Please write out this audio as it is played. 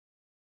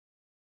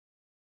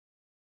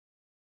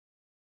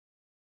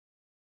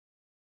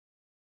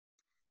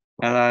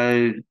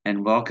Hello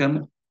and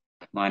welcome.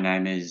 My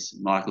name is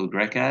Michael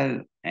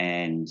Greco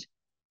and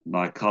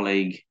my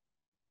colleague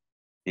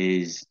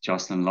is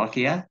Jocelyn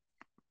Lockyer.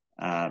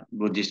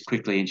 We'll just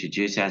quickly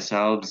introduce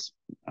ourselves.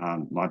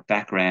 My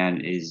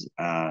background is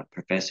a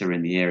professor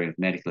in the area of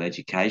medical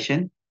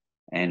education,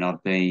 and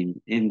I've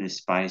been in the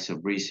space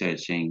of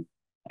researching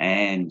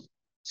and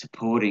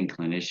supporting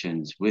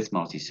clinicians with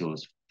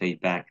multi-source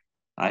feedback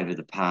over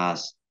the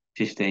past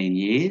 15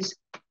 years.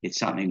 It's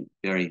something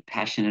very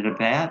passionate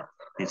about.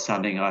 It's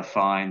something I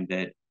find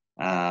that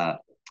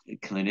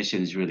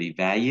clinicians really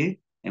value,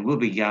 and we'll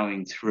be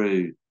going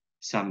through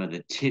some of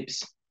the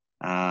tips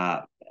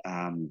and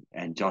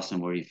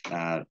Jocelyn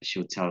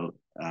she'll tell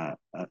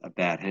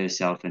about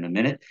herself in a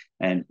minute,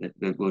 and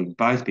we'll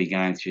both be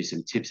going through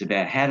some tips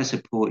about how to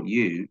support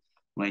you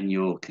when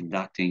you're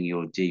conducting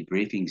your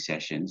debriefing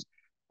sessions,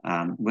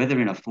 whether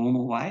in a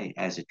formal way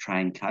as a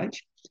trained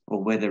coach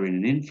or whether in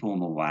an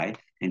informal way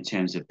in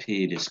terms of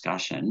peer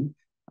discussion,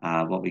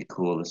 what we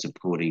call a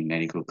supporting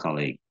medical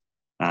colleague.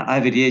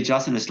 Over to you,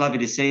 Jocelyn. It's lovely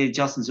to see you.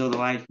 Jocelyn's all the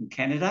way from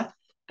Canada,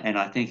 and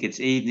I think it's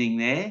evening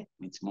there.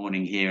 It's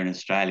morning here in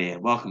Australia.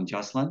 Welcome,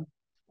 Jocelyn.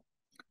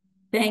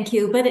 Thank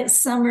you, but it's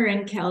summer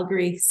in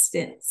Calgary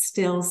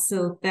still,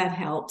 so that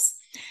helps.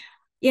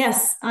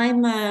 Yes,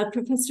 I'm a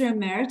professor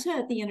emerita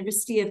at the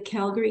University of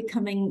Calgary,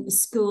 Cumming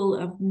School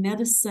of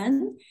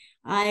Medicine.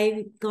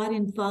 I got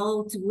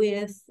involved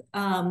with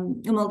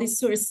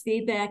multi-source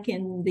feedback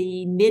in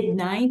the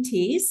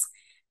mid-90s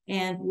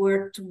and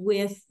worked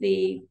with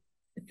the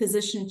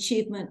Physician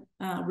Achievement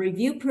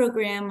Review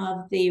Program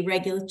of the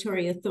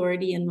regulatory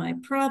authority in my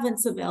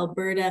province of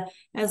Alberta,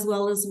 as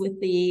well as with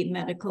the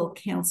Medical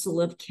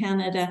Council of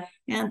Canada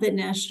and the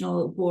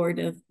National Board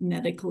of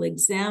Medical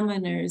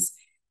Examiners.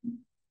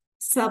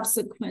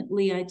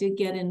 Subsequently, I did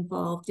get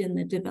involved in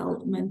the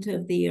development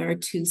of the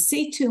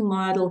R2C2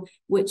 model,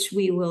 which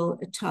we will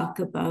talk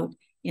about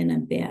in a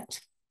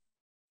bit.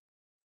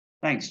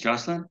 Thanks,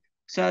 Jocelyn.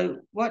 So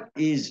what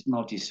is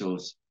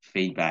multi-source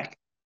feedback?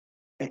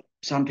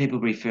 Some people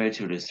refer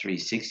to it as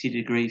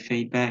 360-degree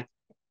feedback.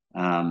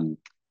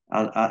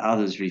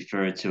 Others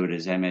refer to it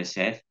as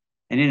MSF.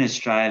 And in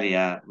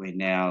Australia, we're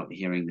now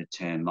hearing the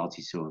term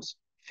multi-source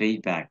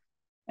feedback.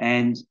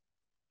 And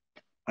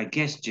I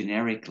guess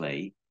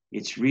generically,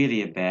 it's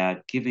really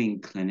about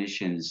giving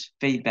clinicians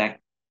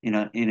feedback in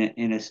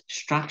a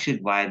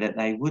structured way that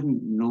they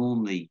wouldn't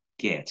normally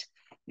get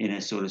in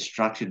a sort of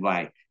structured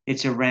way.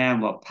 It's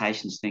around what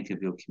patients think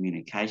of your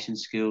communication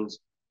skills,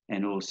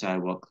 and also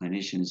what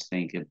clinicians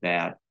think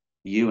about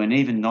you, and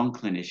even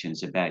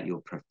non-clinicians about your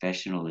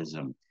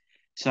professionalism.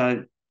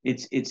 So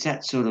it's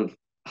that sort of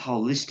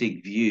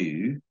holistic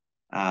view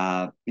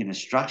in a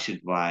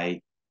structured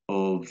way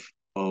of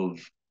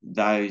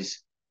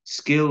those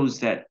skills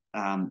that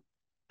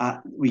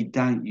we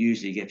don't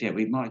usually get feedback.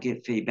 We might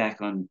get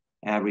feedback on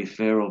our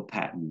referral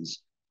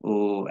patterns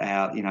or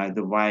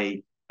the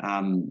way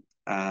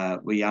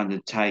we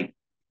undertake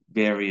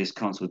various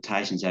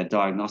consultations, our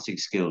diagnostic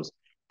skills.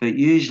 But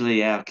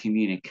usually our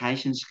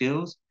communication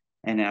skills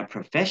and our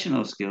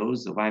professional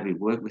skills, the way we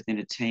work within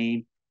a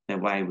team, the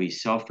way we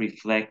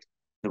self-reflect,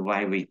 the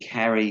way we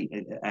carry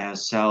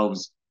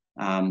ourselves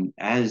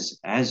as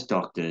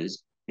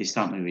doctors is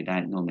something we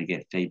don't normally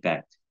get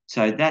feedback.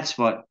 So that's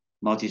what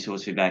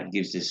multi-source feedback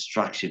gives us,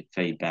 structured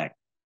feedback.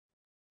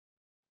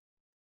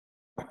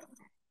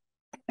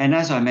 And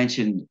as I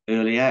mentioned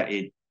earlier,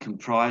 it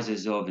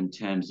comprises of, in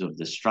terms of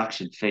the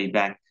structured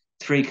feedback,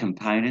 3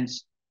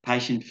 components: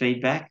 patient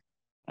feedback,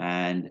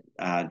 and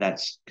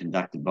that's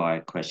conducted by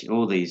a question.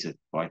 All these are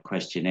by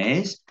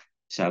questionnaires.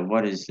 So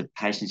what is the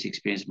patient's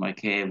experience of my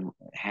care?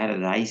 How do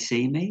they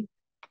see me?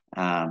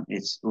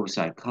 It's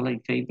also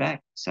colleague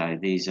feedback. So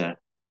these are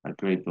a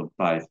group of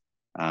both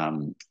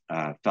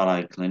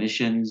fellow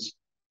clinicians,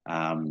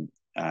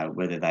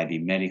 whether they be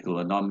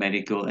medical or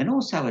non-medical, and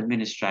also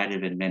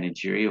administrative and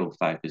managerial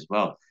folk as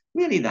well.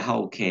 Really the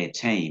whole care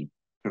team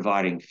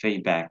providing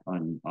feedback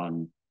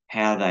on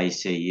how they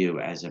see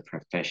you as a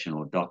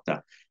professional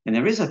doctor. And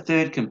there is a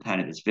third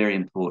component that's very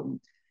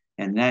important,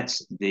 and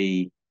that's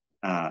the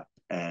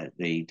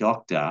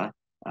doctor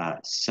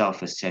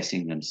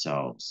self-assessing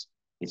themselves.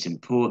 It's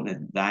important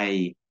that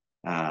they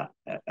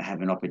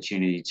have an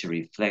opportunity to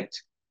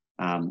reflect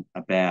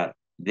about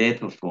their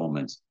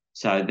performance.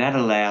 So that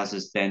allows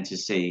us then to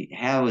see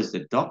how is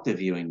the doctor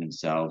viewing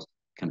themselves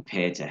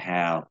compared to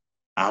how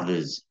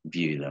others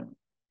view them.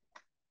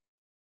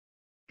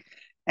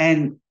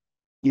 And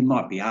you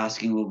might be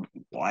asking, well,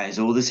 why is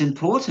all this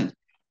important?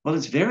 Well,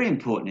 it's very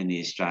important in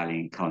the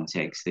Australian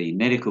context. The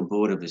Medical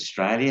Board of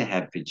Australia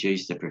have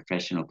produced a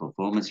professional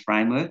performance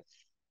framework,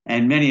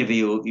 and many of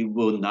you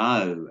will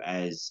know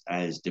as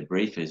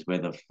debriefers,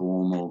 whether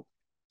formal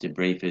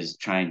debriefers,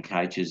 trained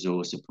coaches,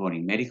 or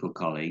supporting medical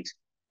colleagues,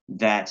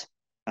 that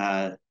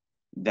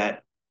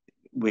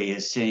we are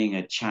seeing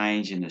a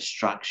change in the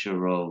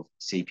structure of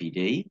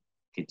CPD,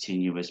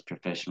 continuous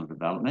professional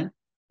development,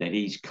 that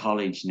each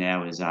college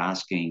now is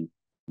asking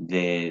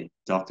their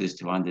doctors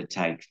to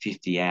undertake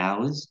 50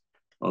 hours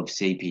of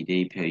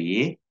CPD per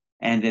year,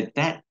 and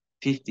that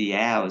 50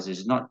 hours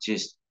is not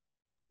just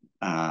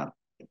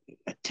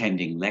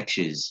attending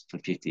lectures for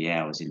 50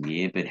 hours in the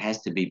year, but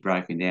has to be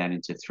broken down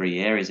into 3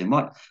 areas. And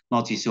what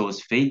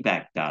multi-source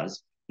feedback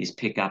does is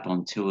pick up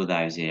on 2 of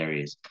those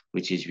areas,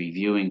 which is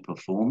reviewing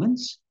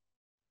performance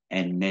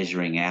and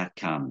measuring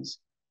outcomes.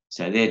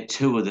 So they're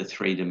 2 of the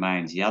 3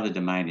 domains. The other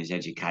domain is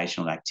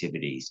educational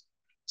activities.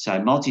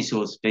 So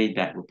multi-source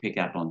feedback will pick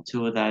up on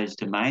 2 of those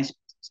domains.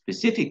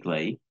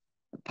 Specifically,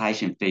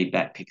 patient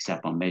feedback picks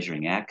up on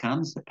measuring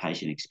outcomes, the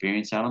patient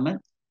experience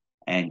element,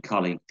 and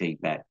colleague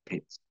feedback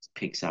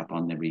picks up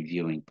on the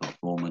reviewing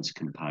performance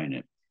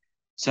component.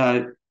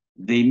 So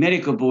the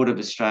Medical Board of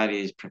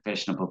Australia's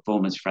professional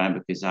performance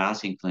framework is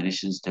asking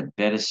clinicians to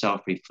better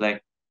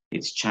self-reflect.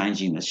 It's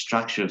changing the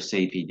structure of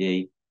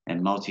CPD,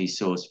 and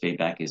multi-source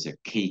feedback is a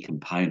key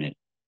component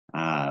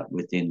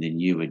within the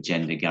new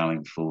agenda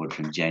going forward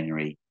from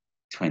January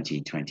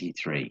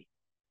 2023.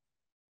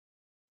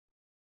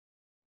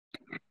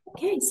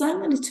 Okay, so I'm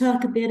going to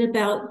talk a bit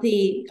about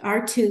the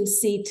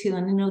R2C2,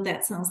 and I know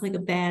that sounds like a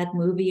bad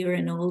movie or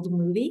an old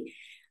movie.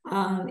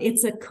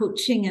 It's a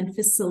coaching and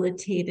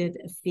facilitated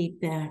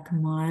feedback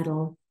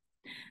model.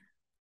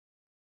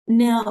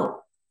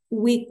 Now,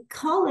 we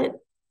call it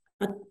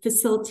a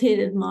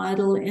facilitated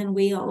model, and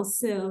we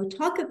also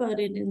talk about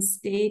it in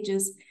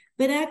stages,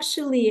 but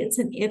actually it's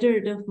an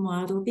iterative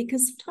model,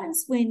 because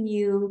sometimes when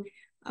you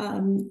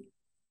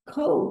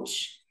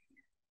coach,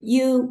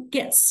 you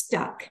get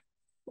stuck,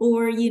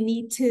 or you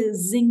need to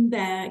zing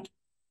back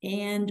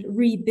and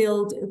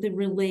rebuild the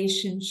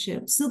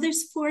relationship. So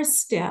there's 4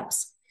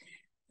 steps.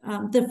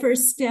 The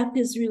first step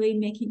is really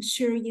making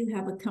sure you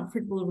have a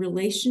comfortable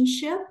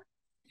relationship.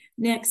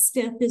 Next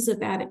step is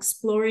about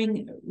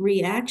exploring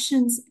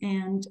reactions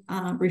and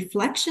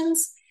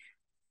reflections,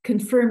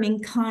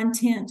 confirming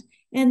content,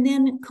 and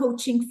then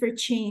coaching for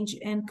change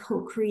and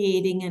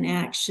co-creating an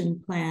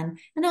action plan.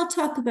 And I'll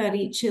talk about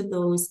each of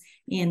those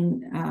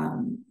in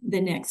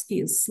the next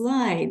few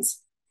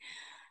slides.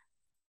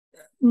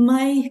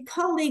 My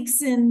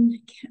colleagues in,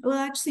 well,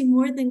 actually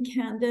more than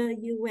Canada,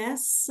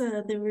 US,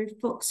 there were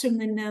folks from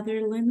the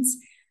Netherlands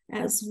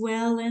as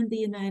well, and the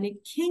United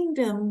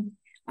Kingdom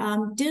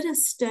did a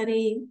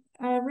study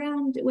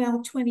around,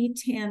 well,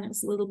 2010, it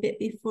was a little bit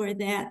before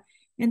that,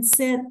 and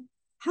said,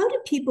 how do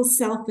people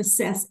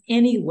self-assess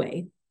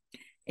anyway?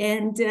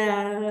 And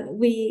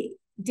we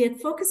did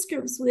focus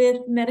groups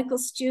with medical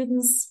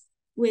students,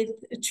 with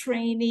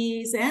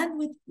trainees, and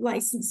with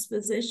licensed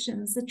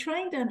physicians,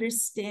 trying to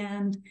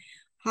understand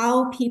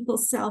how people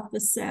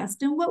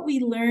self-assessed. And what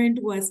we learned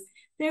was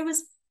there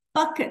was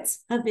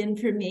buckets of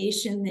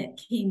information that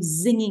came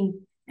zinging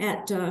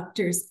at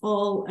doctors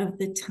all of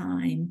the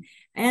time,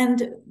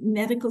 and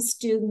medical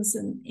students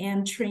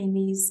and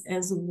trainees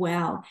as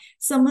well.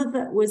 Some of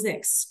it was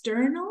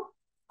external,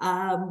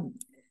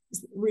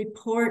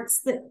 reports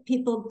that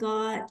people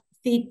got,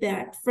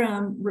 feedback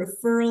from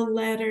referral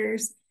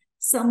letters.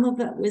 Some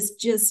of it was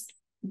just,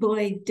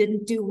 boy,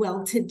 didn't do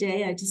well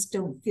today. I just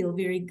don't feel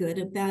very good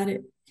about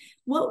it.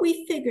 What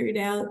we figured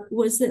out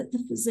was that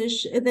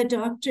the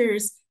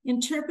doctors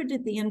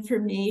interpreted the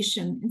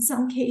information. In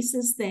some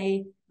cases,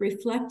 they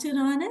reflected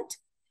on it.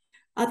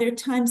 Other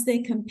times, they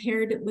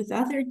compared it with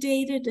other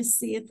data to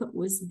see if it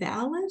was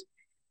valid.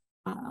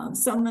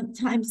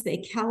 Sometimes they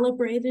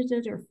calibrated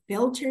it or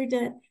filtered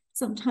it.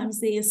 Sometimes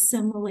they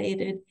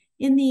assimilated.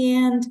 In the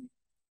end,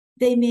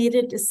 they made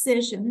a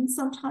decision, and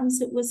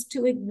sometimes it was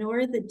to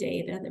ignore the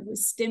data. There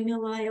was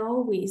stimuli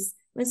always.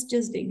 Let's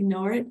just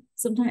ignore it.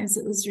 Sometimes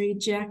it was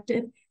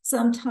rejected.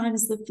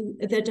 Sometimes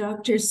the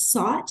doctors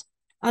sought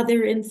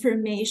other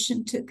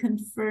information to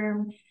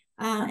confirm,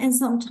 and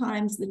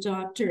sometimes the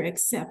doctor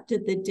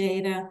accepted the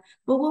data.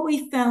 But what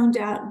we found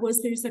out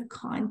was there's a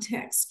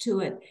context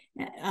to it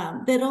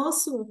that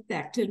also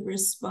affected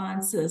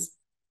responses.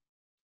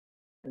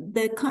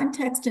 The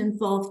context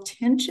involved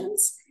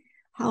tensions,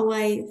 how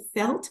I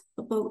felt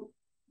about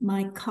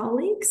my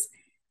colleagues,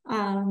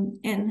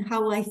 and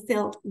how I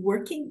felt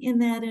working in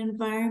that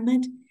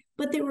environment.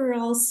 But there were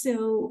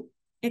also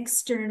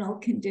external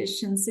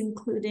conditions,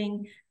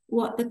 including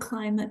what the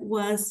climate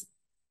was,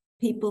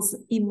 people's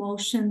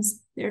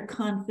emotions, their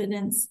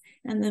confidence,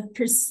 and the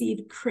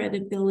perceived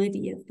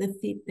credibility of the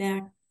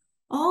feedback.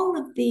 All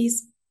of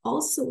these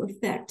also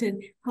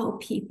affected how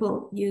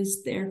people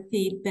used their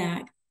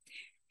feedback.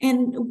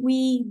 And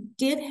we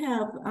did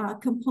have a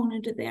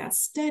component of that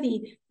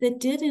study that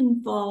did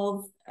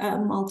involve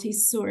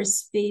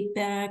multi-source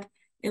feedback.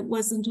 It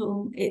wasn't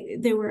only,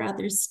 there were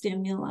other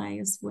stimuli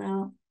as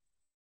well.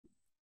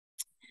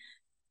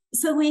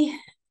 So we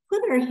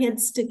put our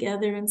heads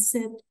together and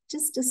said,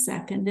 just a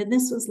second, and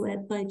this was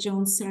led by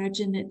Joan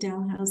Sargent at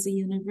Dalhousie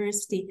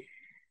University.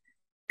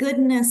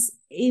 Goodness,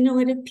 you know,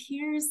 it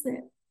appears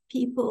that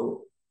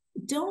people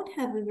don't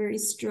have a very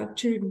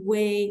structured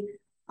way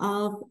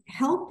of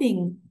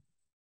helping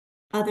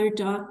other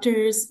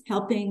doctors,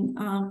 helping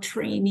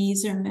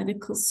trainees or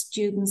medical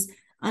students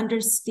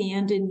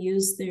understand and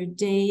use their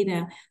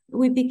data.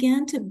 We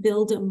began to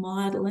build a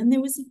model, and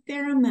there was a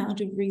fair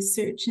amount of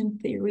research and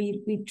theory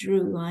we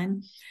drew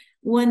on.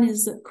 One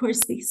is, of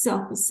course, the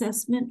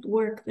self-assessment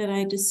work that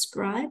I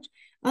described.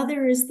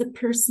 Other is the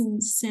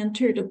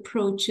person-centered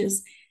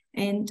approaches.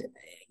 And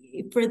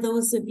for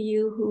those of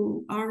you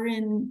who are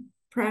in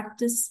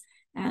practice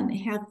and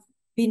have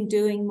been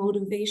doing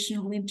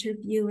motivational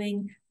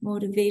interviewing,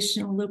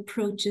 motivational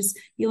approaches,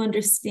 you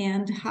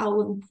understand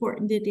how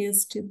important it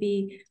is to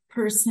be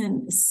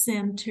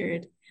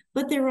person-centered.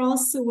 But there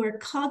also are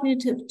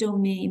cognitive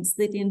domains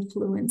that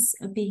influence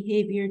a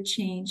behavior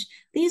change.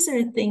 These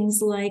are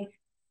things like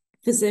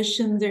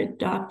physician, their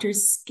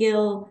doctor's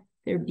skill,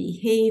 their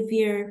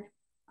behavior,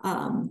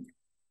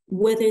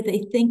 whether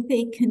they think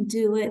they can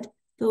do it.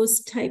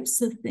 Those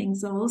types of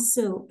things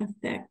also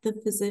affect the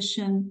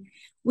physician.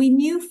 We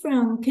knew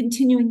from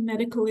continuing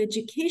medical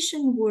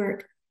education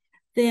work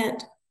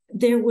that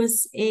there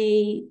was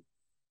that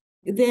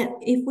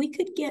if we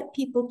could get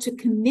people to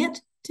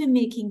commit to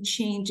making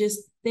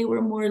changes, they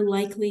were more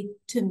likely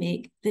to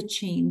make the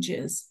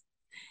changes.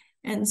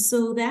 And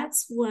so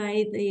that's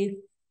why the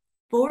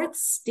fourth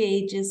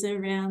stage is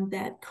around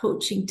that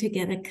coaching to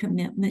get a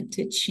commitment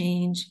to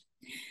change.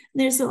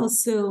 There's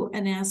also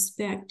an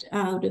aspect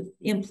out of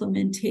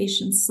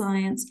implementation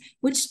science,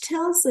 which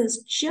tells us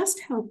just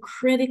how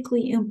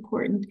critically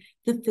important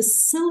the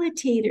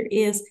facilitator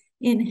is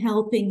in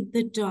helping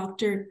the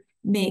doctor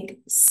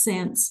make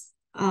sense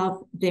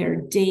of their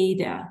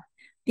data.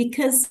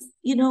 Because,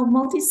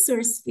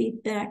 multi-source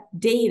feedback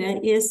data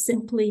is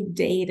simply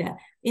data.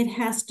 It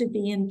has to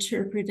be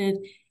interpreted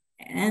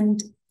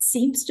and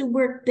seems to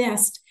work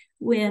best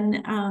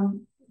when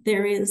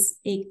there is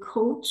a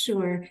coach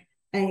or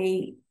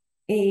a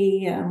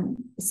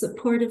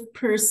supportive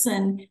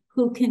person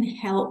who can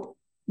help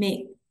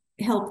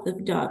the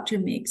doctor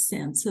make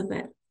sense of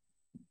it.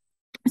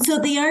 So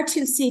the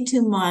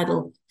R2C2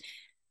 model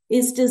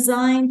is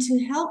designed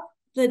to help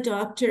the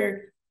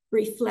doctor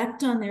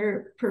reflect on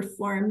their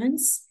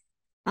performance,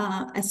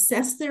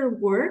 assess their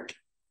work,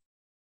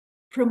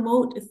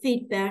 promote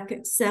feedback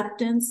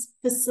acceptance,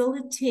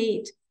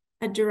 facilitate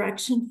a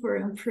direction for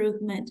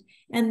improvement,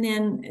 and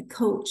then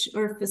coach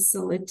or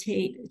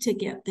facilitate to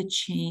get the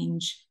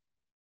change.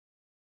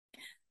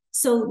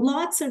 So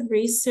lots of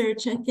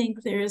research. I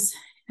think there's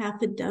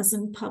half a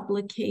dozen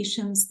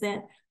publications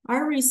that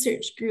our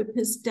research group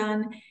has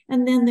done.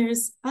 And then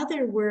there's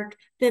other work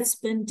that's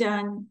been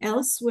done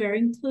elsewhere,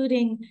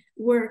 including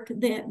work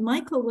that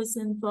Michael was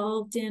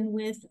involved in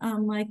with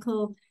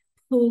Michael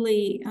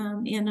Pooley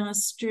in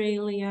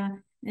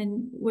Australia.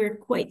 And we're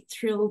quite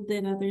thrilled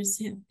that others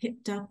have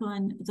picked up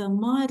on the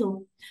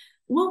model.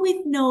 What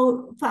we've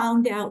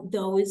found out,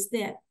 though, is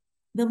that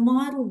the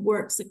model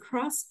works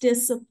across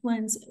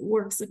disciplines,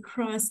 works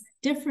across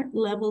different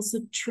levels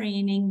of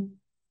training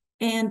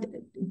and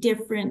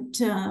different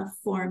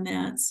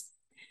formats.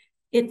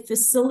 It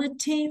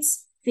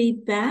facilitates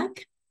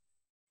feedback,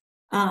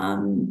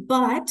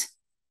 but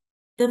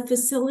the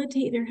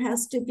facilitator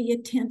has to be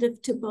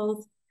attentive to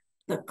both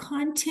the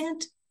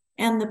content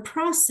and the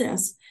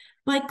process.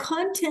 By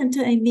content,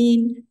 I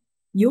mean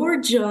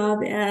your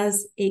job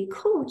as a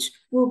coach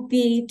will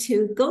be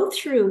to go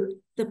through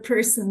the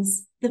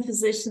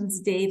physician's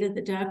data,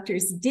 the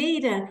doctor's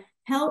data,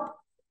 help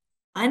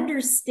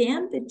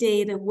understand the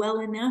data well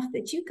enough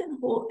that you can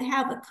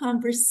have a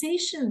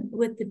conversation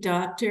with the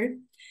doctor,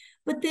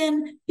 but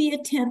then be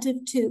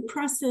attentive to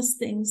process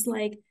things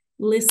like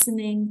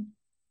listening,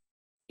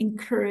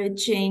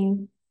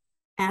 encouraging,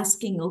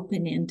 asking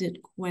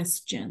open-ended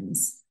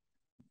questions.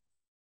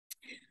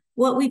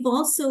 What we've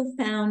also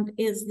found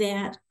is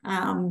that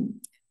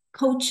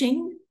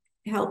coaching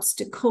helps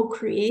to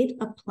co-create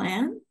a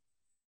plan,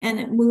 and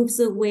it moves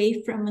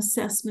away from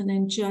assessment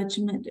and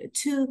judgment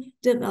to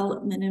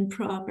development and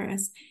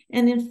progress.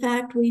 And in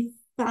fact, we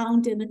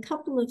found in a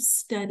couple of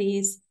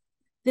studies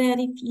that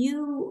if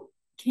you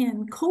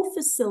can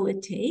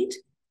co-facilitate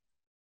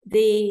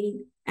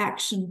the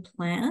action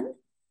plan,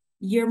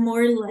 you're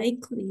more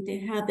likely to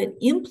have it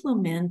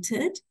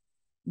implemented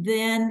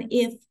than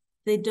if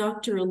the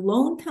doctor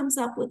alone comes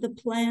up with a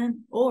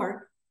plan,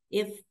 or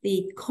if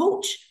the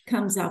coach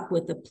comes up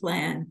with a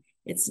plan,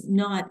 it's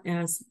not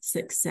as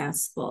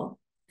successful.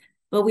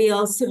 But we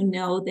also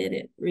know that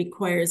it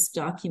requires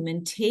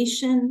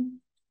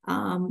documentation,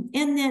 and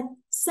that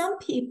some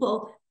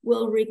people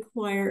will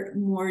require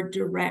more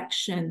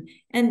direction.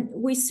 And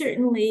we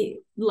certainly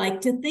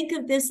like to think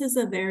of this as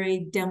a very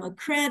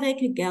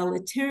democratic,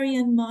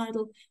 egalitarian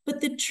model,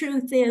 but the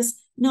truth is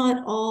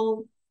not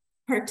all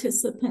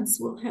participants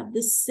will have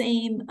the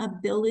same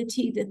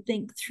ability to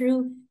think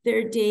through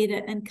their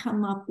data and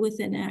come up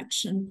with an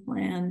action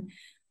plan.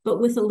 But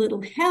with a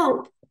little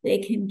help, they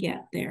can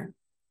get there.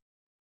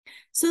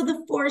 So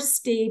the 4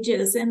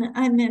 stages, and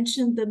I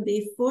mentioned them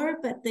before,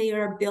 but they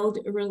are build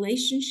a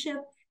relationship,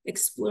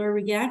 explore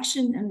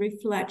reaction and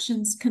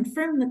reflections,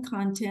 confirm the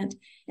content,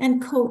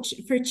 and coach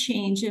for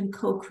change and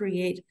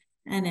co-create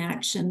an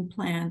action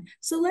plan.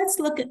 So let's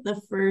look at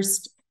the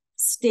first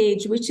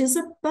stage, which is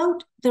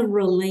about the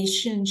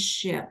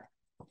relationship.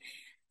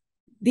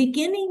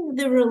 Beginning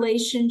the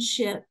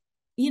relationship,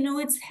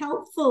 it's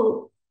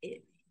helpful,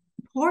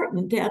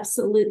 important,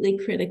 absolutely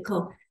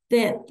critical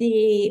that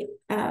the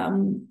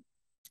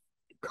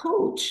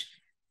coach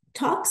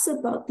talks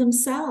about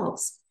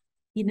themselves.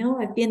 You know,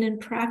 I've been in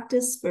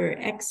practice for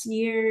X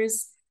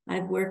years.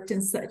 I've worked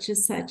in such and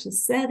such a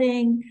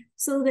setting,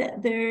 so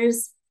that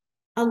there's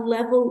a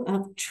level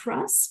of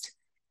trust.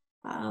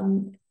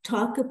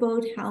 Talk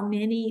about how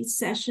many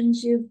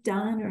sessions you've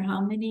done or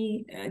how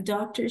many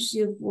doctors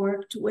you've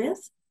worked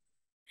with.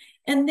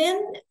 And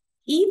then,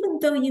 even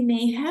though you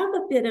may have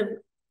a bit of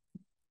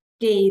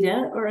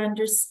data or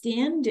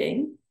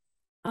understanding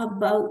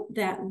about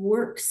that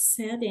work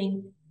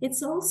setting,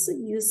 it's also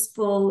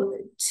useful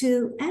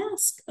to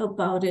ask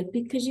about it,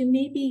 because you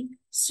may be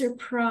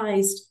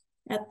surprised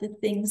at the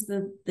things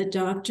that the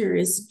doctor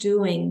is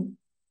doing.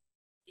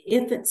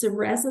 If it's a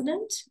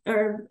resident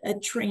or a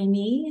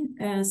trainee,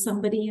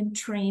 somebody in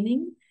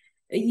training,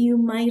 you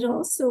might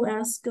also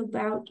ask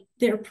about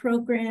their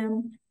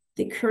program,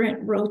 the current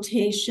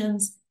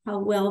rotations, how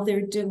well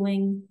they're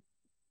doing.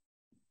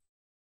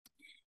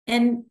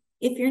 And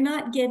if you're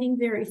not getting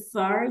very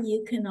far,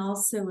 you can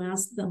also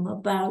ask them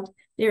about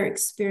their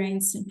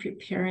experience in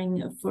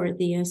preparing for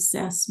the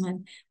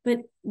assessment. But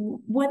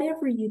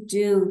whatever you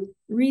do,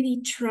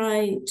 really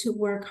try to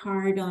work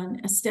hard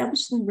on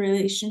establishing the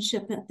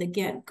relationship at the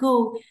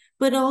get-go,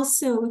 but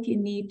also, if you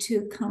need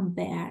to, come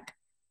back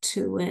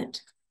to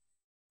it.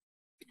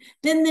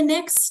 Then the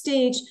next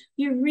stage,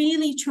 you're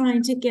really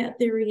trying to get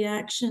their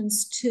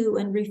reactions to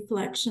and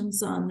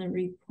reflections on the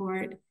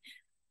report.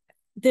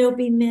 There'll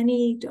be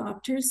many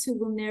doctors who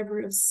will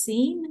never have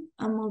seen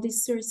a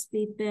multi-source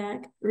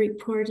feedback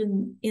report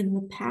in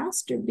the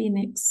past, or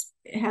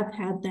have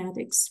had that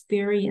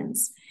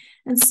experience.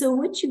 And so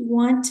what you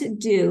want to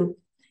do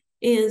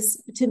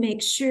is to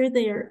make sure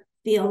they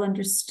feel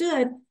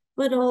understood,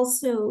 but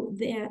also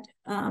that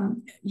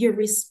you're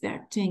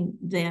respecting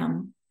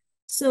them.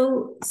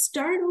 So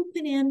start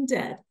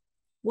open-ended.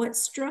 What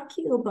struck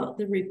you about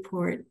the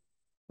report?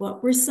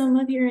 What were some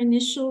of your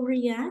initial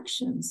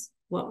reactions?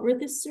 What were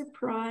the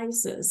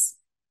surprises?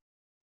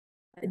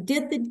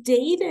 Did the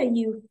data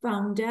you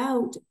found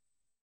out,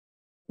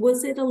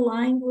 was it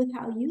aligned with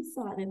how you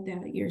thought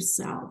about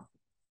yourself?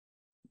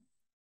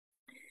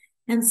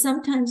 And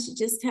sometimes you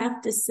just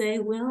have to say,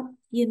 well,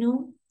 you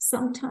know,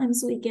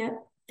 sometimes we get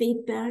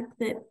feedback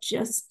that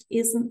just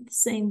isn't the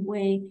same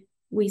way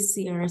we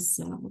see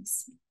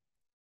ourselves.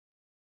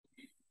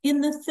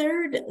 In the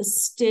third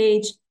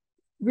stage,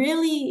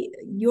 really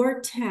your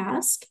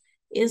task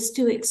is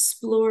to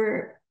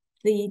explore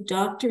the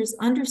doctor's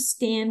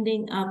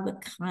understanding of the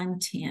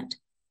content.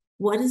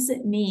 What does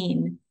it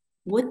mean?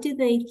 What do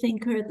they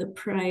think are the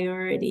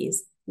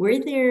priorities? Were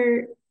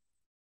there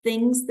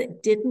things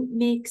that didn't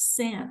make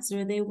sense,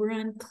 or they were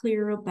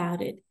unclear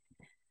about it?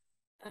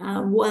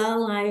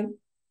 While I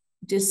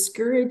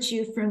discourage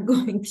you from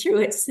going through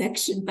it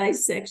section by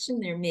section,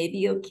 there may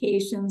be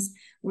occasions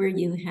where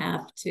you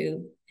have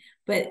to.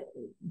 But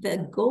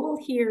the goal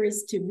here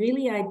is to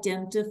really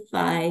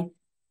identify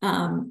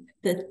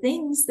the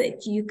things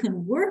that you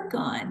can work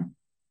on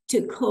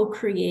to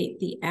co-create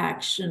the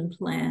action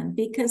plan,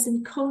 because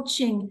in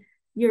coaching,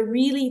 you're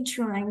really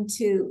trying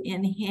to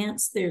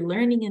enhance their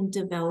learning and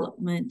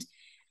development,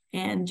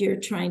 and you're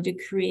trying to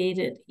create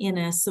it in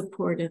a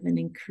supportive and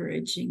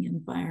encouraging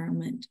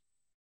environment.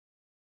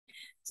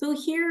 So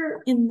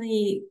here in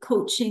the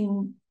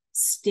coaching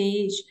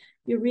stage,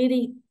 you're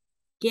really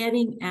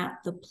getting at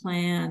the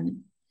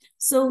plan.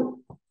 So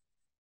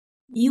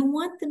you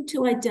want them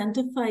to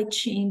identify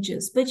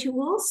changes, but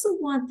you also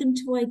want them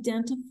to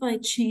identify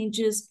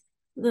changes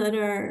that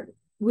are,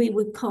 we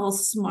would call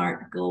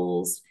SMART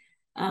goals,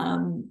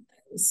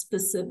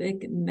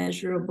 specific,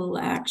 measurable,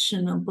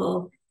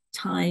 actionable,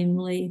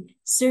 timely,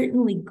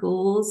 certainly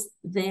goals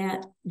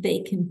that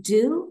they can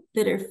do,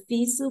 that are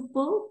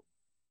feasible.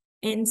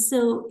 And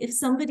so if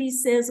somebody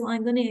says, well,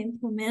 I'm going to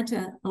implement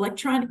an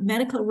electronic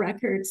medical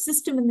record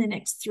system in the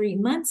next 3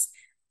 months,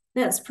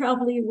 that's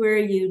probably where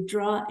you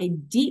draw a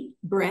deep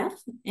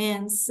breath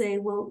and say,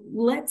 well,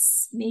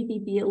 let's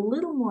maybe be a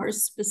little more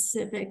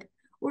specific.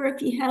 Or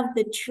if you have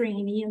the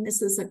trainee, and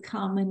this is a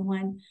common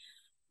one,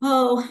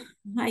 oh,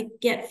 I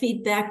get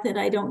feedback that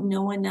I don't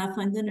know enough.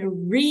 I'm going to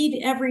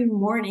read every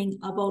morning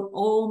about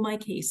all my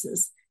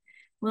cases.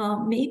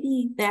 Well,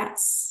 maybe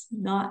that's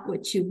not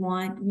what you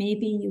want.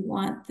 Maybe you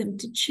want them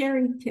to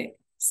cherry pick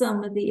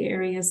some of the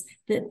areas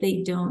that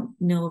they don't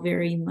know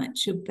very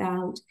much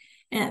about,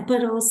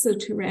 but also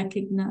to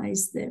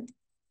recognize that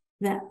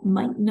that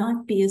might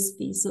not be as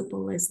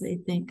feasible as they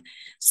think.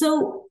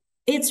 So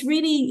it's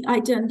really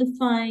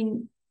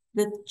identifying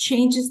the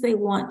changes they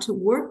want to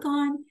work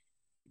on,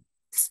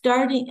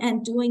 starting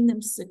and doing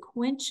them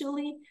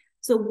sequentially.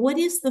 So what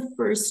is the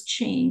first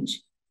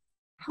change?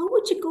 How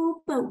would you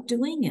go about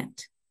doing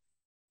it?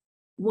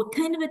 What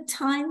kind of a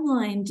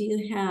timeline do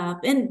you have?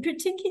 And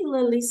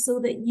particularly so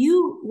that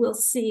you will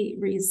see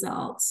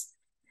results.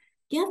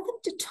 Get them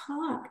to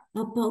talk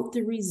about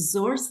the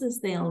resources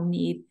they'll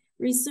need.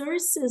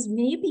 Resources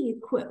may be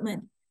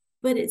equipment,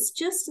 but it's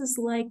just as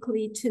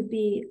likely to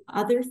be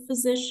other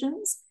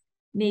physicians,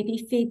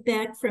 maybe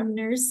feedback from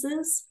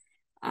nurses.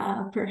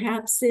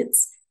 Perhaps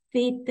it's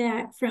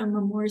feedback from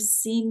a more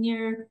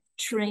senior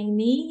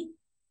trainee,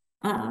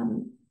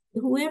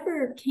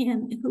 whoever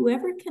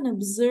can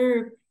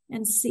observe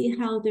and see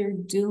how they're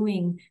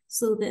doing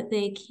so that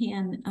they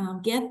can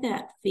get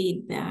that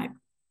feedback.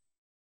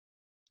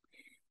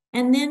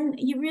 And then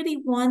you really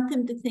want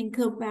them to think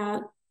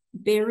about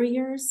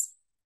barriers,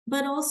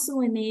 but also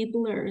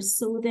enablers,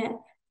 so that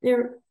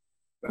they're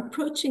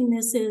approaching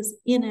this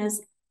in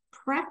as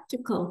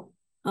practical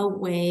a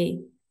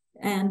way,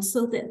 and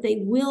so that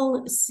they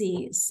will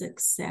see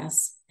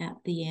success at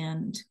the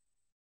end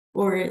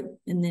or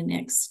in the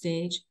next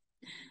stage.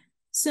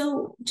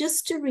 So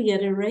just to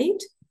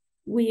reiterate,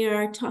 we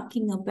are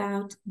talking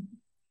about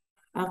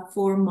a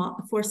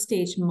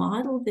four-stage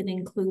model that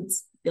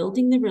includes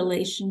building the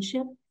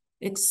relationship,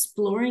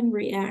 exploring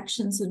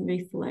reactions and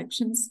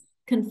reflections,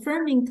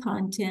 confirming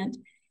content,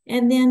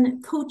 and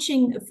then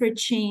coaching for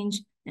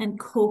change and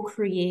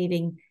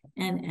co-creating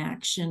an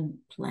action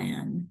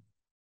plan.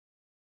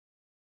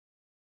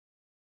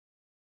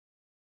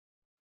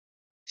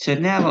 So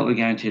now what we're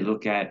going to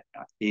look at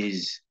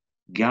is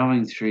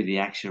going through the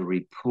actual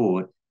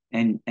report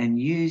and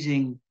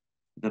using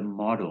the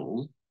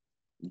model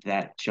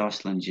that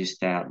Jocelyn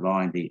just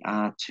outlined, the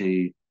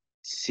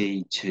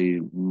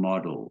R2C2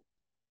 model.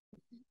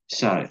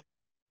 So,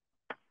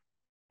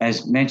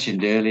 as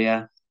mentioned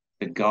earlier,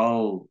 the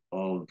goal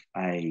of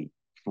a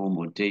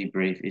formal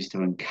debrief is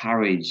to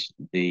encourage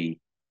the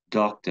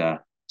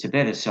doctor to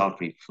better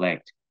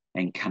self-reflect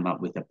and come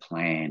up with a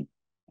plan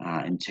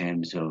in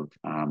terms of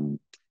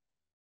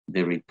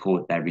the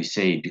report they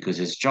received. Because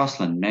as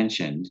Jocelyn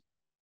mentioned,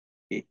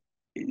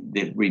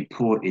 the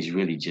report is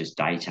really just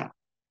data.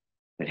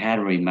 But how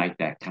do we make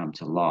that come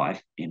to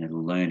life in a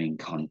learning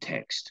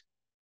context?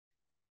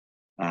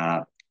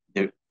 And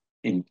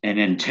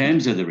in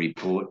terms of the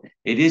report,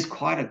 it is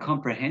quite a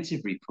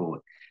comprehensive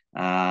report,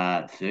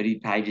 30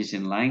 pages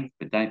in length,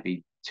 but don't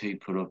be too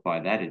put off by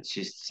that. It's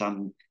just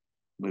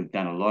we've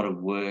done a lot of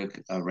work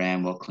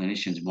around what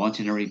clinicians want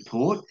in a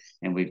report,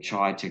 and we've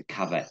tried to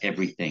cover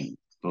everything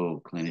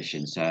for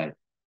clinicians. So,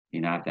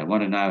 if they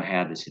want to know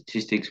how the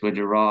statistics were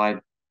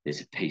derived,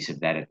 there's a piece of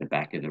that at the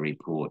back of the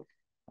report.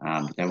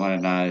 If they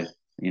want to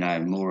know,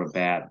 more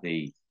about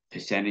the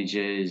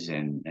percentages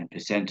and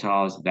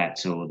percentiles,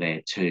 that's all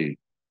there too.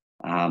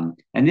 And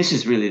this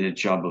is really the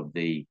job of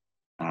the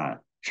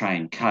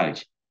trained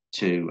coach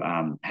to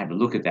have a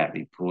look at that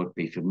report,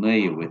 be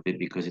familiar with it,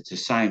 because it's the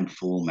same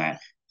format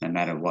no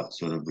matter what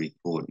sort of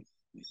report.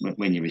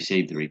 When you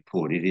receive the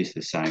report, it is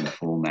the same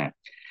format.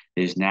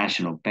 There's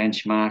national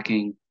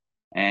benchmarking,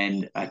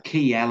 and a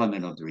key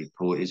element of the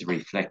report is a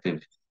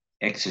reflective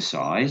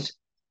exercise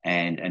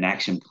and an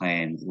action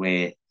plan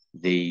where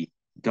the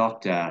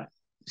doctor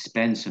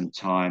spends some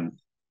time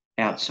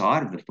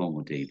outside of the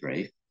formal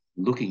debrief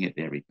looking at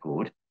their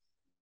report,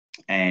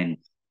 and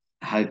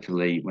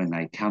hopefully when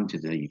they come to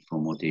the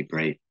formal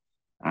debrief,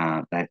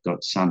 they've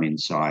got some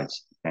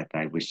insights that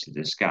they wish to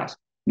discuss.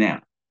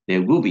 Now,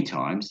 there will be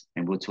times,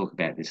 and we'll talk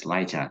about this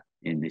later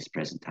in this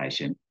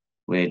presentation,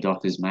 where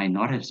doctors may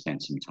not have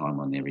spent some time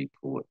on their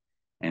report,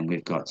 and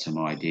we've got some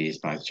ideas,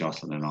 both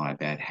Jocelyn and I,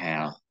 about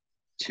how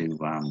to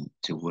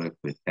work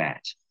with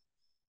that.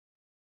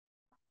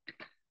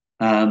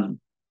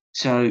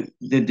 So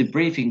the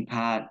debriefing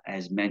part,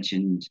 as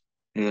mentioned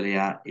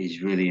earlier,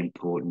 is really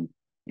important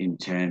in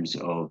terms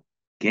of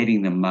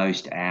getting the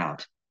most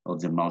out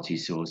of the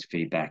multi-source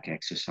feedback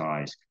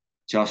exercise.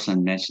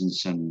 Jocelyn mentioned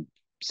some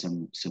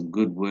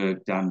good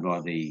work done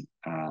by the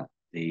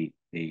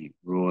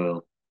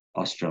Royal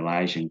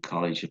Australasian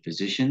College of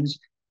Physicians,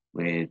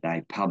 where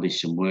they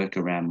published some work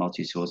around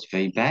multi-source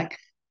feedback.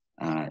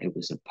 It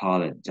was a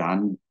pilot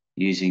done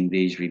using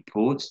these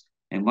reports,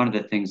 and one of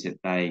the things that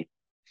they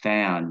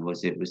found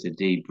was it was the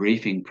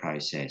debriefing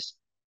process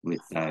with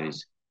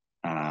those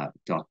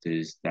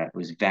doctors that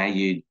was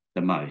valued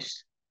the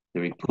most.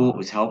 The report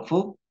was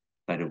helpful,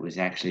 but it was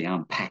actually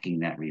unpacking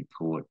that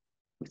report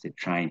with a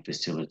trained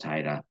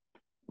facilitator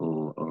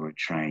or a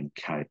trained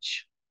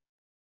coach.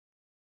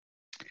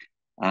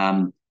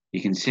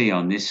 You can see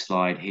on this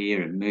slide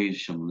here, it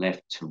moves from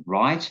left to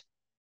right,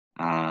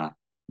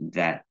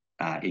 that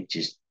it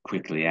just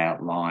quickly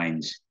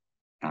outlines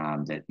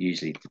that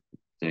usually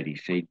 30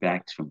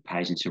 feedbacks from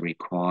patients are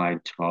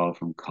required, 12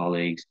 from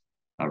colleagues.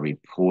 A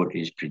report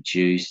is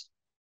produced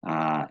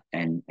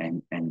and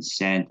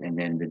sent, and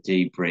then the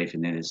debrief,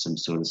 and then there's some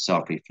sort of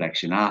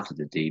self-reflection after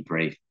the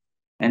debrief.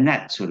 And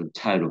that sort of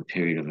total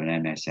period of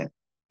an MS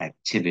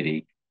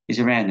activity is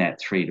around that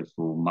 3 to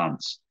 4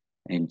 months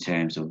in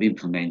terms of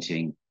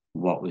implementing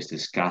what was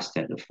discussed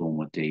at the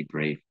formal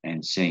debrief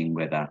and seeing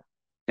whether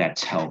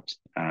that's helped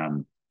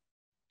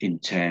in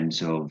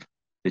terms of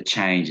the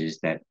changes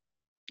that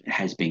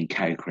has been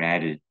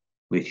co-created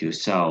with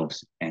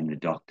yourselves and the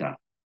doctor.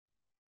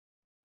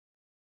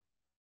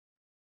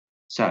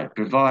 So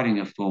providing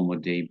a formal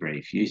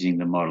debrief using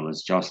the model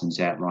as Jocelyn's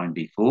outlined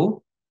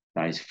before,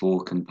 those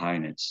 4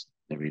 components: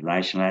 the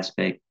relational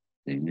aspect,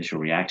 the initial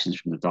reactions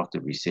from the doctor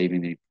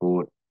receiving the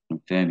report,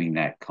 confirming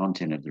that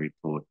content of the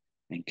report,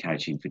 and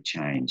coaching for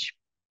change.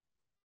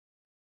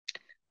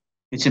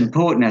 It's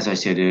important, as I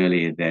said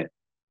earlier, that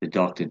the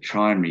doctor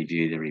try and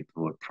review the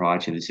report prior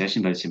to the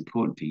session, but it's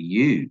important for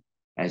you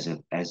as a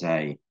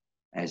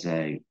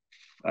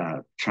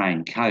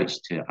trained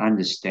coach to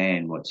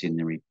understand what's in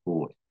the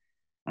report.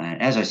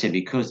 As I said,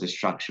 because the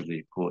structure of the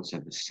reports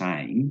are the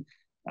same,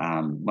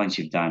 once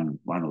you've done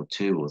 1 or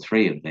 2 or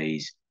 3 of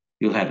these,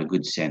 you'll have a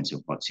good sense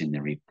of what's in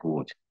the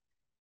report.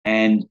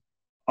 And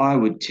I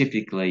would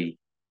typically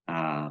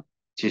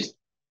just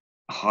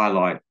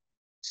highlight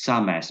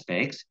some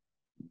aspects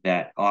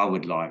that I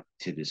would like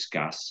to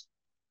discuss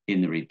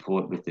in the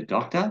report with the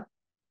doctor.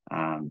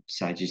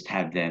 So just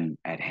have them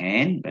at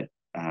hand. But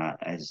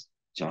as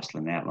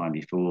Jocelyn outlined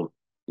before,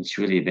 it's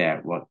really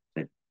about what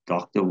the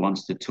doctor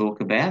wants to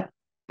talk about.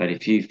 But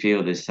if you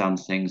feel there's some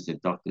things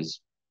that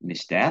doctors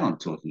missed out on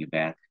talking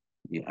about,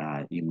 you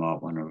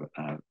might want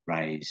to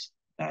raise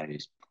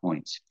those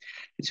points.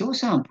 It's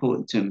also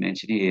important to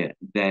mention here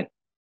that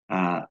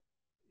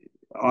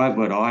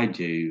what I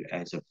do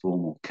as a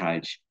formal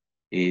coach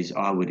is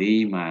I would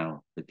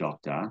email the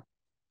doctor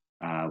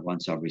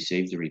once I've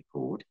received the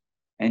report,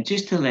 and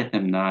just to let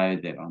them know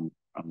that I'm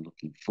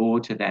looking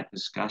forward to that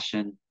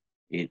discussion.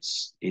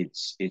 It's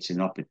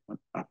an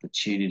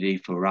opportunity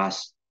for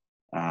us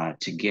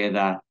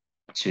together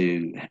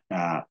to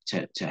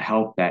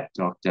help that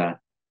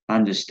doctor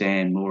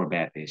understand more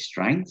about their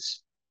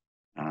strengths,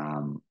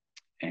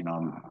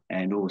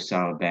 and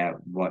also about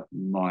what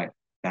might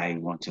they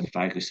want to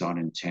focus on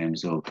in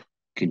terms of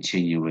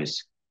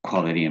continuous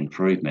quality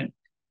improvement.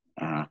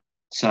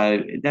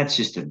 So that's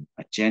just a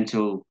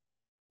gentle,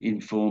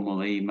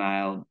 informal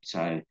email.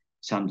 So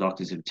some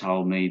doctors have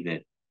told me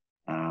that,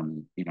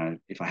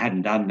 if I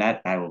hadn't done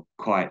that, they were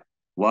quite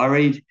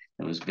worried.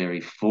 It was very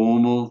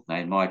formal.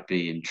 They might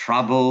be in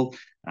trouble.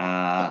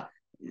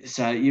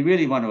 So you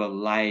really want to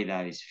allay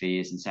those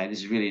fears and say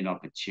this is really an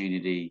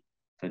opportunity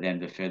for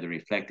them to further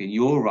reflect. And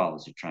your role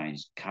as a trained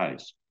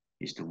coach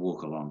is to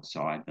walk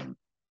alongside them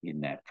in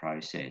that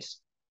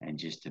process and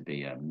just to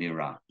be a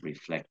mirror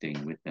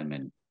reflecting with them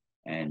and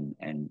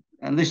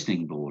a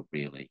listening board,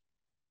 really.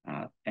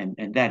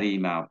 And that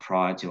email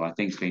prior to, I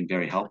think, has been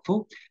very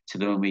helpful so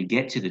that when we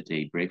get to the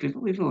debrief,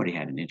 we've already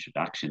had an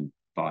introduction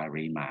via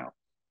email.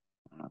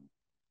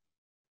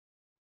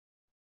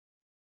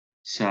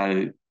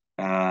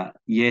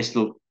 Yes,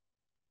 look,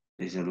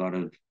 there's a lot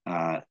of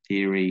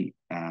theory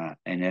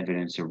and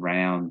evidence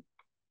around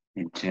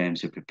in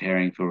terms of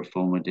preparing for a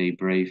formal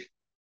debrief.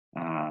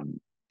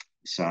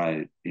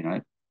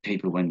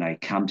 People, when they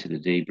come to the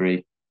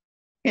debrief,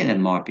 there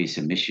might be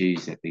some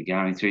issues that they're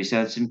going through.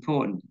 So it's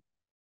important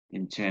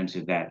in terms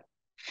of that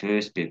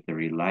first bit, the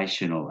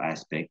relational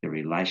aspect, the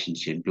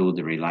relationship, build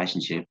the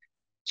relationship,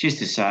 just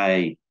to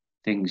say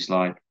things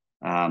like,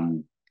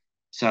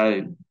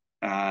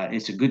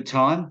 it's a good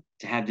time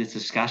to have this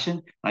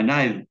discussion. I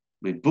know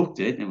we've booked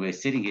it and we're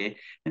sitting here,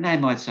 and they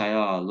might say,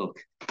 oh,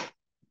 look,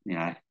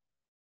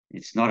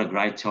 it's not a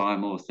great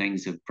time, or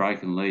things have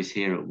broken loose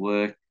here at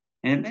work.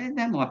 And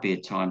that might be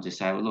a time to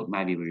say, well, look,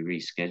 maybe we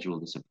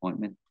reschedule this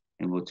appointment,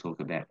 and we'll talk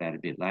about that a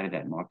bit later.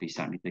 That might be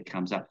something that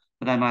comes up.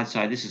 But they might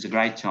say, this is a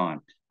great time.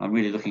 I'm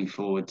really looking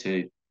forward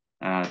to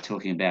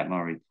talking about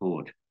my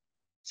report.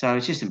 So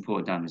it's just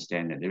important to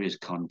understand that there is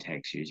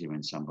context usually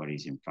when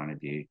somebody's in front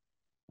of you,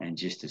 and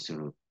just to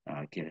sort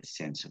of get a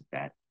sense of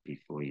that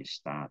before you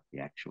start the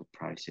actual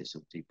process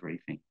of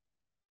debriefing.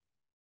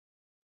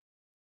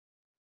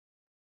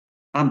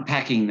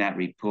 Unpacking that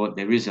report,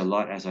 there is a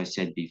lot, as I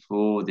said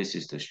before. This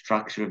is the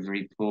structure of the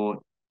report.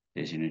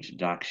 There's an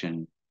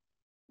introduction.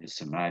 There's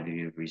some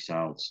overview of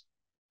results.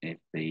 If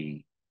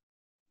the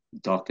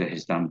doctor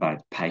has done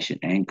both patient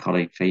and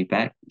colleague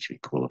feedback, which we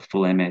call a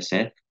full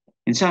MSF.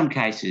 In some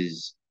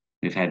cases,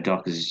 we've had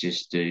doctors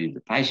just do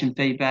the patient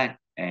feedback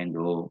and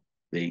or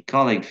the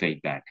colleague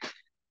feedback.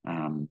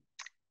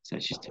 So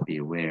it's just to be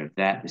aware of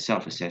that. The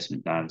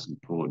self-assessment data is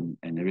important,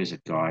 and there is a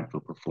guide for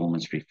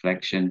performance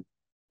reflection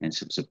and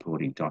some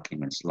supporting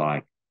documents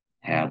like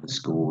how the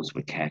scores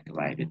were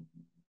calculated.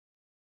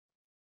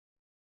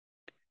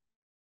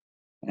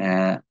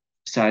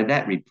 So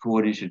that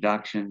report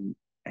introduction,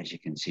 as you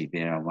can see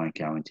there, I won't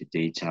go into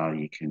detail.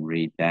 You can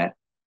read that.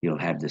 You'll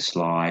have the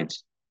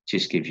slides.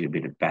 Just gives you a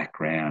bit of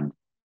background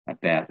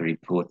about the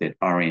report that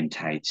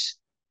orientates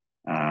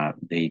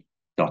the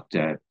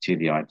doctor to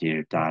the idea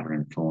of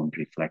data-informed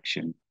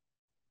reflection.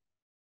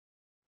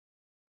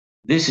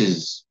 This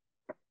is,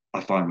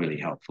 I find, really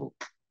helpful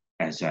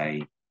as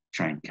a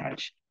trained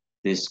coach.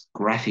 This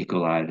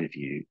graphical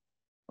overview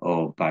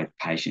of both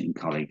patient and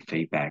colleague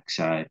feedback.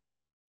 So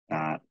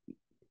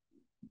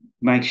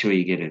make sure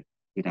you get a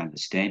good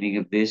understanding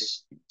of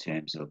this in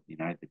terms of,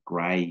 the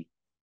grey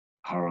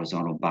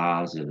horizontal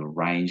bars are the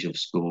range of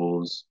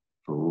scores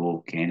for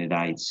all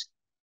candidates.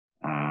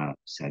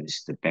 So this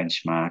is the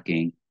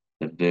benchmarking.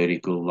 The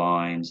vertical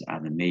lines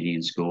are the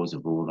median scores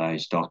of all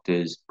those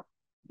doctors.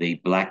 The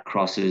black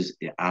crosses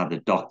are the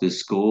doctor's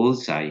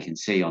scores. So you can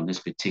see on this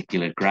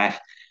particular graph,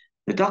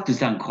 the doctor's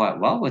done quite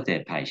well with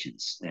their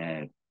patients.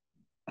 I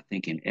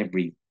think in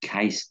every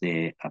case,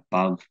 they're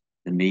above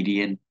the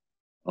median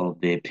of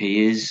their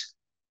peers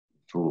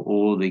for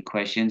all the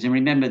questions. And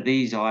remember,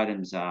 these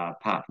items are,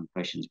 apart from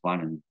questions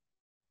 1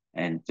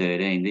 and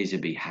 13, these are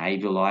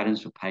behavioural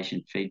items for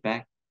patient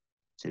feedback.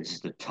 So this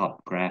is the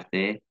top graph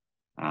there.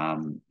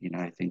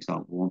 Things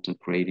like warmth of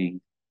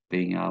greeting,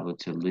 being able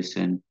to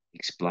listen,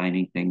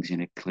 explaining things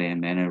in a clear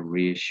manner,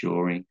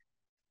 reassuring,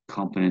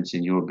 confidence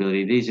in your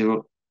ability. These are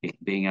all,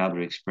 being able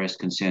to express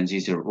concerns.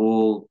 These are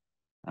all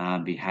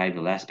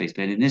behavioural aspects.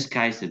 But in this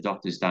case, the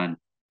doctor's done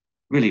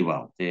really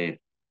well. They're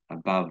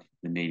above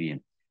the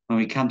median. When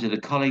we come to the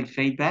colleague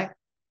feedback,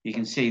 you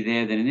can see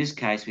there that in this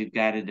case, we've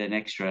added an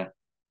extra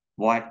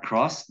white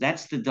cross.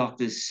 That's the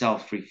doctor's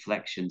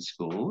self-reflection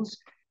scores.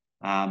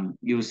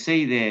 You'll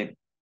see there,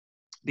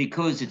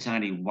 because it's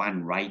only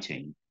one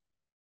rating,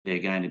 they're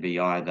going to be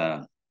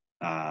either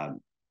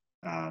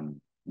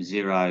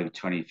 0,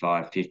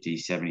 25, 50,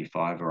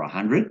 75, or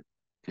 100,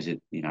 because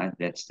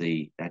that's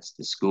the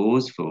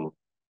scores for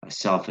a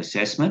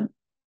self-assessment.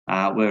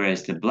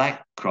 Whereas the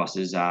black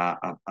crosses are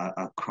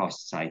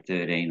across, say,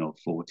 13 or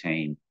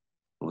 14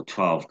 or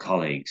 12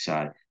 colleagues.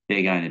 So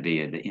they're going to be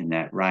in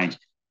that range.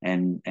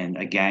 And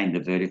again, the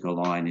vertical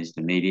line is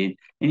the median.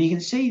 And you can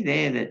see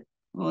there that,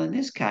 well, in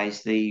this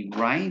case, the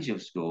range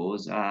of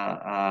scores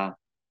are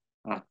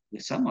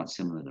somewhat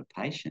similar to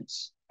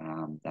patients.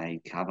 They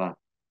cover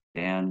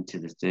down to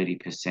the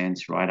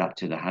 30% right up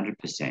to the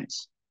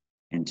 100%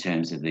 in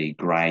terms of the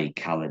grey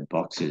coloured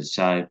boxes.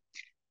 So,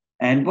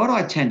 and what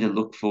I tend to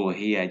look for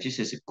here, just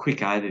as a quick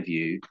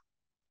overview,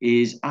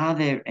 is are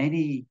there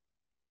any,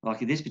 like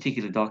this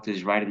particular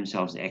doctor's rated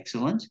themselves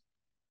excellent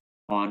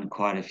on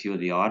quite a few of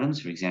the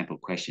items, for example,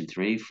 question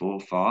 3, 4,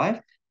 5,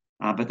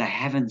 but they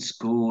haven't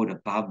scored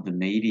above the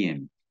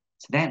median.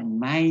 So that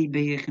may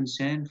be a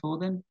concern for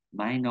them,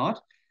 may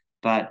not,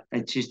 but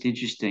it's just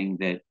interesting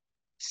that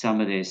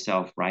some of their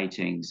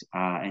self-ratings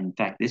are, in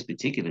fact, this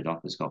particular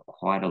doctor's got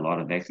quite a lot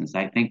of excellence.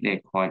 They think they're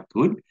quite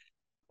good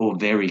or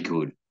very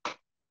good.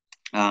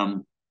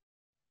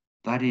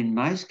 But in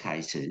most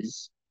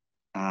cases,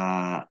 they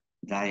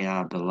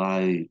are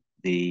below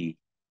the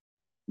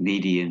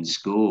median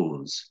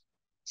scores.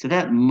 So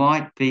that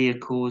might be a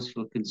cause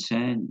for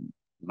concern,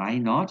 may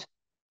not,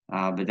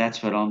 but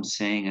that's what I'm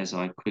seeing as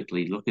I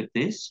quickly look at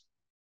this.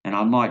 And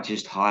I might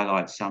just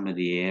highlight some of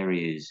the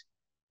areas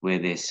where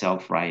their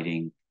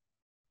self-rating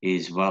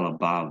is well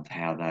above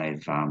how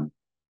they've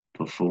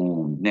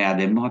performed. Now,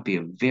 there might be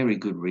a very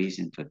good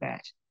reason for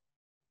that.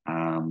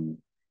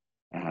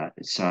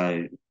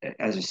 So,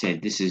 as I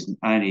said, this is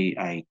only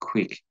a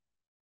quick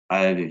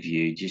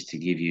overview just to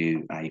give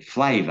you a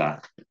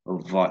flavour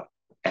of what,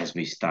 as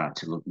we start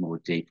to look more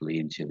deeply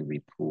into the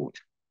report.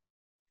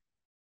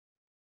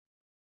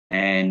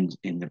 And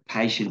in the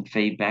patient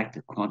feedback,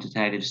 the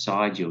quantitative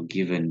side, you're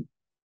given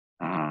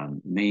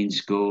mean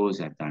scores.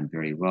 They've done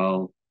very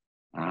well.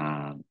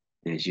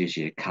 There's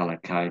usually a colour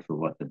code for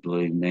what the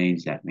blue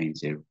means. That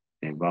means they're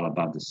well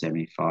above the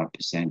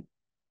 75%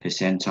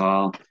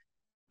 percentile.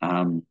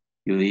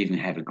 You'll even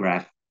have a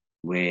graph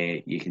where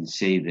you can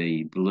see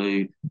the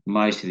blue.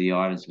 Most of the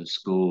items were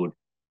scored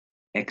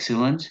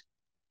excellent.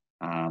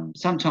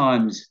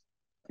 Sometimes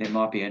there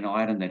might be an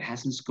item that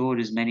hasn't scored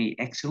as many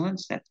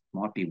excellents. That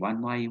might be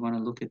one way you want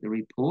to look at the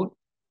report.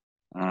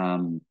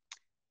 The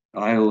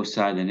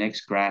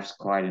next graph's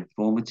quite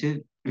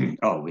informative.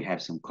 Oh, we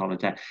have some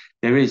qualitative.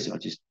 There is, I'll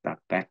just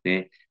back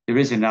there. There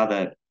is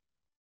another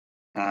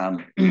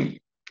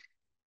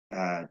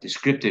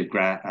descriptive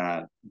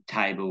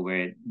table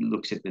where it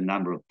looks at the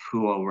number of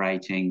poor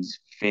ratings,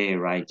 fair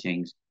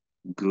ratings,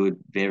 good,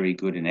 very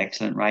good, and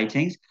excellent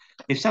ratings.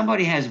 If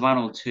somebody has 1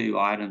 or 2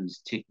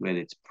 items ticked where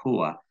it's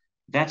poor,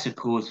 that's a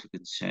cause for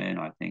concern,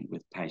 I think,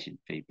 with patient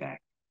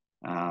feedback,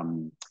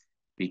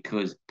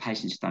 because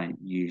patients don't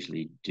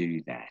usually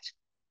do that.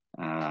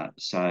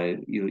 So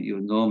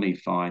you'll normally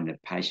find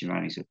that patient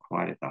ratings are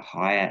quite at the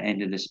higher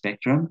end of the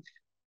spectrum,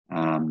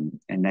 and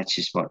that's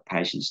just what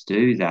patients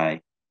do.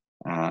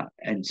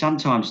 And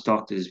sometimes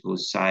doctors will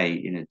say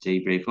in a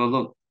debrief, well,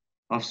 look,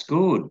 I've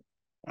scored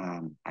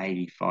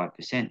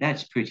 85%.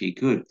 That's pretty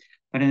good.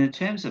 But in the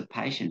terms of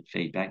patient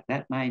feedback,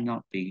 that may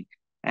not be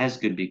as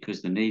good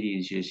because the median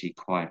is usually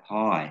quite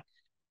high.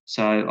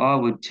 So I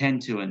would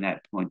tend to, in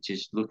that point,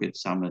 just look at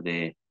some of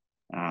their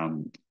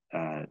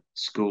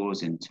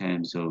scores in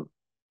terms of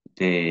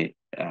their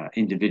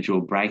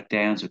individual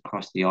breakdowns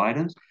across the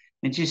items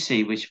and just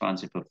see which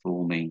ones are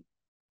performing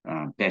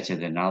better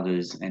than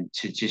others, and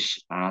to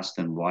just ask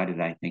them why do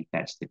they think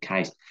that's the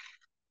case.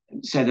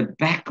 So the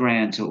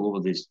background to all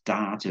of this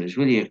data is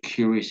really a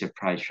curious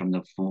approach from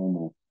the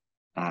formal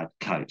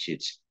coach.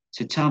 It's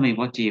to tell me,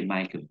 what do you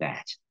make of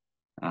that?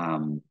 I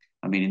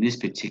mean, in this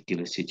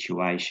particular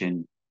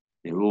situation,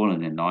 they're all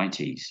in the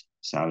 90s.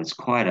 So it's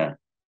quite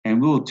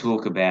and we'll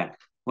talk about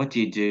what do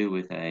you do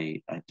with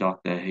a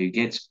doctor who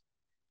gets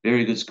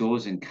very good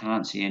scores and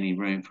can't see any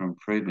room for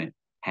improvement.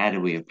 How do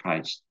we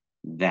approach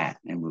that?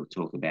 And we'll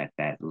talk about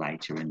that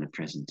later in the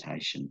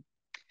presentation.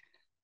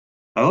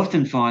 I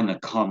often find the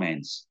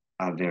comments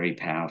are very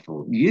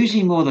powerful,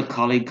 usually more the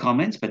colleague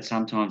comments, but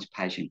sometimes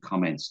patient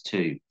comments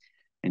too.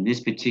 In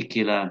this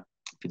particular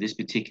for this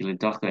particular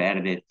doctor, out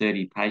of their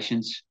 30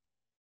 patients,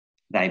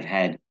 they've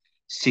had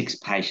 6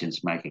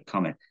 patients make a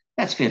comment.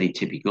 That's fairly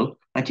typical.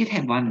 I did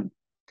have one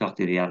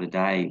doctor the other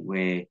day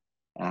where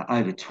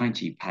over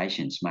 20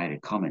 patients made a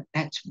comment.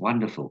 That's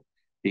wonderful,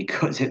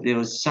 because there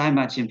was so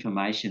much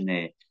information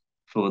there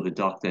for the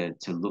doctor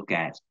to look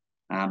at.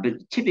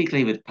 But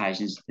typically with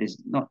patients, there's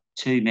not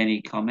too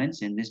many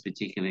comments. In this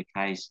particular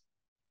case,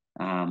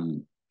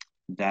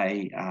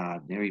 they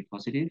are very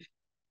positive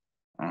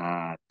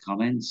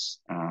comments.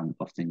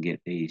 Often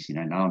get these,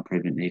 no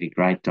improvement needed,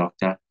 great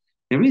doctor.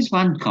 There is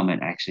one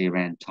comment actually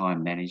around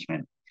time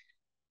management.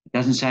 It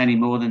doesn't say any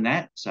more than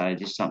that, so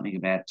just something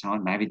about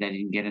time. Maybe they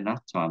didn't get enough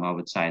time. I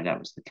would say that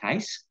was the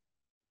case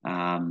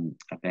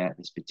about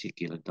this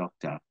particular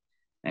doctor.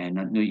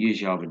 And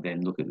usually I would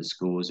then look at the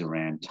scores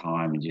around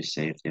time and just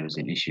see if there was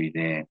an issue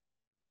there.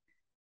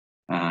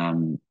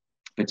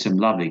 But some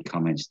lovely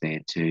comments there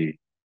too.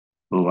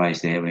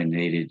 Always there when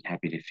needed,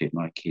 happy to fit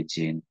my kids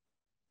in.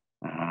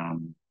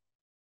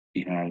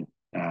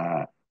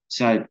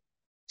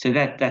 So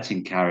that's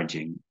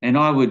encouraging. And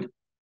I would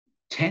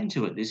tend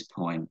to, at this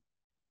point,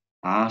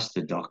 ask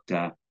the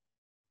doctor,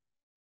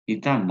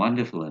 you've done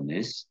wonderful in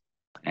this,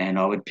 and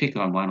I would pick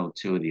on one or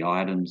two of the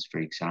items, for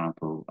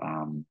example,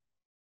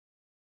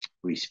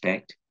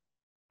 respect.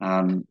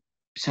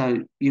 So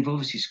you've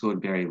obviously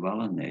scored very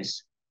well in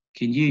this.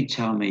 Can you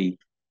tell me,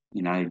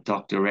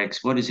 Dr.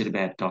 X, what is it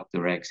about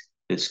Dr. X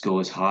that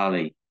scores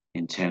highly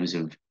in terms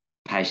of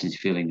patients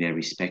feeling they're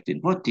respected?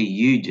 What do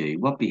you do?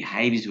 What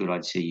behaviours would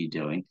I see you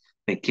doing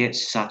that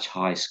gets such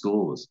high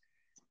scores?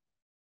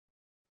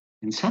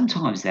 And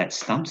sometimes that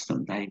stumps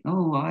them. They,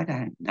 I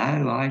don't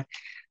know.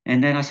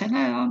 And then I say,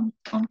 no,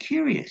 I'm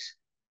curious.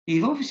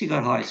 You've obviously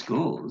got high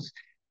scores.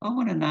 I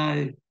want to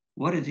know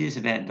what it is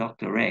about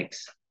Dr.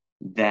 X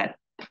that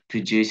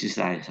produces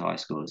those high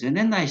scores. And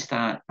then they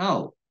start,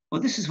 well,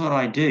 this is what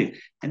I do.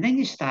 And then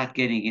you start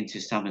getting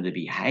into some of the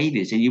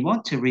behaviours, and you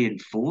want to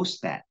reinforce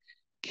that.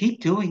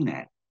 Keep doing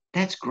that.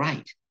 That's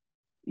great.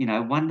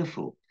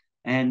 Wonderful.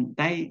 And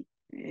I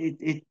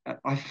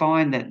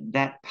find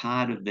that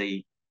part of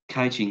the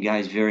coaching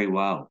goes very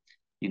well.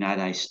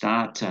 They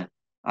start to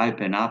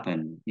open up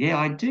and, yeah,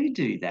 I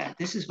do that.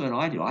 This is what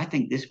I do. I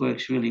think this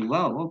works really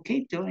well. Well,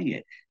 keep doing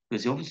it,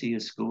 because obviously your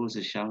scores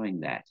are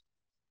showing that.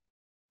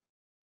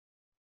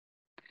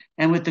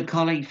 And with the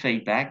colleague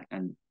feedback,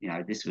 and,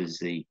 this was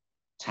the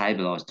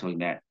table I was talking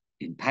about.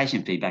 In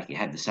patient feedback, you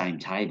have the same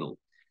table.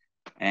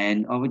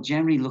 And I would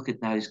generally look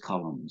at those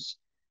columns.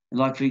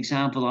 Like, for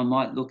example, I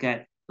might look,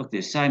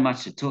 there's so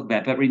much to talk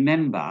about, but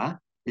remember,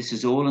 this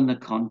is all in the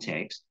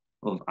context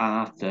of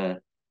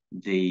after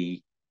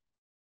the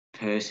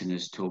person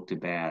has talked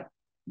about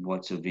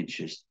what's of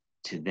interest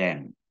to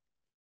them.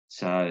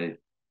 So,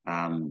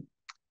 and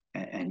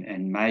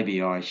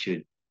maybe I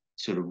should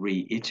sort of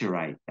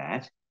reiterate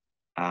that,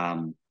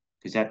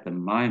 because at the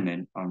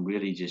moment, I'm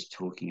really just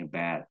talking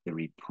about the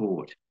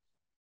report.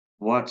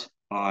 What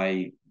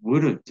I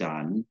would have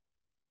done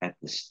at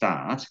the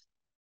start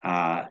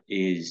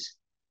is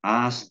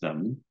ask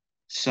them,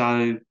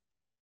 so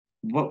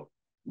what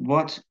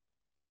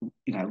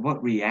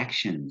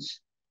reactions,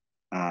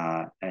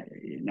 and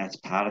that's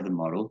part of the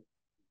model,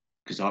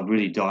 because I've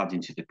really dived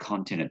into the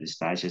content at this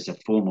stage. As a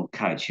formal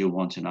coach, you'll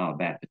want to know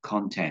about the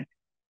content.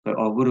 But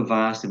I would have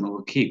asked them, and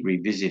we'll keep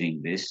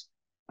revisiting this,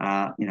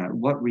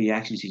 what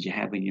reactions did you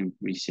have when you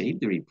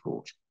received the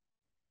report?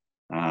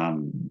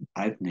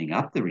 Opening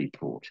up the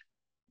report,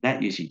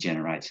 that usually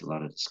generates a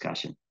lot of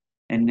discussion.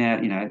 And now,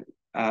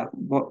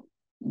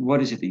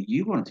 what is it that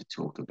you wanted to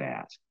talk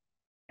about?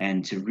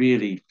 And to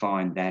really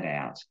find that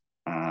out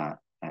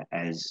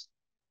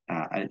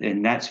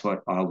and that's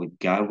what I would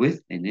go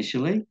with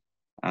initially.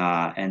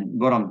 And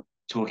what I'm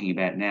talking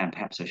about now, and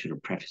perhaps I should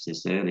have prefaced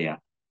this earlier,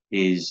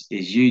 is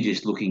you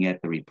just looking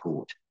at the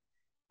report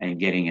and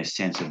getting a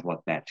sense of what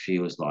that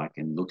feels like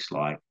and looks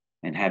like,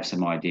 and have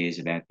some ideas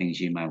about things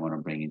you may want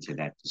to bring into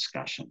that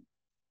discussion.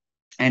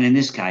 And in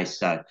this case,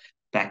 so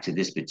back to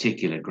this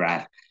particular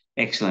graph,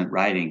 excellent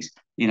ratings.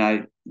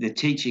 The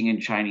teaching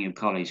and training of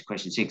colleagues,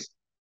 question 6,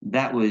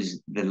 that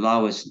was the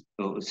lowest,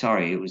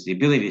 it was the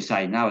ability to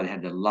say no, it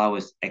had the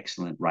lowest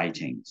excellent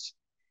ratings.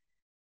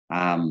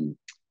 And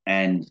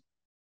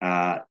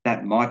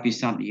that might be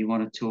something you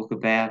want to talk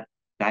about.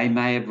 They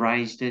may have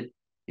raised it.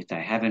 If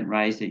they haven't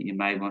raised it, you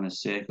may want to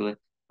circle it.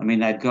 I mean,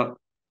 they've got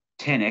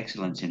 10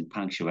 excellence in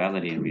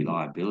punctuality and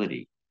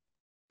reliability.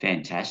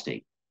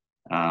 Fantastic.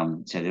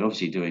 So they're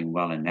obviously doing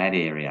well in that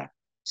area.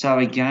 So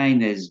again,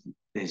 there's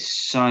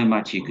so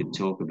much you could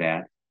talk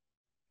about.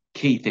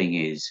 Key thing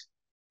is,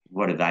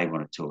 what do they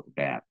want to talk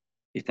about?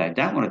 If they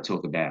don't want to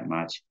talk about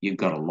much, you've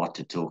got a lot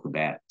to talk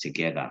about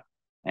together.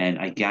 And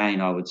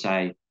again, I would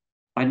say,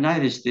 I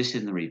noticed this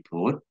in the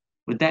report.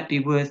 Would that be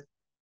worth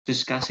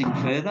discussing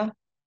further?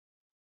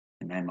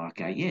 And they might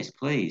go, yes,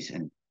 please.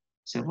 And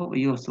so what were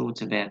your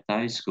thoughts about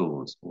those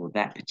scores or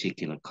that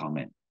particular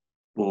comment?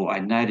 Or I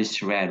noticed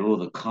throughout all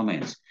the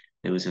comments,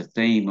 there was a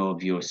theme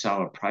of you're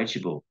so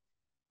approachable.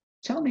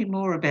 Tell me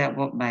more about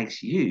what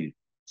makes you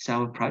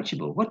so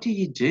approachable. What do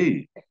you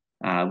do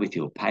with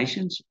your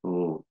patients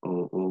or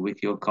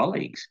with your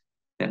colleagues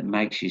that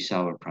makes you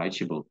so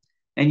approachable.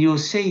 And you'll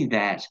see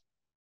that,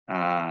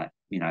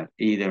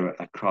 either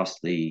across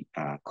the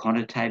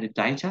quantitative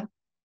data,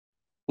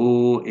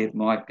 or it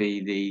might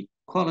be the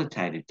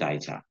qualitative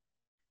data.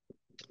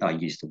 I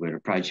used the word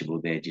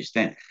approachable there just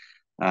then.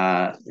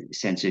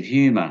 Sense of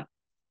humour.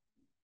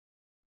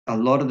 A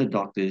lot of the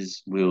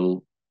doctors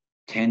will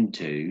tend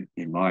to,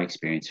 in my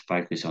experience,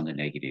 focus on the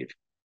negative.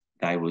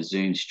 They will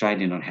zoom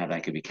straight in on how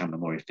they could become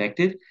more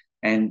effective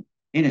and,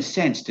 in a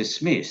sense,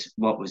 dismiss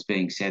what was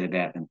being said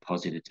about them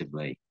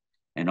positively.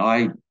 And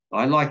I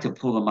like to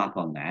pull them up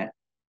on that,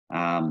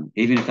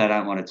 even if they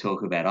don't want to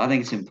talk about it. I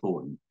think it's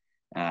important.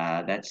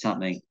 That's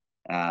something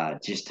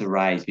just to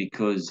raise,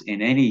 because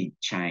in any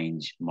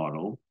change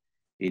model,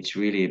 it's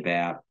really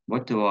about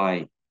what do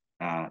I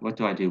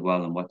do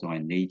well and what do I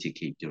need to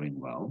keep doing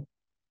well,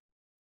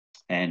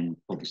 and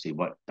obviously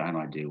what don't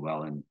I do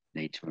well and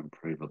need to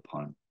improve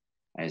upon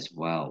as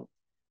well.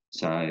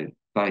 So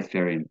both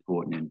very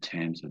important in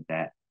terms of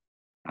that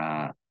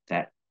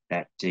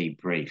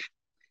debrief.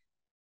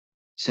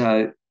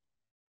 So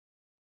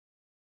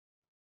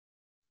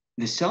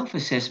the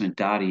self-assessment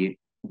data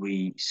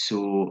we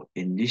saw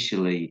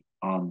initially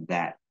on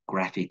that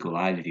graphical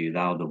overview, they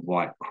were the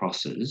white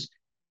crosses.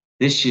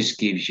 This just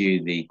gives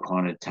you the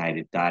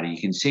quantitative data. You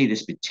can see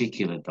this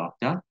particular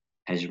doctor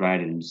has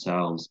rated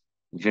themselves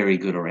very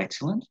good or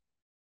excellent,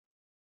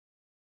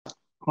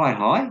 quite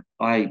high.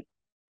 I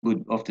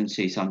would often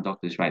see some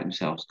doctors rate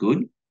themselves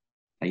good.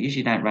 They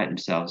usually don't rate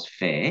themselves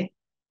fair.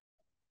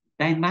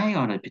 They may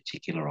on a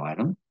particular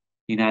item.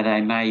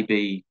 They may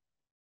be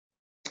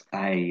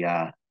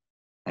a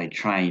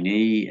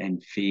trainee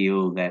and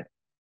feel that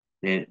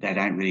they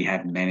don't really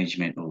have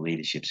management or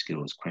leadership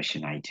skills,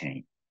 question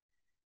 18.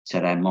 So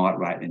they might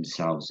rate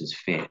themselves as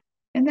fair.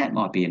 And that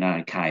might be an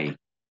okay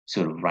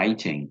sort of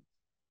rating.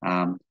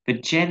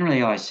 But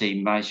generally, I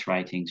see most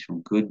ratings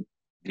from good,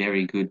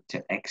 very good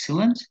to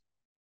excellent.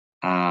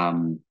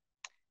 And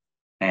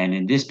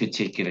in this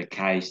particular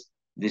case,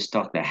 this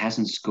doctor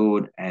hasn't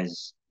scored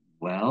as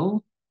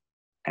well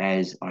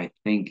as I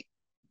think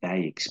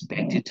they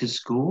expected to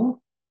score.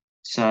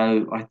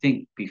 So I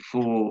think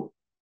before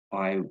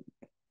I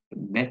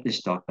met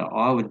this doctor,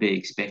 I would be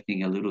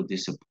expecting a little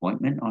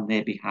disappointment on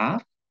their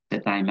behalf,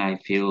 that they may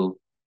feel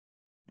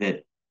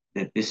that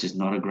this is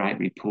not a great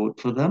report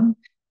for them.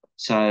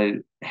 So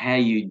how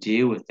you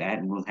deal with that,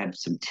 and we'll have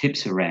some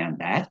tips around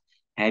that.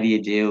 How do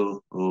you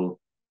deal or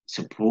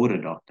support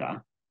a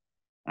doctor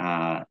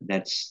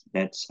that's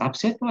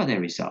upset by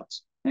their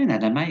results? They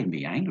may even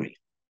be angry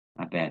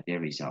about their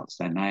results.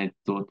 They may have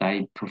thought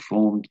they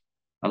performed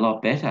a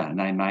lot better, and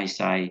they may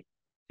say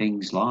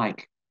things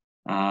like,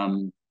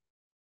 I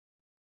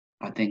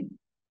think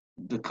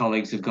the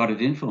colleagues have got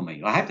it in for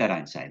me. I hope they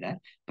don't say that,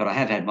 but I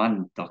have had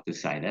one doctor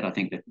say that. I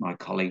think that my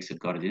colleagues have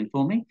got it in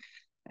for me.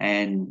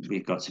 And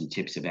we've got some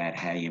tips about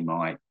how you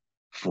might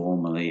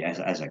formally,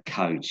 as a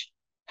coach,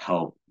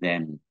 help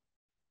them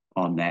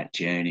on that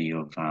journey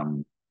of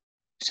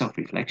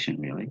self-reflection,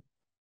 really.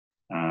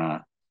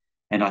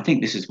 And I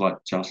think this is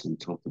what Jocelyn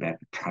talked about,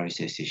 the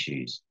process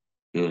issues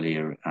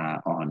earlier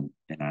on.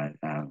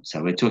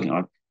 So we're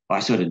talking, I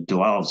sort of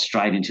delved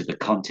straight into the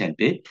content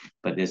bit,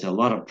 but there's a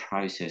lot of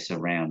process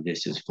around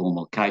this as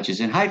formal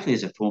coaches. And hopefully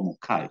as a formal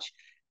coach,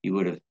 you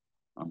would have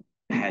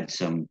had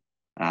some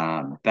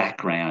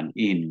background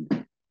in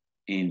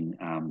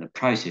the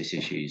process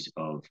issues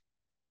of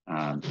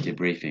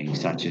debriefing,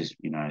 such as,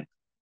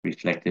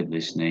 reflective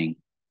listening,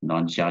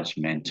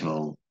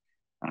 non-judgmental,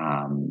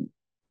 open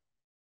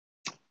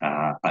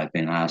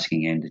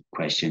asking-ended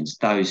questions.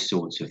 Those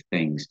sorts of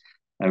things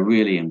are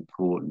really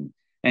important.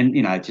 And,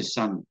 to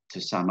sum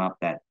up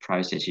that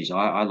process is,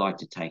 I like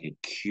to take a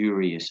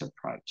curious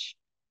approach.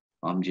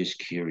 I'm just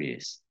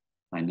curious.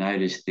 I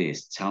noticed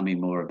this. Tell me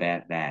more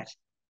about that.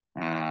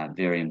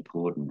 Very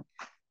important.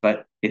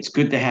 But it's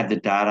good to have the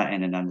data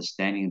and an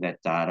understanding of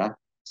that data.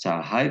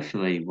 So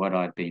hopefully what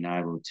I've been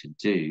able to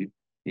do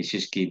is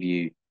just give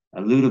you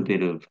a little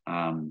bit of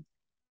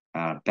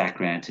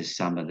background to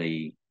some of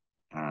the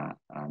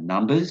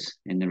numbers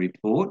in the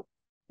report.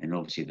 And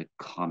obviously the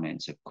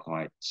comments are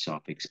quite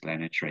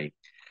self-explanatory.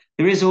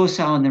 There is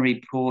also in the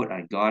report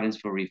a guidance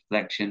for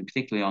reflection,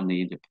 particularly on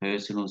the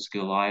interpersonal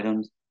skill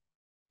items.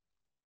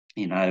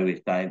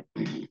 If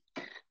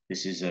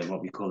this is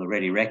what we call a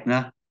ready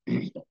reckoner,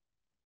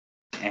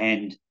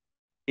 and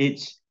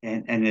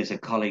there's a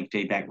colleague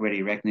feedback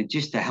ready reckoner,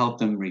 just to help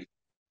them,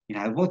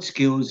 what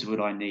skills would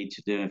I need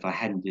to do if I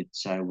hadn't did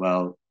so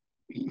well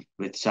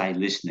with, say,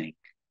 listening.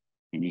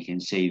 And you can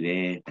see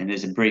there, and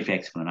there's a brief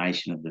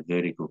explanation of the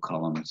vertical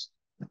columns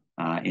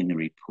in the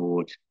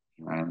report,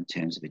 in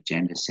terms of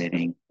agenda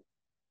setting,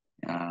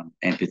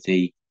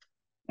 empathy.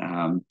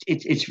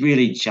 It's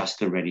really just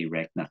the ready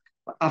reckoner.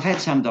 I've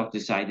had some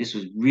doctors say this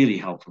was really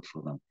helpful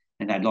for them,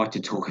 and they'd like to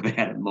talk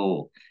about it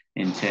more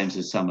in terms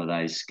of some of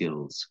those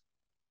skills.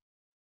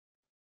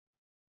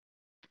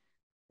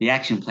 The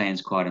action plan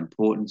is quite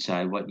important.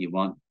 So what you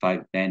want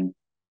folk then,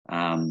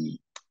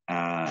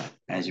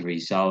 as a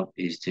result,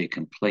 is to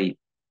complete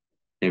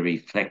the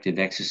reflective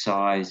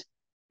exercise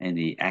and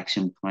the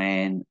action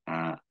plan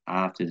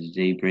after the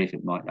debrief.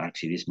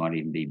 This might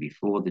even be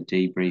before the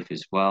debrief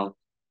as well,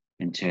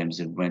 in terms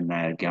of when they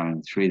are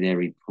going through their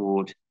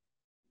report.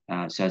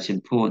 So it's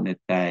important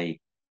that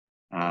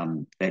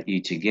that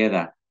you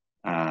together,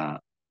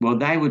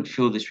 they would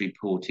fill this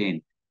report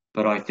in,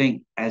 but I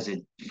think as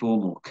a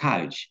formal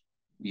coach,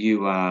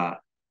 you are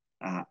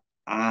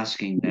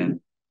asking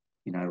them,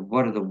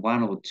 what are the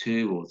one or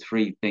two or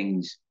three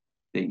things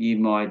that you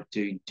might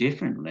do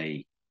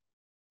differently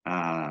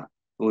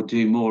or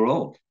do more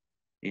of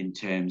in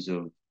terms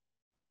of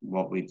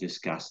what we've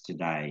discussed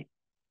today.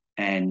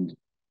 And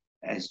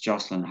as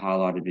Jocelyn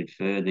highlighted a bit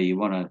further, you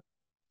want to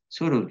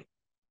sort of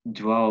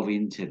delve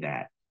into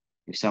that.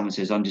 If someone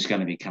says, I'm just going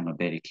to become a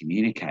better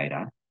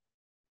communicator,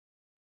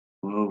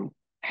 well,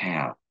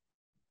 how?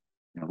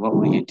 What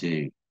will you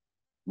do?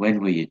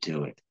 When will you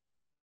do it?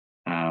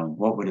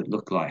 What would it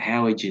look like?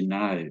 How would you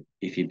know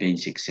if you've been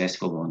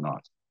successful or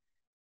not?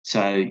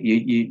 So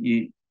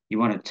you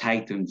want to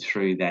take them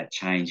through that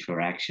change for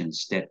action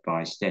step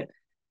by step.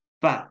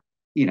 But,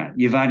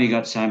 you've only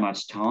got so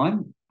much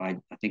time. I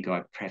think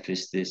I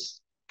prefaced this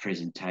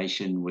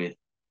presentation with,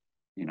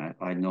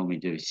 I normally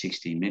do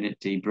 60-minute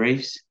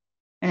debriefs.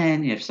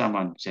 And if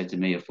someone said to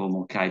me, a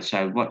formal coach,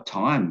 so what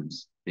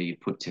times do you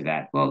put to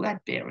that? Well,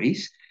 that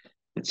varies.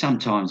 But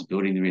sometimes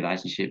building the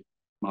relationship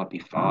might be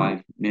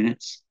 5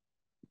 minutes,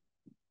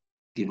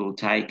 give or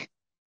take.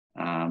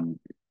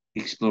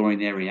 Exploring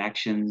their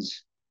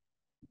reactions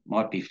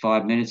might be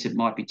 5 minutes. It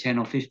might be 10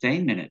 or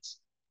 15 minutes.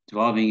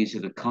 Diving into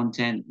the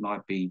content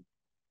might be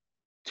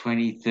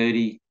 20,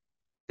 30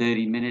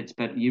 minutes.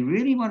 But you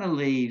really want to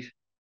leave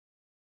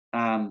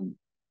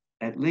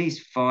at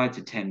least 5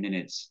 to 10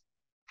 minutes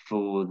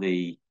for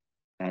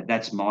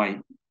that's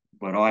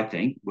what I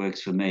think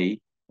works for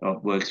me, or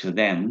works for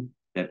them,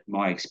 that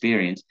my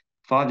experience,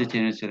 5 to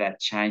 10 minutes for that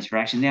change for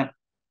action. Now,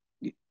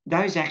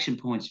 those action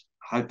points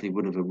hopefully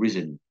would have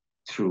arisen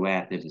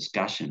throughout the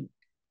discussion.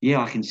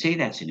 Yeah, I can see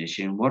that's an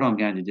issue, and what I'm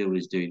going to do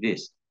is do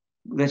this.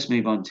 Let's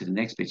move on to the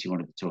next bit you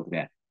wanted to talk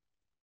about.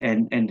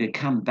 And to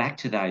come back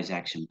to those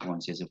action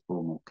points as a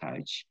formal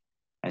coach,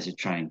 as a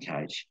trained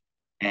coach,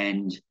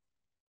 and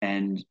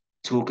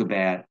talk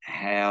about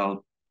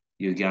how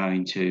you're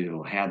going to,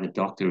 or how the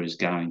doctor is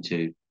going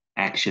to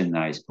action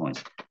those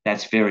points.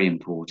 That's very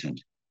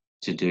important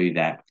to do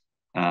that.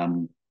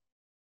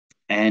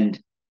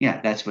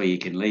 That's where you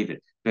can leave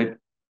it. But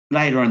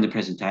later on in the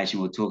presentation,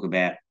 we'll talk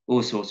about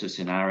all sorts of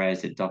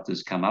scenarios that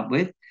doctors come up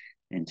with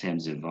in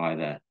terms of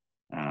either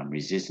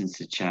resistance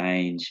to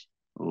change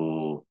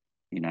or,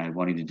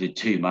 wanting to do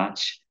too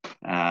much.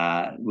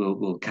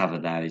 We'll cover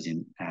those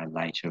in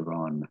later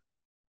on.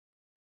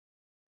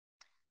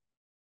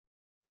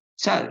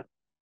 So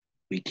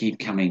we keep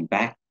coming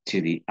back to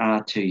the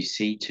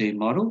R2C2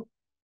 model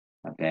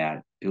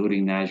about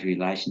building those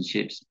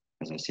relationships.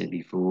 As I said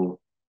before,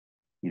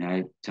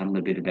 tell them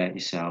a bit about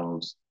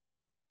yourselves,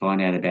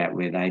 find out about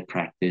where they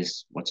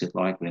practice, what's it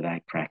like where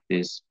they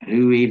practice,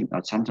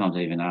 I'd sometimes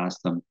even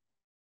ask them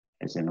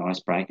as an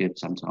icebreaker,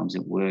 sometimes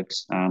it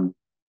works,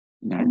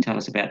 tell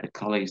us about the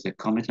colleagues that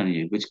comment on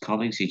you. Which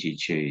colleagues did you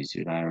choose?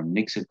 Were they a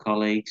mix of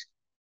colleagues?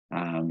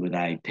 Were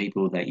they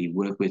people that you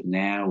work with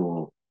now,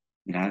 or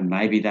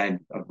maybe they've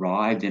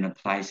arrived in a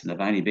place and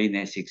they've only been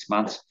there 6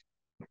 months,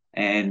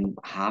 and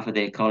half of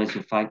their colleagues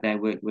were folk they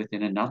worked with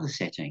in another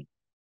setting.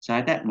 So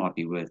that might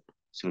be worth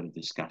sort of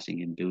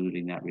discussing and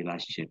building that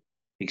relationship.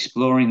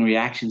 Exploring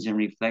reactions and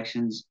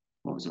reflections.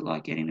 What was it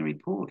like getting the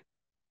report?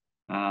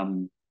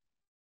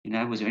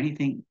 Was there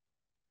anything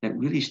that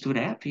really stood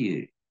out for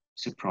you,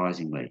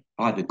 surprisingly,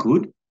 either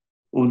good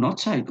or not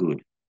so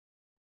good?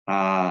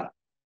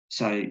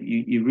 So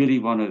you really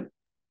want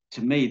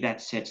to me,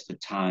 that sets the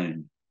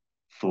tone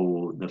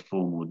for the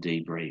formal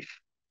debrief.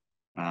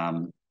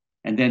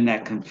 And then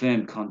that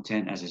confirmed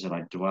content, as I said,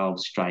 I dwell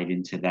straight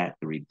into that,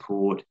 the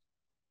report,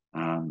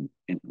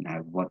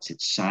 what's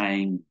it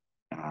saying,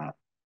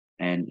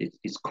 and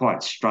it's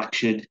quite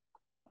structured,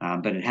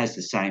 but it has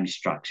the same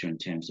structure in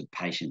terms of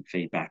patient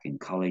feedback and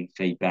colleague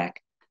feedback,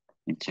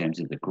 in terms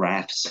of the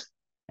graphs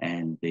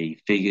and the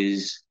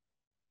figures,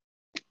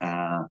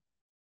 and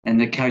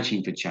the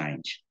coaching for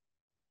change.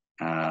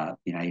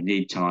 You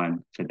need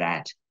time for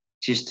that,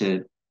 just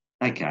to,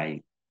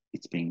 okay,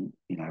 it's been,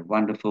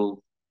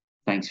 wonderful.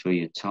 Thanks for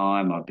your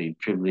time. I've been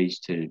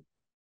privileged to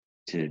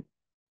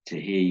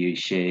hear you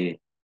share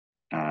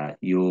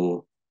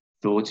your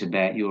thoughts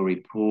about your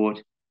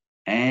report,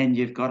 and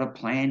you've got a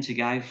plan to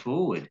go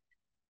forward.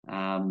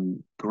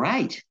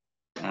 Great.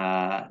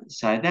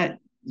 So that's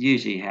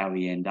usually how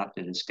we end up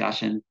the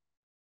discussion,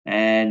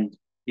 and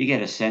you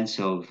get a sense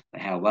of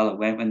how well it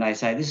went when they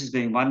say, this has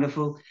been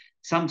wonderful.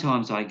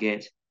 Sometimes I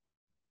get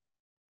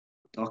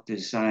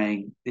doctors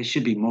saying there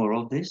should be more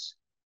of this,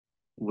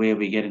 where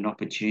we get an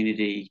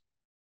opportunity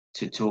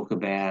to talk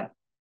about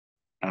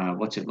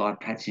what's it like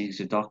practicing as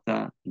a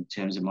doctor in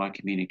terms of my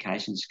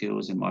communication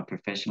skills and my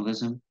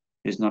professionalism.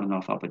 There's not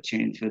enough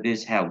opportunity for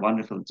this. How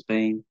wonderful it's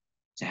been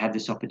to have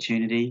this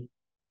opportunity.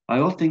 I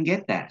often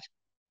get that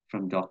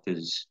from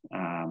doctors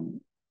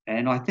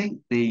And I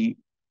think the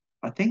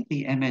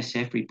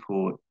MSF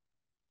report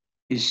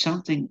is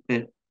something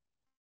that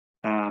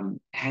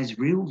has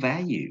real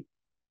value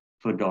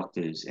for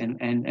doctors.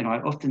 And I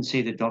often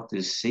see the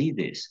doctors see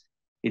this.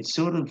 It's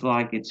sort of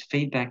like it's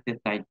feedback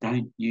that they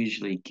don't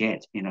usually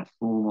get in a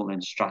formal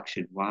and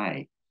structured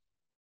way.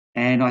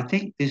 And I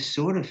think this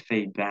sort of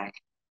feedback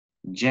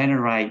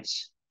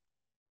generates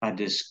a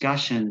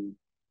discussion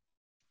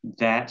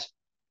that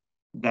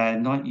they're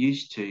not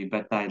used to,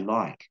 but they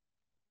like,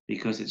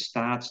 because it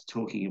starts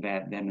talking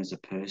about them as a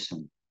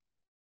person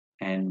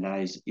and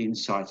those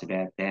insights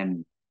about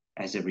them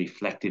as a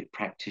reflective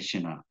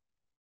practitioner.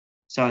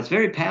 So it's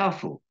very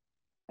powerful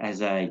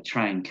as a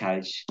trained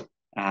coach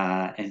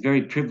and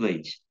very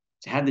privileged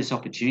to have this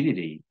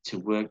opportunity to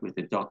work with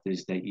the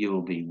doctors that you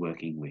will be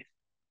working with.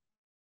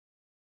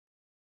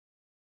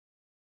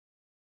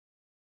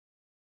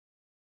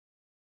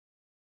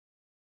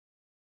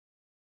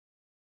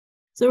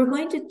 So we're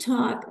going to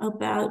talk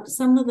about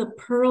some of the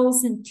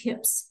pearls and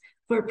tips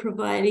for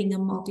providing a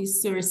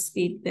multi-source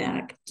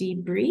feedback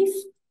debrief.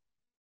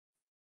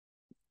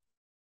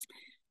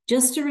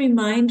 Just a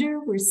reminder,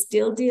 we're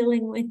still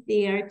dealing with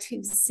the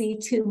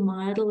R2C2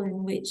 model,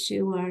 in which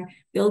you are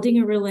building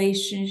a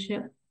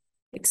relationship,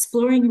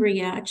 exploring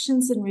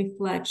reactions and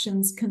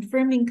reflections,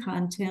 confirming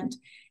content,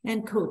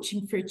 and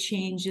coaching for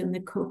change in the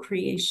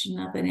co-creation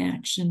of an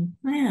action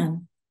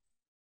plan.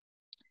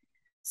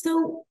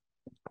 So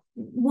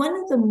one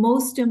of the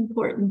most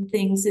important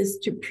things is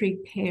to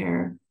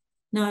prepare,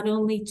 not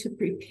only to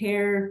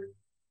prepare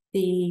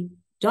the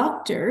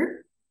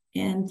doctor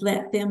and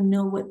let them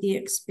know what the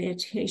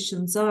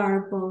expectations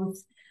are,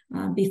 both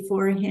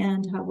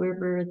beforehand,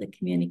 however the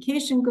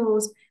communication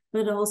goes,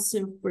 but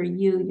also for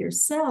you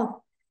yourself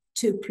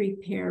to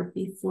prepare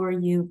before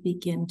you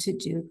begin to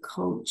do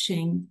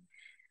coaching.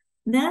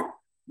 That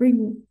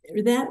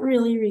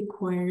really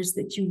requires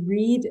that you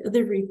read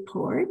the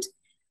report.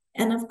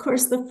 And of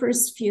course, the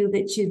first few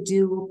that you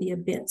do will be a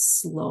bit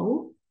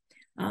slow,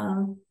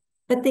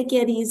 but they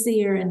get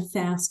easier and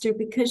faster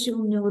because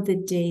you'll know the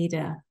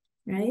data,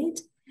 right?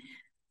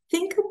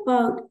 Think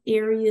about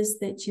areas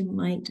that you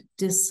might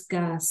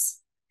discuss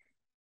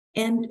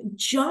and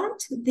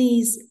jot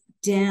these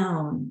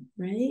down,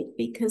 right?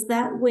 Because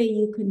that way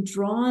you can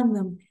draw on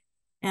them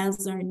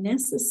as are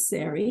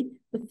necessary.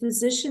 The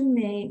physician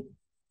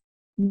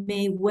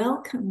may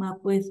well come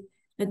up with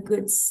a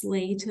good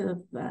slate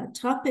of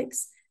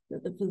topics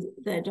that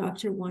the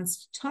doctor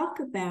wants to talk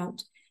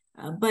about,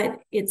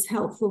 but it's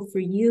helpful for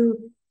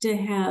you to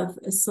have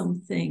some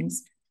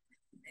things.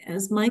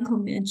 As Michael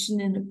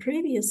mentioned in a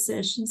previous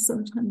session,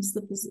 sometimes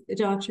the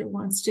doctor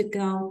wants to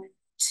go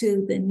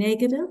to the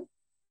negative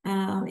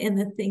and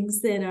the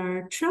things that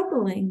are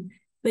troubling,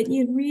 but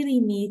you really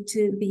need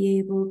to be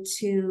able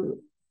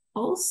to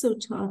also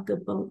talk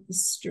about the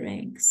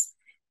strengths.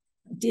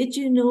 Did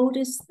you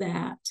notice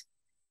that?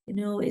 You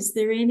know, is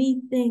there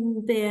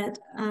anything that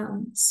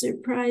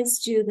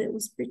surprised you that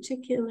was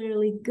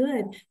particularly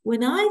good?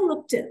 When I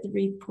looked at the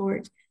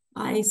report,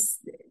 I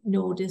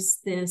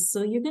noticed this.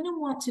 So you're going to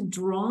want to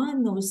draw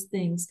on those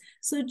things.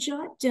 So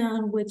jot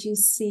down what you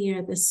see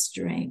are the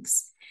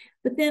strengths,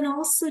 but then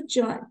also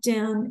jot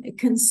down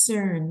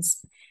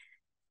concerns.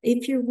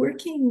 If you're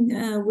working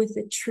with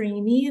a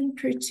trainee in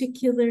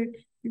particular,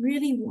 you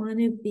really want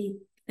to be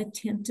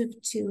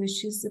attentive to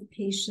issues of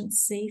patient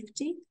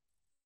safety,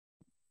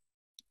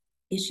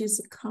 issues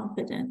of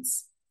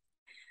competence.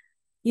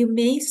 You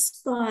may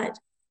spot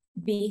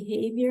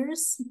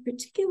behaviors,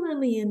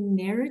 particularly in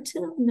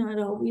narrative, not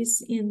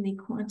always in the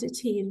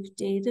quantitative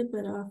data,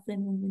 but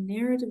often in the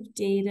narrative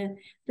data,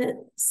 that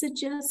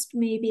suggest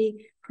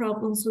maybe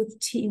problems with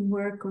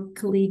teamwork or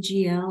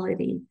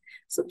collegiality.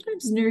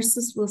 Sometimes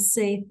nurses will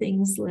say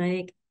things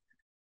like,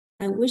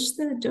 I wish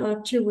the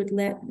doctor would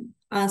let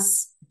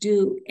us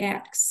do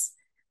X,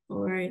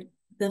 or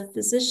the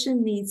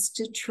physician needs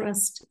to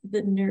trust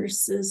the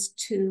nurses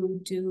to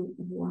do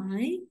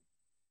Y.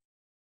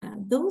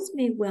 Those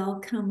may well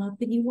come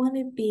up, and you want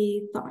to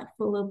be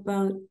thoughtful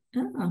about,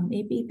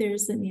 maybe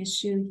there's an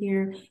issue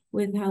here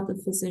with how the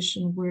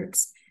physician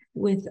works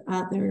with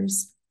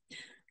others.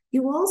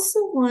 You also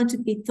want to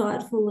be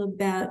thoughtful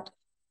about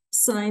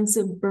signs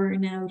of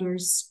burnout or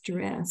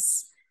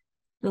stress.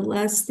 The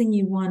last thing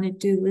you want to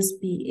do is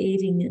be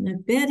aiding and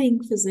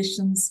abetting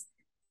physicians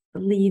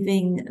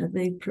leaving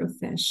the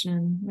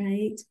profession,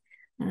 right?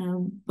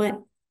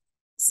 But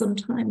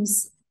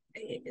sometimes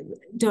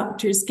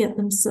doctors get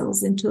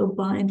themselves into a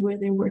bind where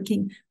they're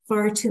working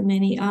far too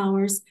many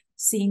hours,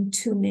 seeing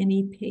too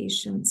many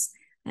patients,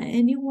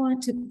 and you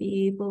want to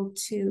be able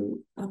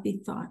to be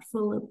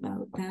thoughtful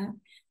about that.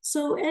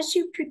 So as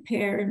you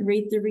prepare and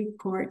read the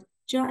report,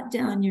 jot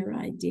down your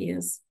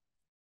ideas.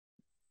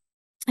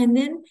 And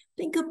then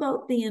think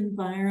about the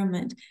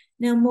environment.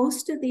 Now,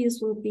 most of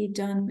these will be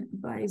done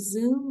by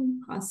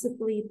Zoom,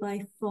 possibly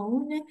by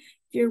phone. If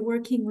you're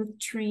working with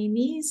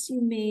trainees, you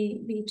may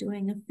be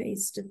doing a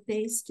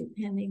face-to-face,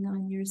 depending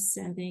on your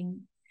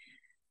setting.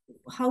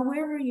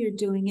 However you're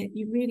doing it,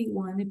 you really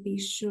want to be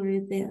sure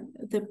that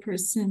the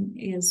person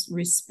is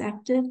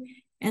respected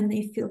and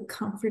they feel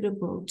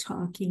comfortable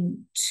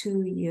talking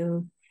to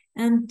you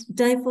and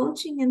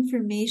divulging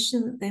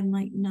information that they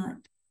might not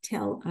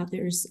tell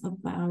others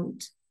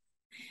about.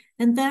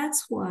 And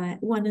that's why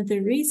one of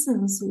the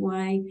reasons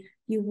why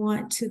you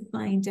want to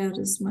find out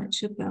as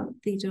much about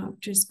the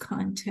doctor's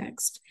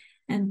context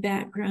and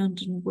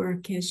background and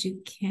work as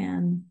you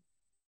can,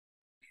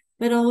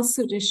 but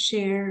also to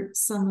share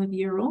some of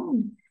your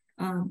own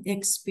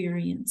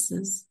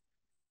experiences.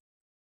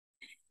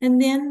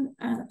 And then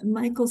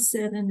Michael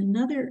said in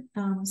another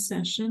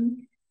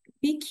session,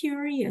 be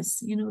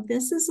curious. You know,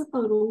 this is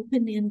about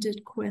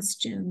open-ended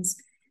questions.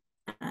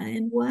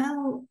 And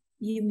while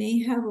you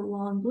may have a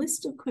long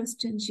list of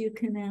questions you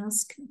can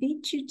ask, be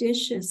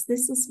judicious.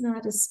 This is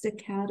not a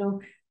staccato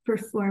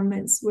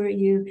performance where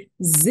you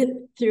zip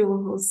through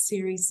a whole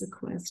series of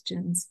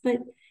questions, but,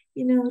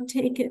 you know,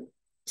 take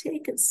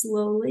it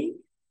slowly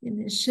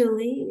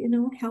initially, you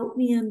know, help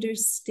me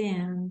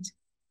understand.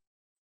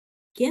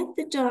 Get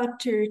the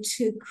doctor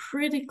to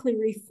critically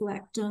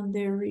reflect on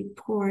their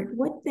report,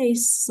 what they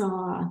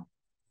saw.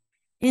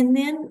 And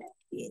then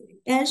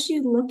as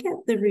you look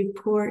at the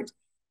report,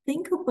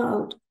 think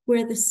about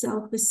where the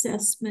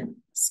self-assessment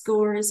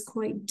score is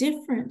quite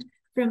different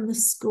from the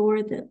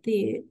score that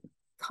the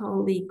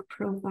colleague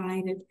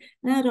provided.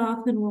 That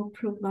often will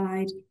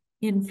provide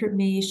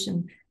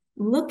information.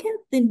 Look at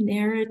the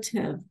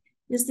narrative.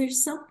 Is there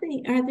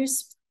something, are there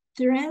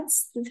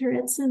threads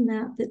in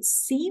that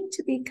seem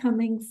to be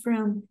coming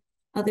from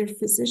other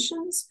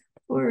physicians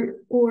or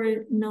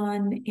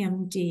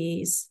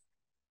non-MDs?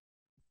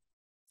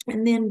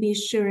 And then be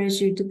sure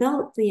as you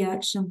develop the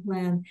action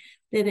plan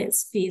that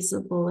it's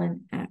feasible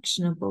and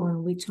actionable.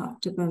 And we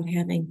talked about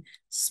having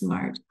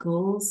SMART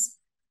goals.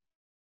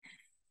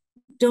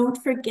 Don't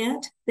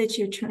forget that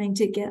you're trying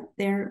to get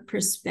their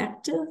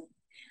perspective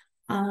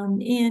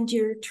and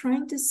you're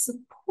trying to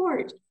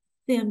support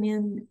them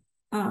in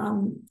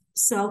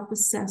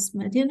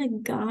self-assessment in a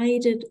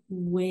guided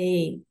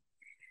way.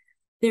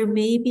 There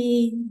may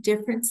be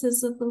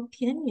differences of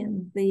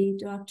opinion. The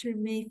doctor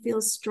may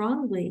feel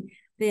strongly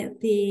that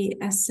the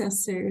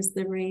assessors,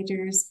 the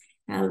raters,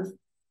 have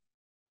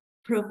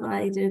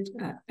provided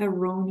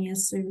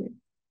erroneous or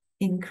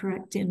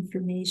incorrect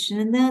information.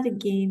 And that,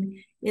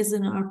 again, is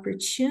an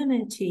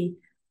opportunity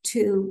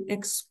to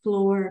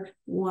explore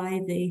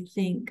why they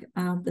think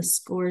the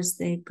scores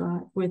they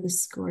got were the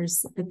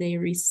scores that they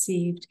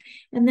received.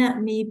 And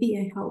that may be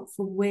a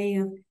helpful way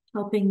of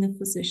helping the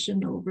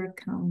physician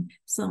overcome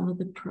some of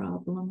the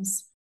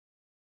problems.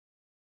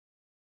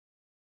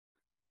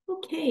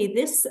 Okay,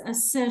 this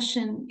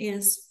session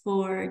is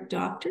for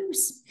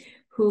doctors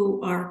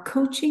who are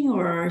coaching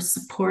or are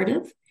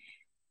supportive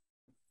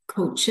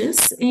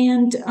coaches.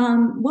 And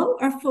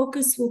what our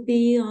focus will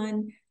be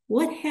on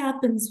what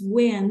happens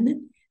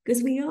when,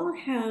 because we all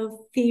have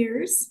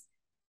fears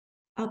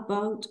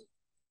about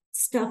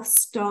stuff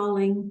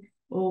stalling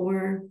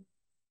or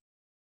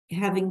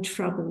having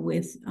trouble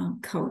with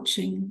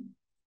coaching.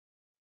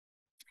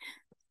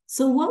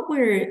 So what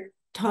we're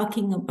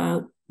talking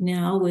about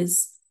now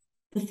is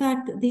the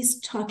fact that these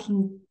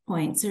talking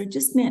points are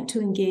just meant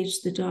to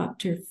engage the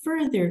doctor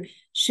further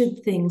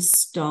should things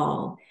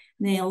stall.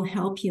 They'll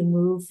help you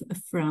move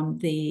from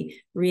the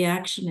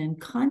reaction and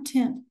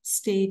content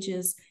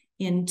stages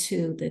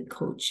into the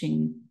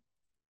coaching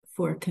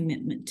for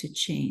commitment to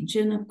change.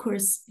 And of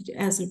course,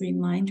 as a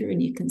reminder,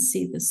 and you can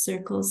see the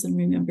circles, and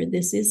remember,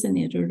 this is an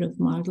iterative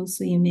model,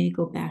 so you may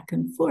go back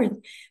and forth,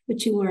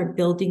 but you are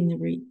building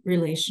the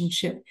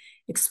relationship,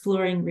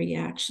 exploring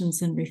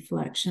reactions and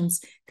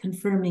reflections,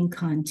 confirming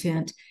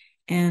content,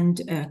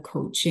 and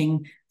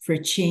coaching for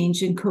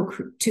change and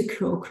to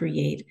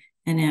co-create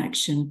an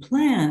action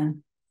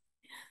plan.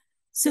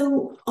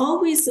 So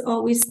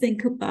always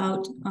think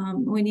about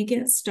when you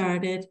get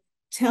started,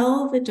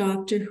 tell the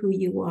doctor who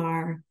you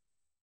are,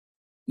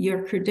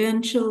 your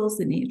credentials,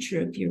 the nature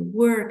of your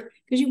work,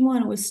 because you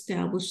want to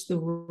establish the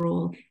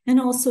role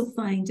and also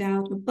find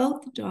out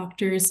about the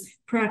doctor's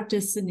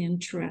practice and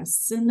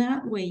interests. And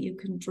that way you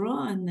can draw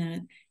on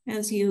that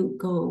as you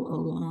go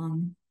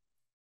along.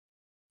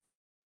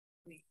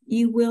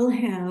 You will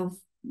have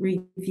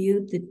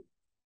reviewed the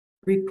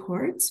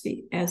reports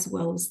as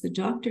well as the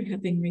doctor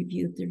having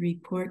reviewed the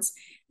reports,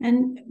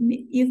 and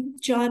you've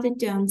jotted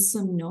down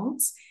some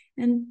notes,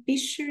 and be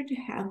sure to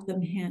have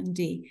them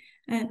handy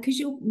because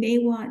you may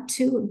want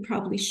to and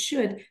probably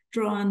should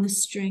draw on the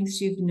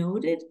strengths you've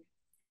noted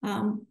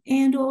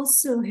and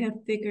also have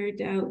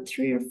figured out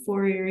 3 or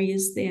 4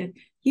 areas that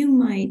you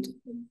might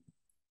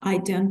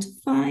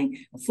identify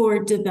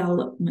for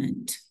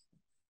development.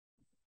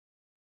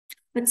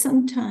 But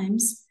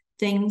sometimes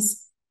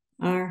things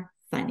are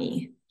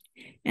funny.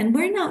 And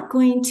we're not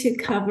going to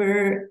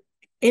cover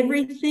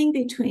everything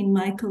between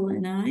Michael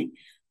and I,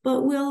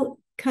 but we'll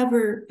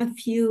cover a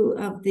few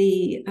of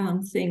the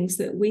things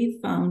that we've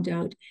found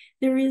out.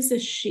 There is a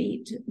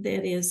sheet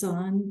that is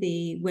on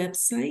the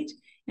website,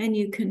 and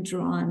you can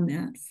draw on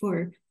that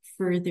for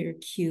further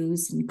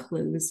cues and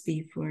clues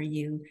before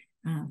you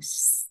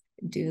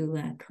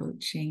do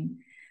coaching.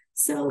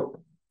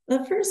 So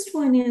the first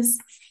one is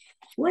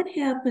what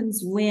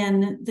happens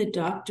when the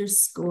doctor's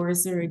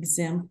scores are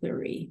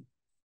exemplary?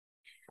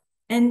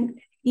 And,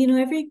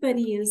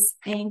 everybody is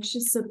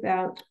anxious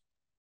about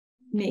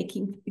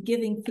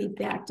giving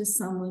feedback to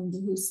someone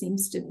who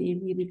seems to be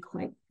really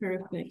quite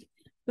perfect.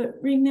 But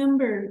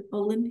remember,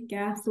 Olympic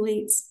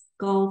athletes,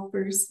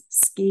 golfers,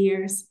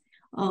 skiers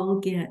all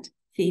get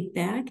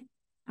feedback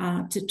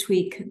to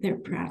tweak their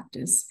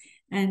practice.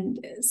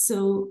 And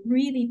so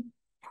really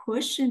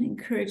push and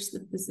encourage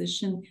the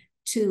physician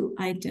to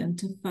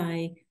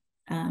identify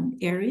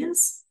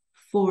areas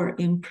for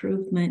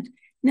improvement.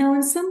 Now,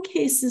 in some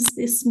cases,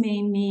 this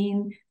may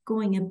mean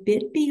going a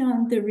bit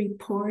beyond the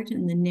report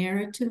and the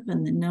narrative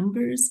and the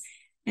numbers,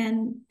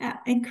 and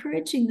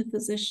encouraging the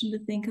physician to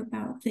think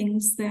about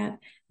things that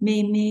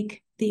may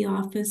make the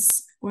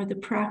office or the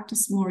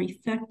practice more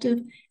effective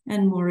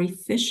and more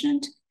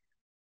efficient.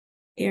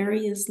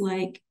 Areas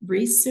like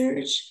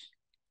research,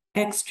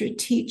 extra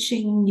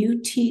teaching, new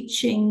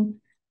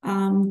teaching,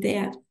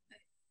 that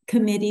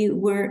committee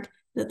work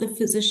that the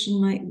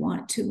physician might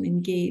want to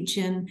engage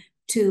in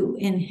to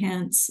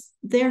enhance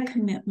their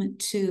commitment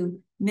to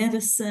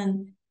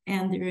medicine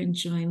and their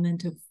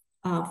enjoyment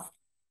of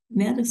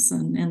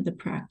medicine and the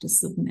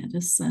practice of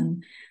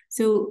medicine.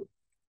 So,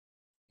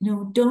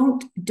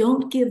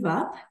 don't give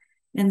up,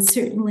 and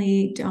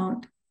certainly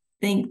don't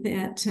think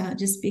that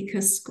just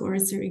because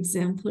scores are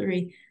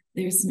exemplary,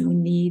 there's no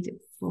need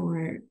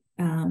for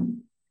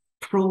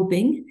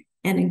probing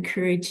and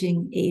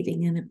encouraging,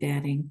 aiding and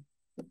abetting.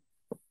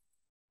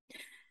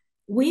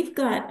 We've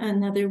got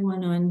another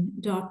one on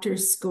doctor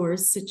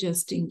scores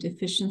suggesting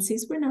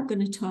deficiencies. We're not going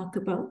to talk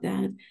about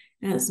that,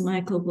 as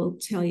Michael will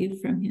tell you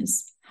from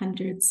his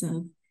hundreds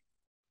of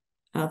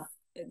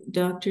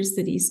doctors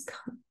that he's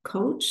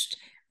coached.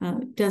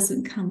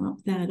 Doesn't come up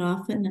that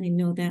often. I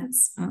know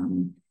that's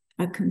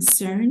a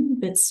concern,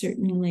 but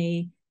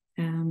certainly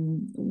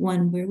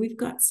one where we've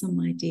got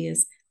some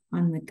ideas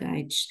on the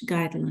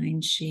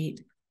guideline sheet.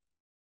 Do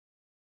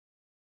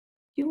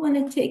you want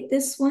to take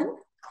this one?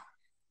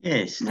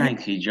 Yes,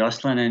 thank you,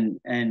 Jocelyn.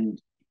 And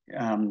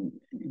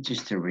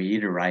just to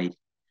reiterate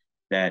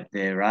that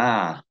there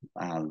are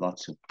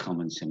lots of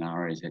common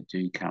scenarios that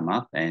do come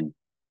up, and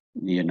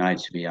your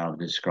notes will be able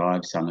to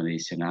describe some of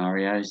these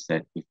scenarios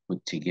that we've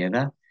put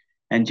together.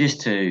 And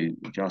just to,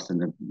 Jocelyn,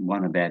 the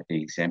one about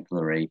the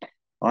exemplary,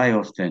 I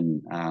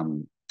often,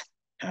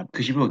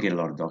 because you will get a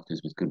lot of doctors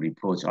with good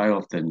reports, I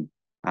often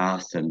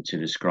ask them to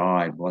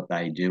describe what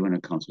they do in a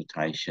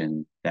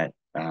consultation that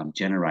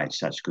generates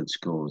such good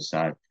scores.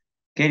 So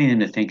getting them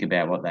to think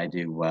about what they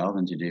do well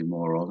and to do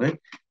more of it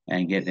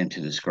and get them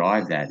to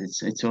describe that.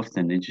 It's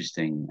often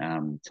interesting.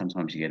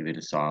 Sometimes you get a bit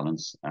of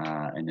silence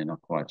and they're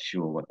not quite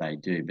sure what they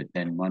do. But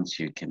then once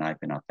you can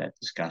open up that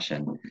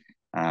discussion,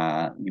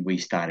 we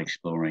start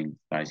exploring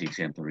those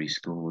exemplary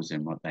scores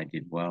and what they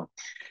did well.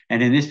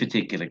 And in this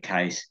particular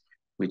case,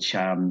 which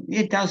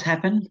it does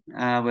happen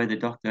where the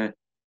doctor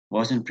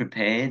wasn't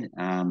prepared,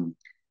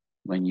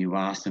 when you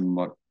ask them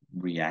what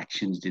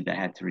reactions did they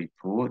have to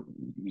report,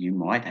 you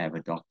might have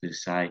a doctor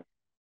say,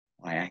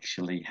 I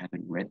actually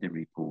haven't read the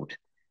report.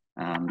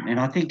 And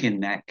I think in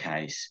that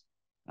case,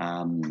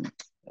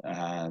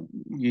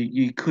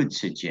 you could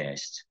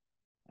suggest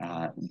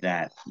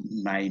that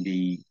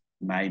maybe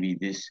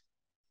this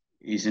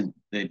isn't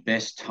the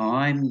best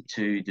time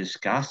to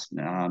discuss.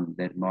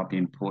 That might be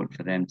important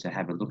for them to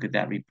have a look at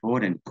that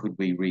report, and could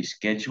we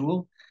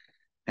reschedule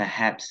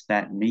perhaps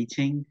that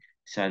meeting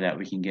so that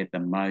we can get the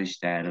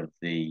most out of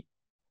the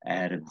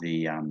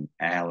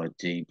hour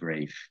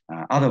debrief.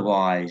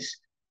 Otherwise,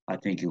 I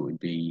think it would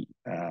be,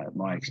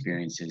 my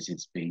experience is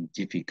it's been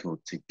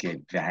difficult to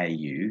get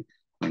value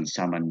when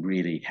someone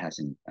really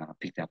hasn't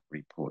picked up a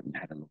report and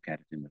had a look at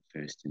it in the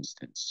first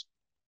instance.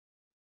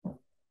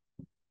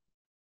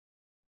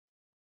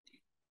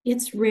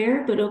 It's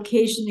rare, but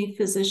occasionally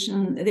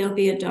there'll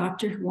be a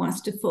doctor who wants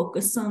to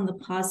focus on the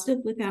positive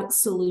without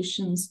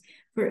solutions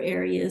for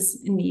areas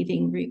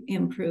needing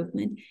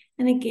improvement.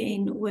 And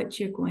again, what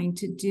you're going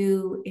to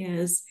do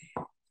is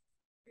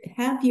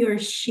have your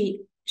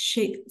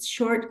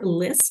short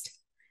list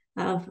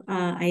of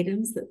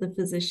items that the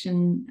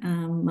physician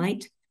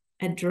might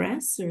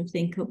address or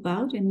think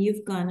about, and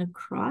you've gone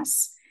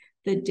across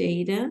the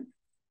data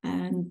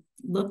and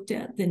looked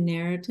at the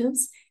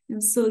narratives.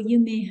 And so you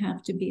may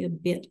have to be a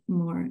bit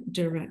more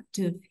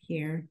directive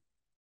here.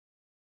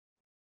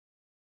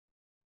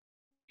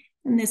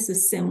 And this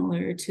is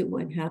similar to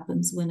what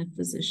happens when a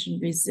physician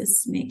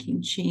resists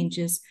making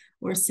changes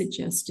or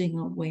suggesting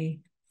a way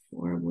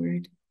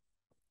forward.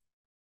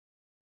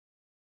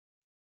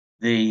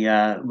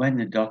 When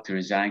the doctor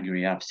is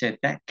angry, upset,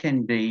 that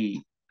can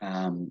be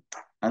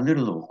a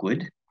little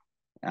awkward.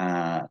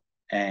 But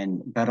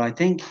I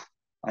think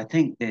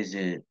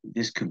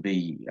this could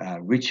be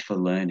rich for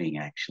learning,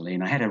 actually.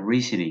 And I had a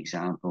recent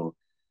example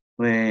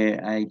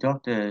where a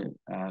doctor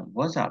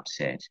was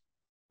upset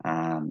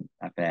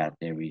about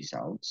their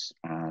results,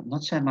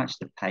 not so much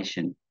the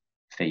patient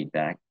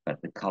feedback,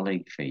 but the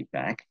colleague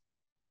feedback.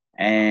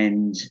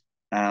 And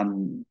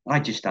I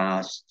just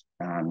asked,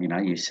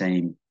 you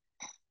seem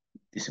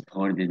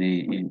disappointed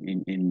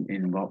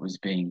in what was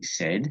being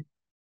said.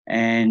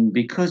 And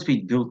because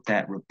we built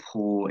that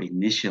rapport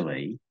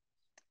initially,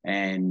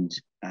 and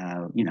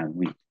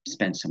we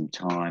spent some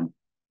time,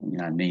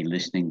 me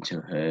listening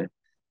to her,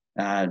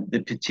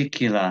 the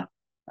particular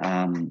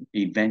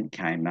event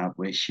came up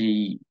where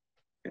she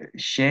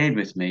shared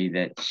with me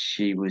that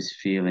she was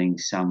feeling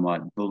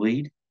somewhat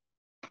bullied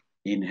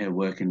in her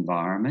work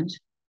environment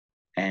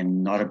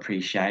and not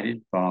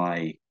appreciated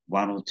by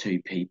one or two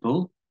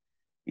people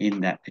in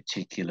that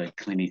particular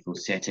clinical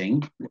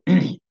setting.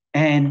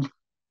 And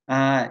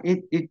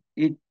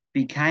it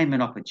became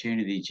an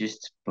opportunity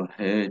just for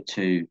her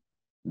to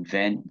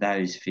vent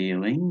those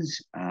feelings.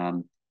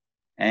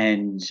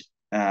 And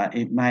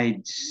it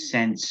made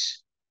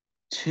sense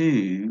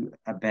too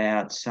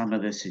about some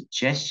of the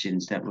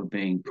suggestions that were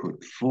being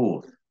put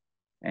forth.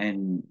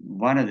 And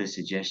one of the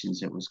suggestions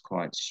that was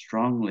quite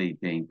strongly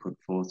being put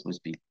forth was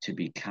to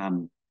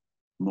become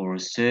more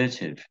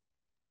assertive.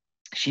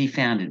 She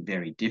found it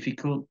very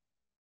difficult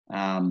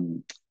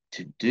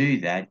to do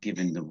that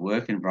given the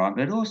work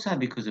environment, but also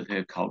because of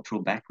her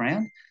cultural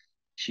background.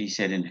 She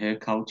said in her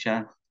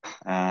culture,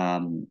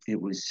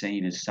 it was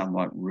seen as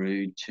somewhat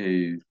rude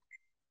to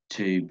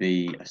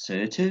be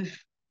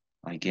assertive.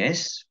 I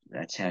guess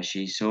that's how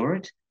she saw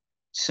it.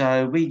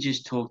 So we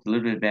just talked a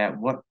little bit about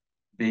what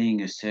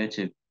being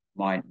assertive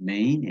might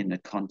mean in the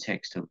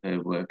context of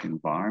her work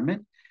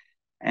environment.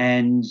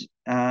 And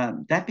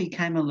that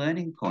became a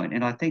learning point.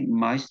 And I think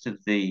most of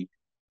the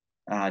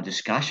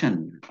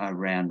discussion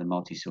around the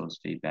multi-source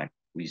feedback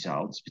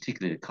results,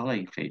 particularly the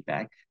colleague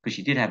feedback, because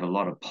she did have a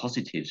lot of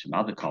positives from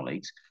other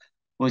colleagues,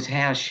 was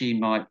how she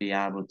might be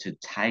able to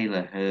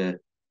tailor her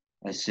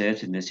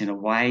assertiveness in a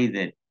way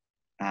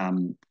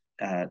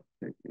that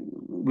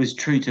was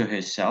true to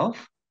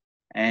herself.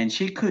 And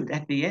she could,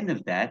 at the end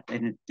of that,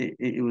 and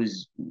it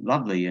was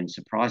lovely and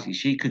surprising,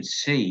 she could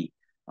see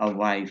a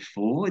way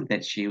forward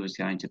that she was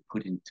going to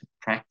put into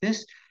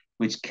practice,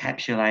 which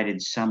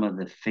capsulated some of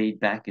the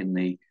feedback in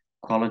the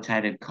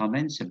qualitative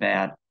comments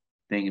about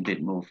being a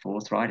bit more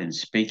forthright and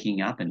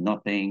speaking up and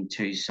not being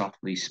too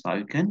softly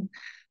spoken.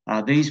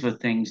 These were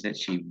things that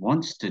she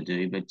wants to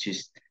do, but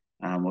just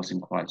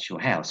wasn't quite sure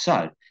how.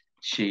 So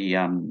she,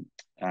 I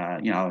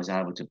was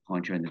able to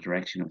point her in the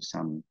direction of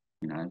some,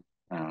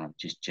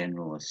 just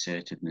general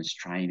assertiveness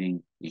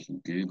training. You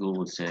can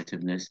Google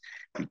assertiveness.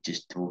 We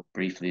just talked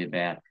briefly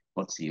about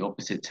what's the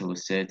opposite to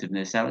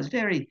assertiveness. So it was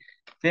very,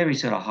 very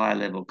sort of high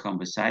level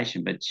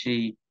conversation, but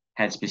she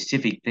had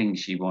specific things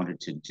she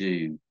wanted to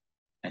do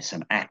as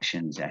some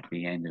actions at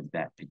the end of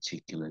that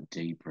particular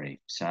debrief.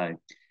 So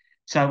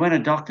when a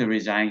doctor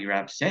is angry or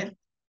upset,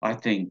 I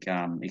think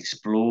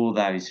explore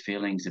those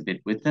feelings a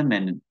bit with them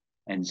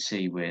and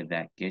see where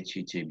that gets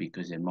you to,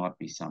 because there might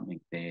be something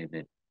there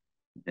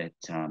that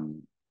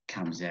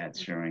comes out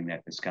during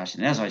that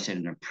discussion. As I said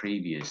in a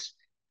previous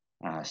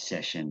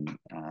session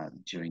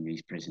during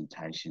these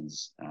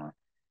presentations,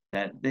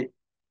 that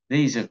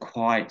these are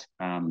quite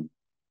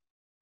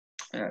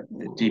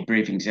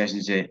debriefing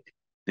sessions.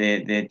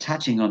 They're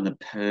touching on the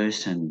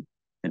person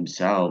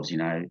themselves,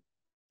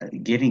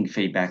 getting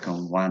feedback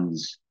on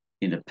one's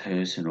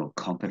interpersonal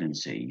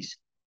competencies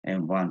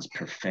and one's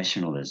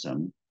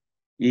professionalism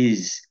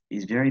is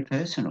very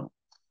personal,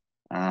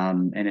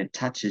 and it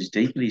touches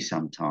deeply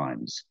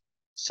sometimes.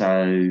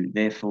 So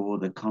therefore,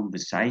 the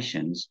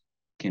conversations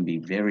can be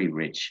very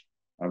rich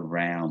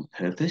around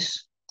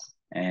purpose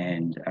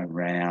and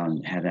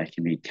around how they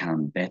can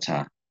become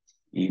better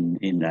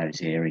in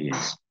those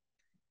areas.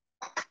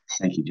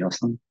 Thank you,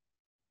 Jocelyn.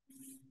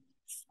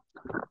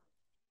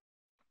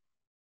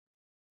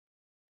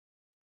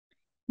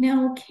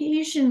 Now,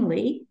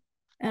 occasionally,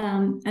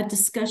 a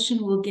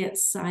discussion will get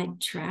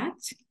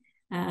sidetracked,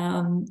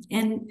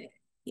 and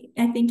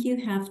I think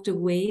you have to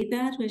weigh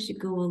that as you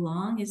go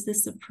along. Is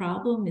this a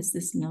problem? Is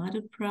this not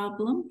a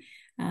problem?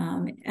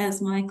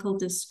 As Michael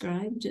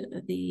described,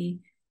 the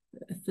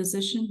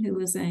physician who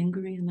was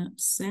angry and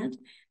upset,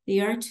 the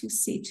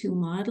R2C2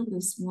 model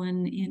is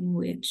one in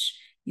which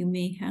you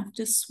may have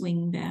to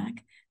swing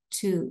back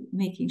to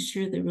making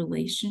sure the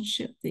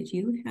relationship that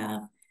you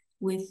have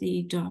with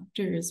the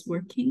doctor is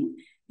working,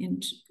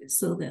 and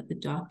so that the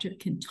doctor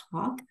can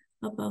talk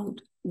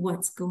about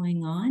what's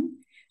going on,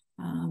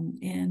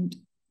 and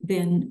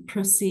then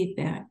proceed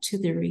back to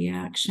the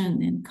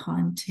reaction and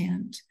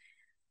content.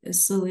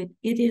 So it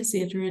is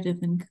iterative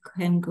and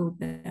can go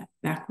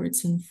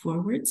backwards and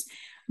forwards. I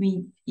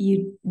mean,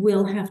 you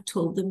will have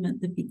told them at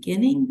the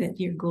beginning that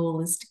your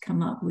goal is to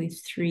come up with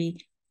 3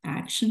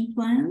 action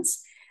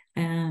plans.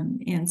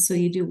 And so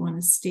you do want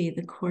to stay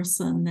the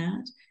course on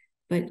that,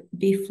 but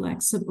be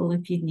flexible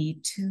if you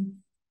need to.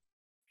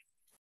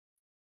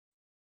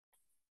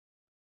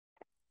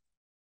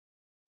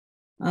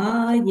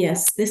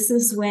 Yes, this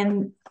is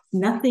when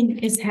nothing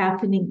is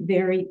happening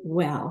very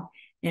well.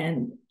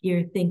 And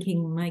you're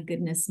thinking, my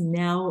goodness,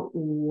 now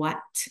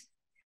what?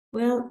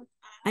 Well,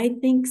 I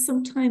think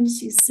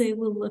sometimes you say,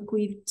 well, look,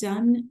 we've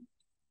done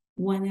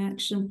 1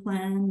 action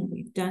plan,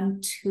 we've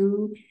done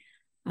 2.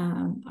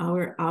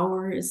 our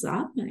hour is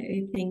up.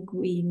 I think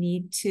we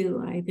need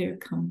to either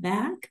come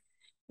back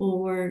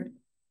or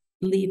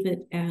leave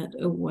it at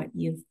what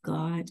you've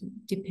got.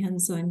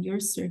 Depends on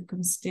your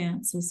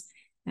circumstances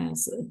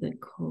as the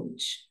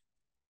coach.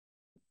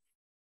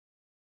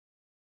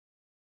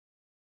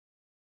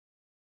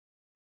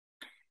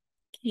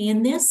 Okay,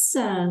 in this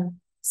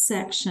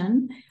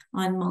section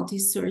on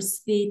multi-source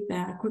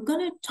feedback, we're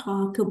going to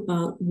talk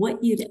about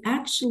what you'd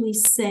actually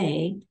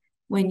say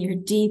when you're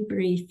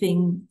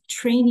debriefing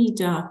trainee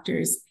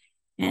doctors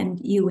and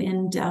you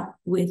end up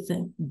with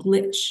a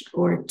glitch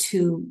or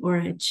two or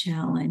a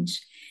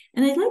challenge.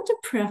 And I'd like to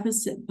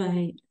preface it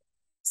by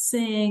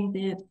saying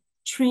that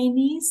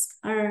trainees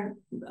are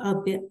a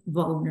bit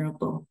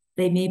vulnerable.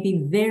 They may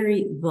be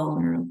very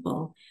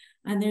vulnerable.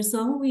 And there's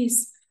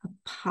always a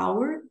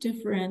power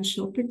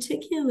differential,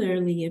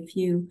 particularly if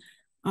you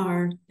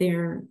are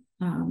their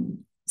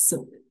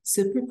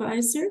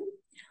supervisor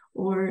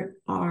or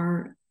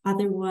are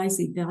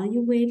otherwise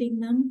evaluating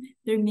them.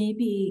 There may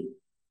be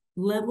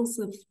levels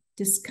of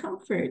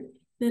discomfort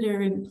that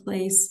are in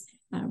place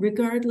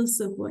regardless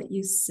of what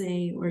you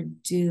say or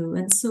do.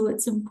 And so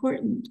it's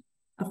important,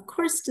 of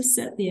course, to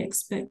set the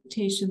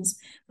expectations,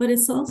 but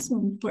it's also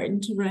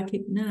important to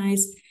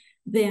recognize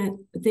that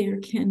there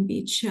can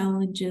be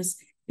challenges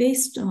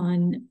based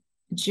on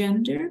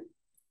gender,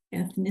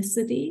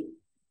 ethnicity,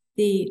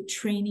 the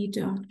trainee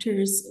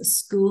doctor's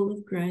school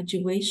of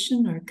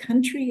graduation or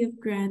country of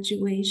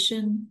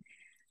graduation,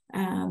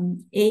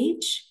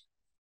 age.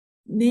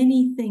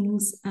 Many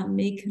things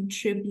may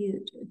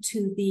contribute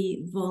to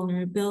the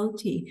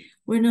vulnerability.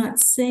 We're not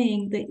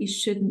saying that you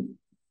shouldn't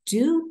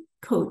do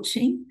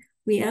coaching.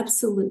 We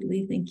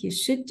absolutely think you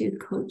should do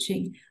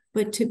coaching,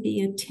 but to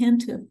be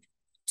attentive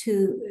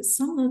to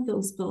some of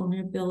those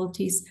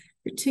vulnerabilities,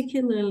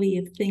 particularly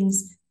if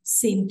things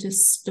seem to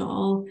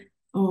stall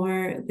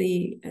or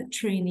the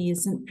trainee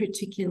isn't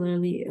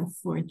particularly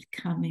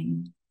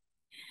forthcoming.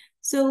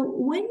 So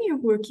when you're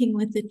working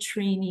with a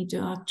trainee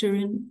doctor,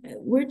 and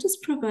we're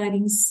just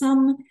providing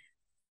some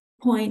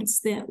points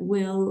that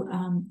will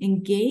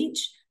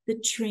engage the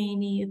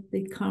trainee if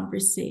the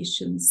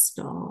conversation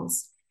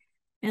stalls,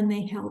 and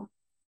they help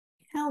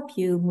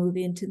you move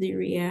into the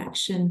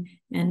reaction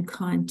and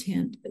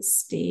content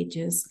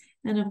stages.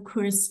 And of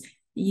course,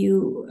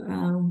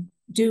 you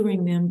do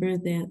remember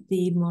that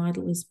the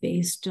model is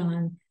based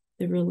on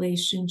the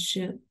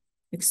relationship,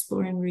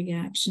 exploring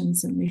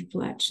reactions and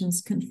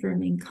reflections,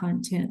 confirming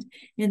content,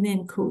 and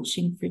then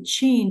coaching for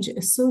change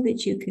so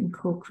that you can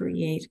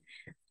co-create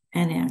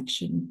an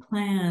action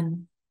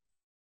plan.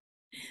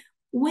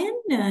 When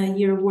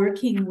you're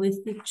working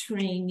with the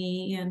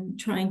trainee and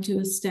trying to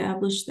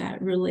establish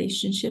that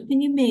relationship,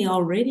 and you may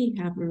already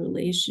have a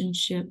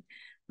relationship,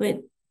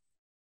 but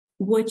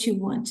what you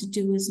want to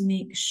do is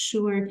make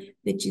sure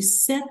that you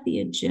set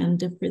the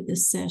agenda for the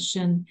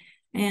session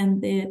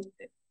and that,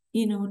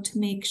 to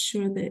make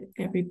sure that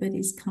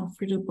everybody's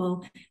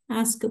comfortable,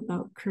 ask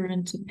about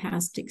current and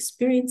past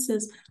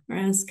experiences, or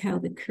ask how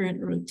the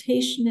current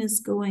rotation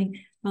is going,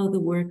 how the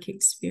work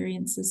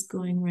experience is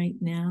going right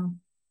now.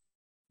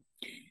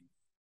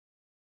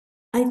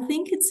 I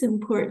think it's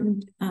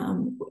important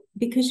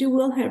because you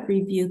will have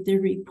reviewed the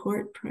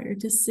report prior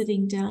to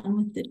sitting down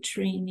with the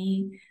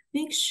trainee.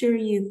 Make sure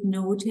you've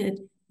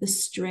noted the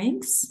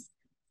strengths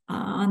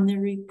on the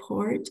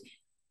report,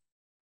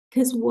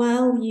 because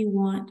while you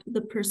want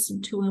the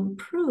person to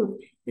improve,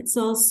 it's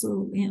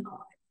also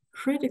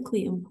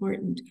critically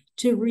important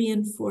to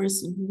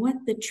reinforce what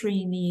the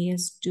trainee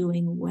is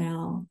doing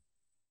well.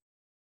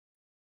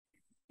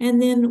 And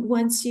then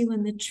once you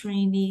and the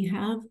trainee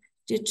have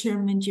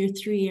determined your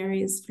 3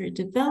 areas for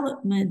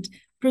development,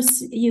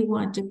 you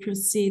want to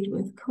proceed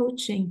with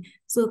coaching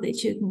so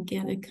that you can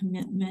get a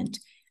commitment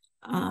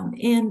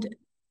and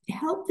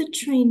help the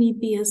trainee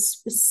be as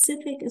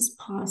specific as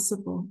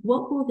possible.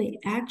 What will they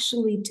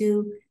actually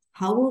do?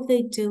 How will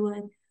they do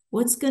it?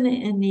 What's going to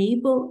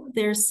enable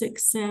their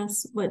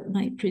success? What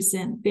might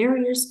present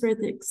barriers for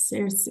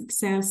their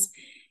success?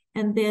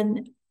 And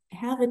then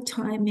have a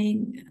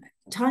timing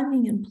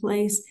in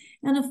place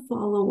and a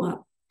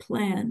follow-up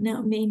plan. Now,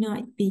 it may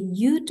not be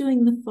you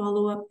doing the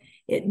follow-up.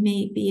 It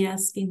may be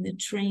asking the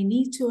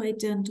trainee to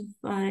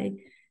identify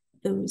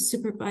the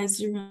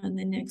supervisor on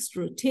the next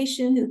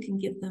rotation who can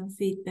give them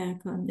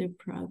feedback on their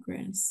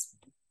progress.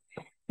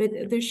 But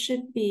there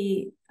should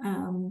be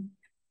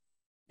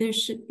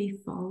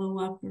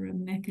follow-up or a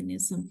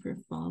mechanism for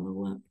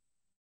follow-up.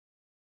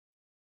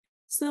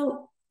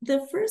 So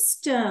the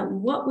first,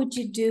 what would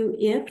you do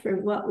if, or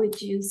what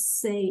would you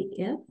say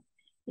if,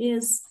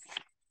 is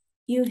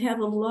you have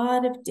a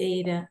lot of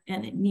data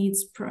and it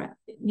needs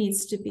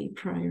to be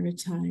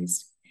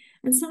prioritized.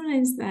 And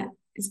sometimes that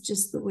is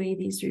just the way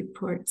these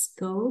reports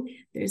go.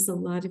 There's a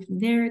lot of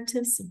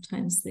narratives.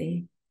 Sometimes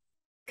they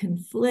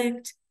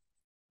conflict.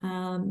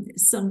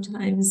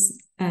 Sometimes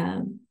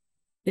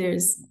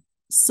there's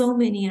so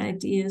many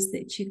ideas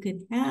that you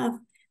could have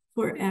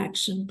for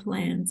action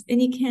plans,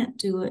 and you can't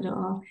do it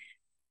all.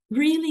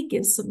 Really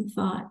give some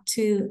thought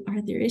to,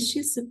 are there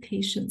issues of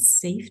patient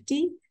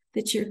safety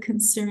that you're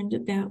concerned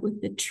about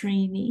with the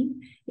trainee?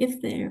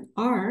 If there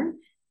are,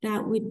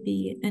 that would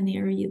be an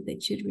area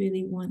that you'd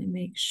really want to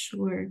make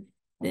sure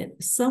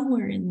that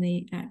somewhere in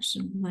the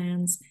action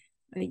plans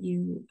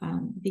you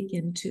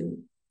begin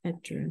to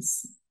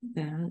address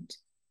that.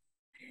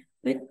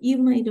 But you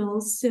might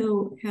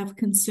also have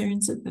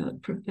concerns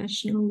about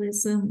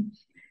professionalism,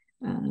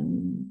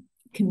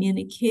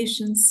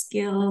 communication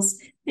skills.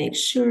 Make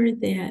sure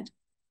that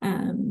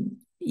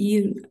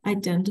you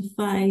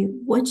identify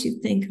what you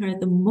think are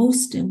the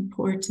most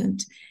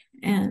important,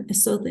 and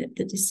so that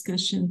the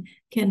discussion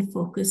can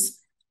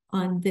focus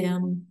on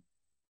them.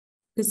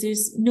 Because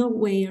there's no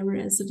way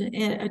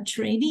a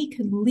trainee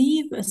can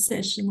leave a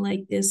session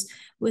like this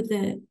with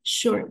a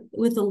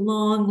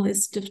long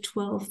list of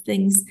 12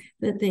 things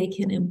that they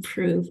can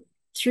improve.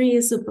 3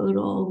 is about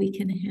all we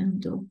can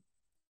handle.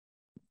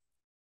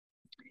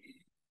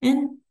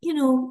 And,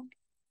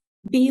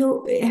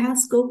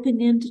 ask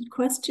open-ended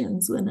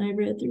questions. When I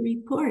read the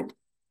report,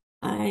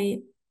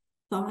 I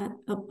thought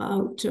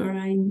about, or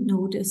I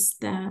noticed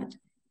that,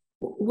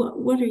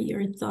 what are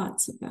your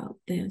thoughts about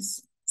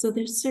this? So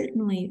there's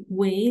certainly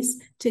ways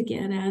to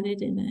get at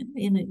it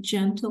in a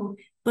gentle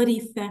but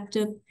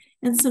effective,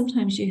 and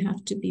sometimes you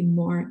have to be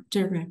more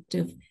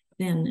directive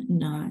than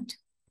not.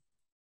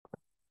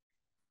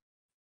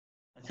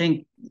 I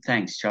think,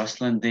 thanks,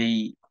 Jocelyn.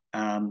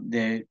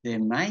 There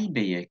may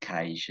be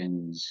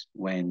occasions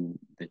when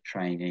the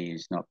trainee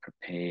is not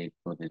prepared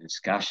for the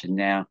discussion.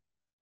 Now,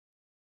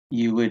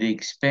 you would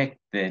expect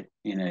that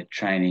in a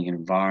training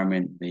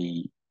environment,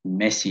 the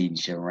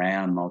message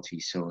around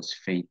multi-source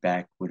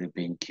feedback would have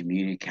been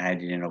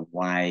communicated in a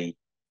way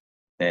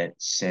that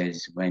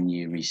says, when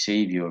you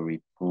receive your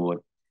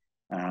report,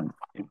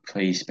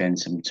 please spend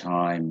some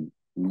time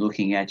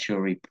looking at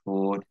your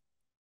report,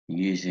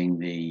 using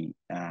the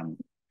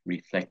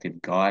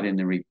reflective guide in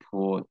the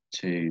report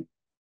to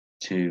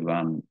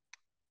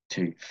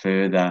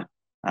further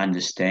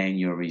understand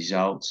your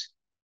results,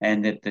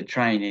 and that the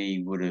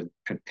trainee would have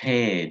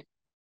prepared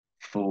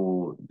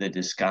for the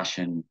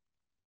discussion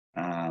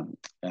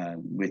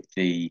with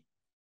the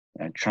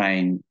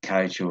trained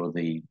coach or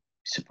the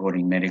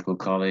supporting medical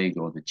colleague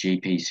or the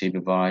GP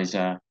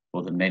supervisor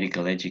or the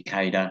medical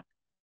educator.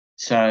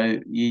 So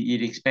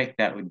you'd expect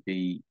that would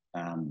be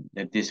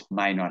that this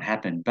may not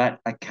happen, but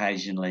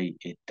occasionally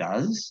it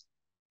does.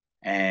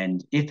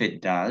 And if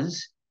it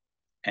does,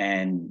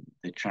 and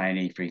the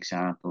trainee, for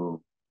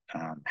example,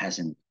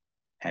 hasn't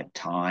had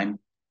time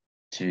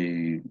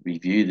to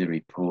review the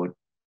report,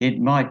 it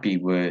might be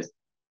worth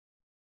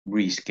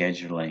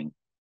rescheduling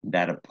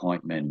that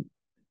appointment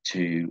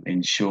to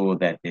ensure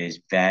that there's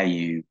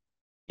value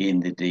in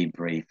the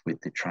debrief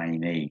with the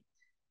trainee.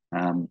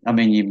 I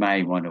mean, you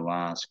may want to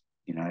ask,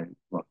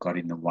 what got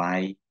in the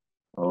way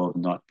of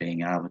not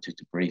being able to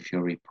debrief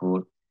your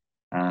report.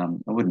 I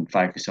wouldn't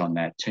focus on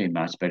that too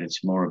much, but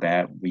it's more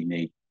about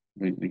we'd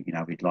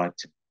like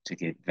to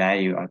get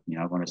value.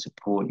 I want to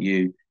support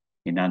you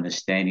in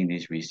understanding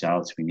these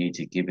results. We need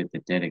to give it the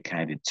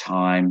dedicated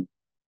time,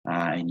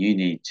 and you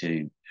need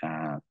to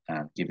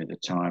give it the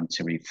time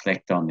to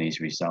reflect on these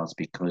results,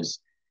 because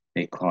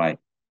they're quite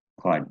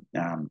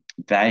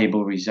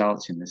valuable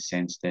results in the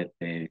sense that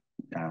they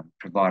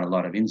provide a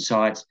lot of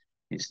insights.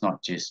 It's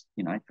not just,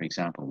 for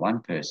example,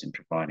 one person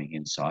providing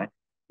insight.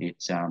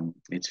 It's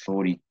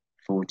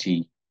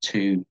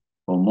 42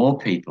 or more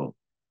people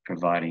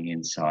providing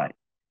insight,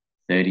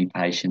 30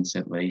 patients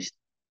at least,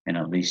 and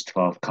at least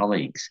 12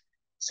 colleagues.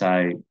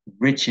 So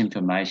rich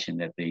information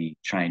that the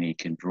trainee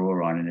can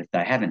draw on. And if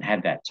they haven't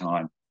had that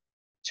time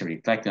to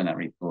reflect on that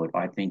report,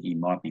 I think you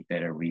might be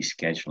better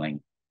rescheduling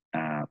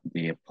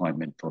the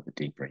appointment for the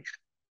debrief.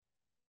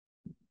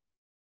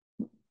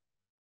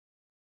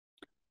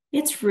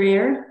 It's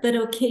rare, but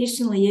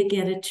occasionally you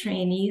get a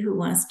trainee who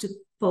wants to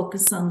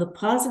focus on the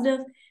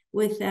positive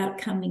without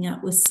coming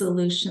up with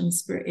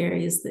solutions for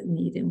areas that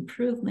need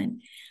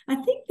improvement. I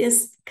think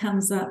this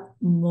comes up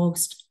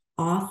most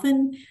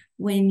often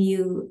when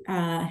you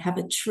have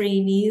a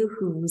trainee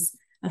who's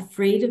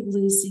afraid of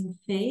losing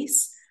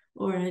face,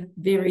 or a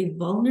very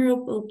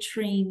vulnerable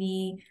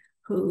trainee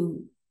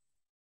who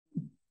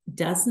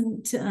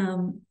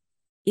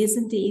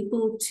isn't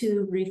able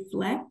to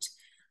reflect,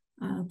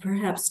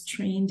 perhaps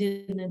trained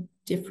in a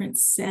different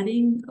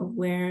setting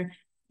where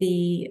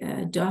the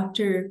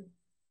doctor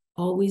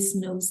always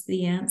knows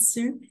the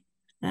answer,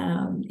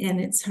 and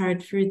it's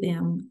hard for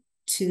them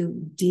to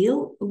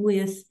deal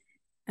with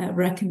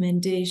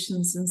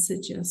recommendations and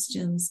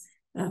suggestions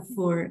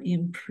for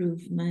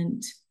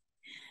improvement.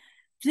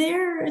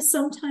 There are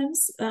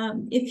sometimes,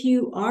 if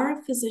you are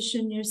a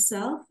physician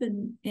yourself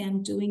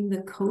and doing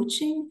the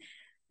coaching,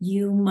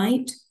 you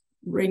might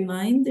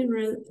remind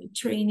the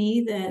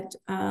trainee that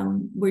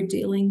we're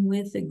dealing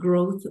with a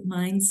growth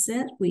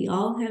mindset. We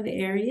all have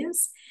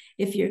areas.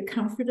 If you're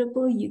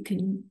comfortable, you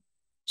can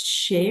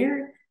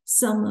share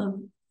some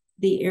of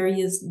the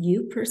areas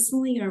you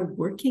personally are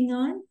working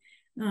on.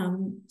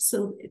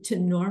 So to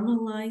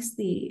normalize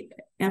the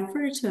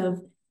effort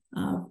of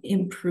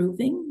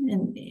improving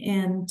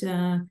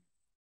and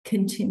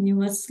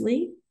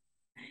continuously.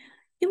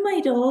 You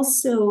might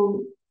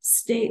also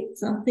state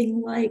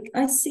something like,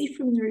 I see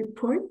from the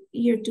report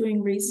you're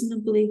doing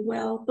reasonably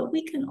well, but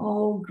we can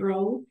all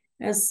grow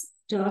as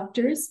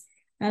doctors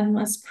and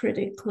must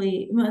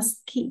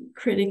keep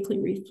critically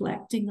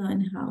reflecting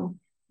on how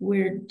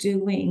we're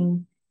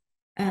doing.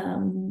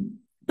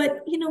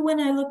 But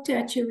when I looked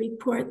at your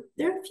report,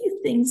 there are a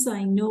few things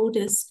I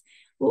noticed.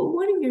 Well,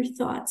 what are your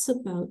thoughts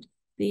about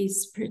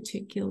these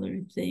particular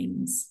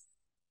things?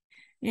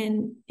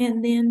 And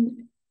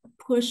then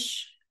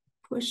push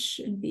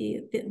and be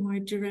a bit more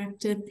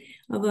directive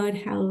about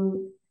how,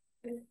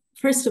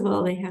 first of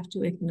all, they have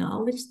to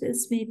acknowledge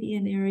this may be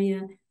an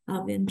area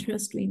of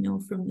interest. We know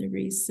from the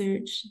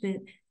research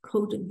that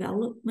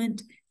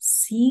co-development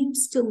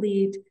seems to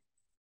lead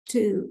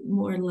to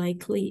more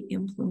likely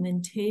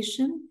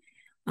implementation,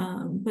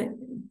 but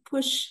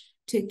push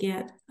to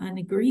get an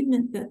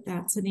agreement that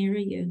that's an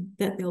area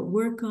that they'll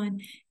work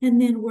on,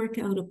 and then work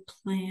out a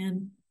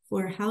plan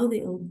for how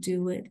they'll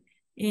do it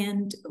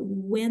and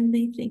when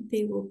they think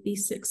they will be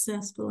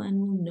successful and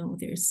will know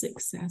they're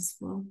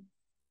successful.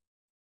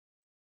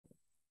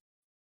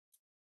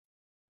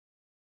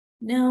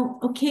 Now,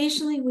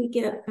 occasionally we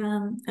get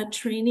a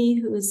trainee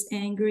who is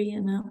angry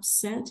and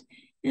upset,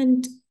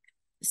 and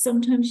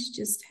sometimes you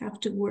just have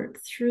to work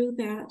through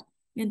that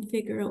and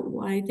figure out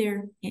why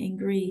they're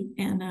angry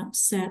and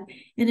upset.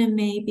 And it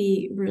may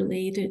be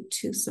related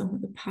to some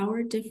of the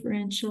power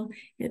differential.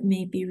 It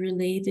may be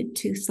related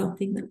to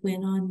something that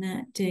went on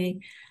that day.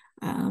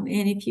 And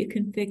if you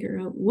can figure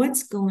out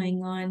what's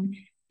going on,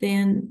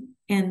 then,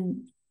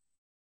 and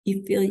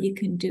you feel you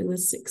can do a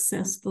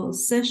successful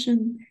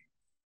session,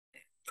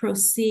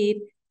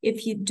 proceed.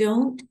 If you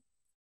don't,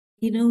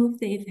 if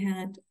they've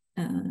had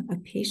a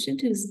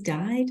patient who's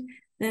died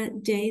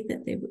that day,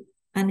 that they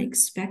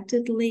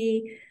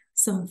unexpectedly,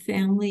 some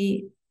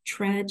family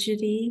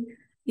tragedy,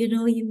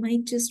 you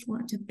might just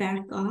want to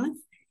back off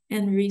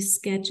and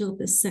reschedule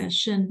the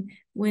session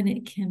when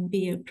it can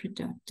be a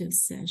productive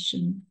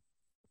session.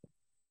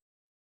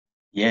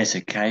 Yes,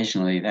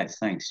 occasionally.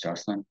 Thanks,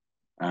 Jocelyn.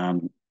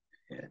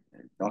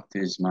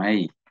 Doctors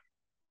may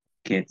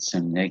get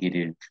some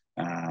negative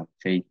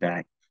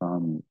feedback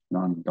from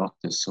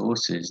non-doctor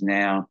sources.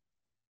 Now,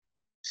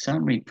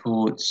 some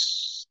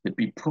reports, the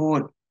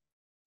report,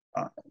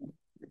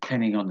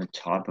 depending on the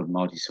type of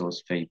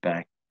multi-source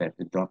feedback that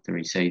the doctor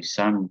receives,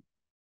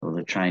 or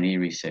the trainee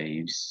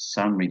receives,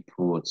 some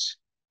reports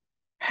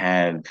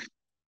have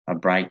a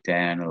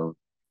breakdown of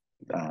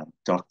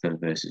doctor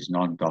versus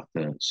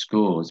non-doctor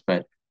scores,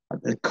 but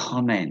the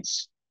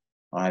comments,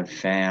 I've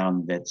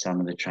found that some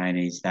of the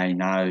trainees, may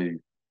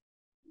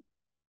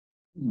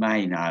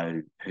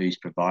know who's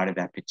provided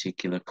that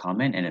particular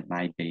comment, and it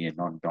may be a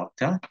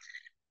non-doctor.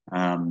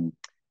 And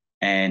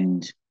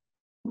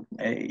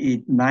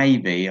it may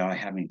be, I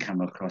haven't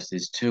come across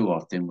this too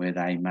often, where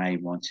they may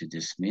want to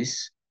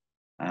dismiss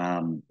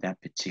that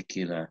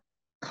particular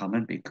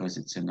comment because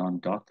it's a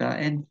non-doctor.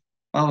 And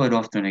I would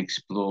often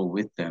explore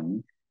with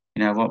them,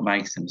 what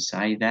makes them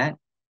say that.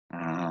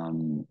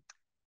 And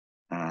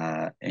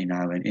in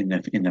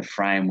the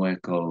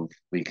framework of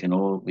we can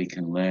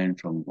learn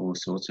from all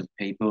sorts of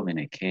people in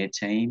a care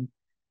team,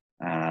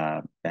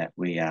 that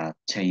we are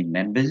team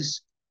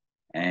members,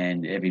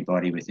 and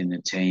everybody within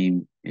the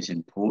team is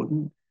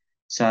important.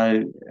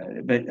 So,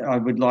 but I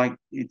would like,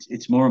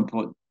 it's more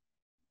important,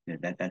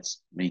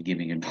 that's me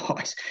giving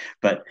advice,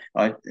 but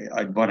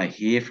I'd want to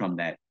hear from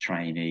that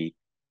trainee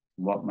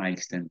what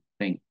makes them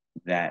think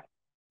that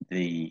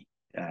the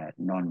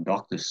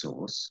non-doctor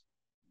source,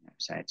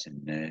 say it's a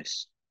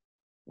nurse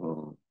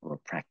or a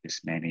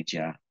practice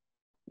manager,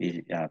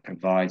 it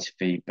provides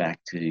feedback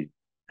to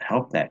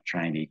help that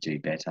trainee do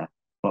better.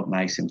 What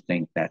makes them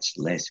think that's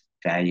less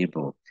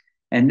valuable?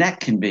 And that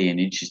can be an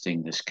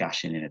interesting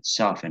discussion in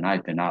itself and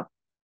open up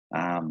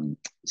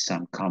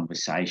some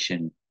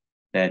conversation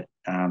that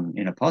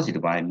in a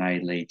positive way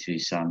may lead to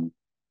some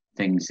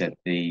things that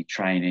the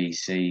trainee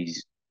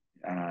sees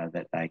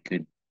that they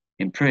could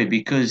improve.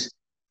 Because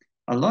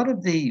a lot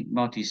of the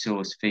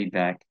multi-source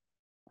feedback,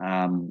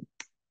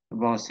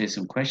 whilst there's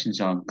some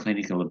questions on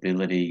clinical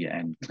ability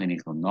and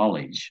clinical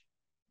knowledge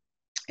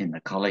in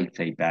the colleague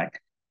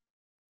feedback,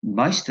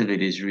 most of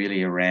it is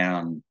really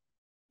around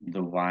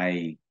the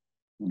way,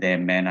 their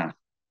manner,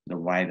 the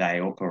way they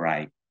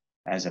operate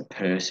as a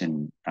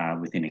person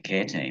within a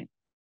care team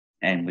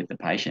and with the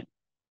patient.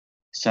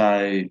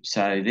 So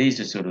these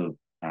are sort of,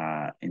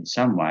 in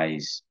some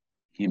ways,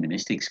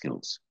 humanistic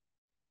skills,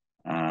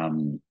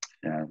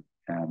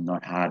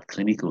 not hard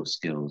clinical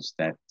skills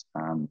that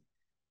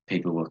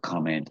people will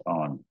comment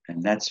on.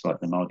 And that's what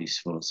the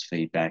multi-source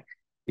feedback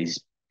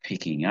is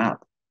picking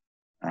up.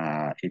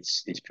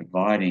 It's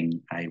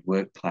providing a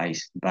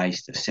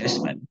workplace-based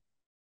assessment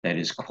that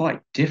is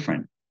quite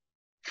different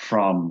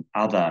from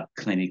other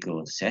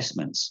clinical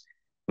assessments,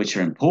 which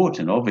are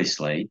important,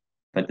 obviously,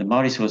 but the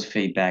multi-source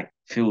feedback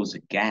fills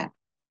a gap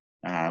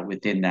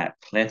within that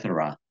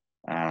plethora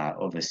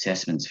of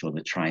assessments for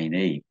the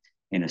trainee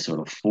in a sort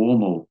of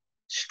formal,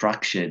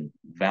 structured,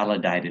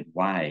 validated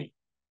way,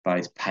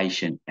 both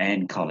patient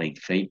and colleague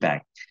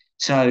feedback.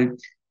 So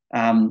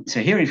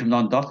hearing from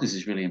non-doctors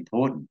is really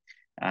important.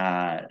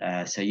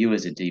 So you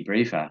as a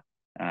debriefer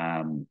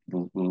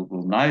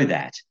will know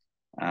that.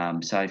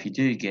 So if you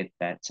do get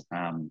that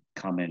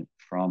comment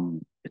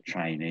from the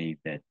trainee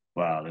that,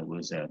 well, it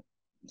was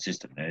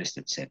just a nurse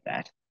that said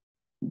that,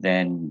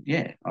 then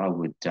yeah, I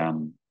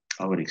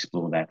would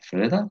explore that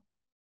further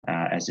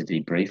as a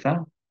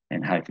debriefer,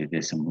 and hopefully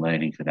there's some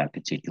learning for that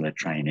particular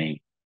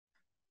trainee.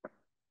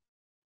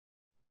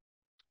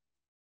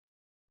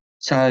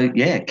 So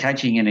yeah,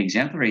 coaching an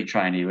exemplary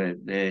trainee.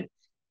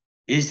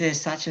 Is there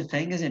such a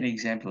thing as an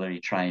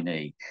exemplary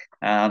trainee?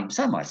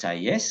 Some might say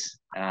yes,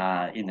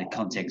 in the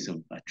context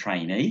of a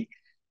trainee.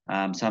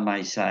 Some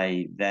may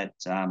say that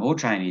all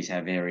trainees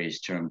have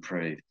areas to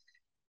improve.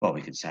 Well,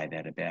 we could say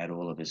that about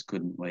all of us,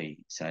 couldn't we?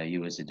 So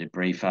you as a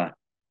debriefer,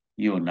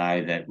 you'll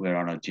know that we're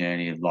on a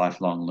journey of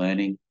lifelong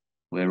learning.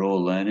 We're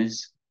all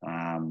learners.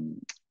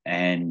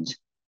 And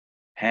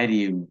how do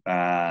you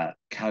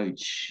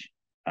coach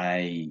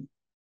a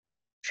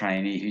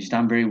trainee who's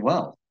done very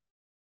well?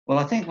 Well,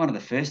 I think one of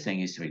the first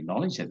things is to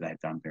acknowledge that they've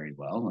done very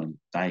well, and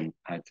they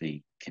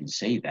hopefully can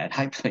see that.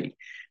 Hopefully,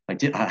 I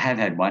have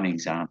had one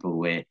example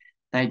where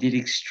they did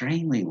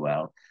extremely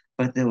well,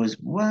 but there was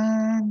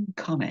one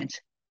comment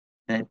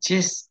that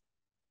just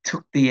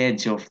took the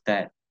edge off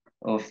that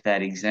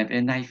exam,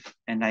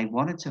 and they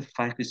wanted to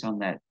focus on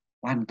that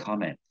one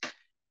comment.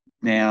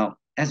 Now,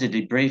 as a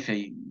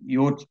debriefer,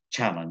 your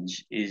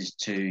challenge is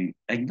to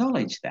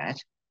acknowledge that.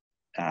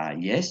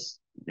 Yes,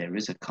 there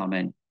is a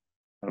comment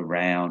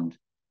around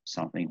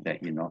something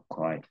that you're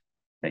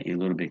a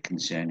little bit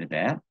concerned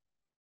about.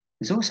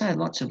 There's also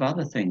lots of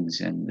other things,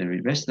 and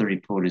the rest of the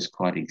report is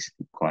quite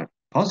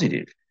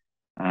positive.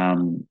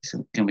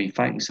 So can we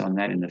focus on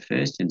that in the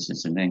first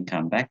instance and then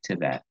come back to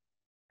that?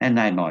 And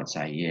they might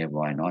say, yeah,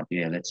 why not?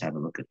 Yeah, let's have a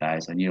look at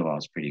those. I knew I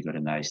was pretty good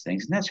in those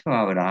things. And that's why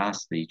I would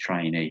ask the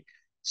trainee.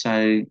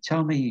 So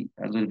tell me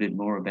a little bit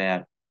more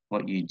about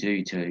what you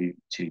do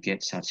to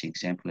get such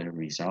exemplary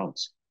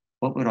results.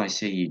 What would I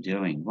see you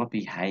doing? What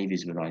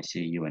behaviours would I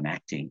see you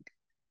enacting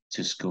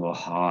to score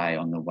high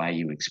on the way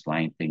you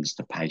explain things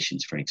to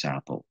patients, for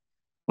example?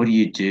 What do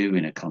you do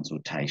in a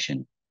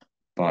consultation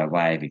by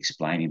way of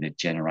explaining that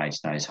generates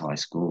those high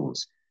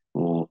scores?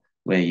 Or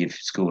where you've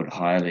scored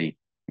highly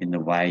in the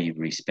way you've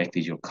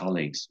respected your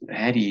colleagues?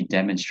 How do you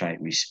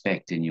demonstrate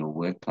respect in your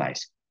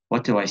workplace?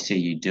 What do I see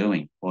you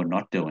doing or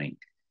not doing?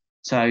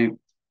 So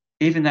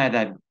even though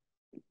they've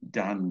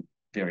done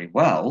very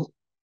well,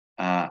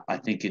 I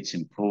think it's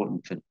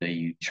important for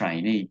the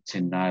trainee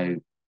to know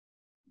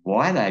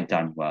why they've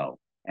done well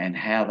and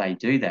how they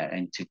do that,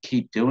 and to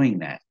keep doing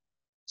that.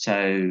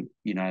 So,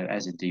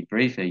 as a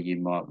debriefer, you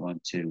might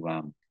want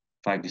to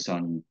focus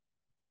on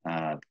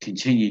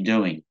continue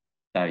doing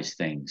those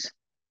things.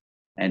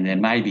 And there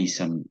may be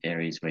some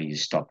areas where you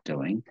stop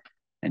doing,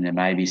 and there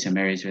may be some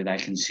areas where they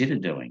consider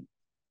doing.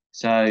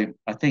 So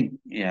I think,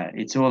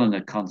 it's all in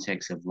the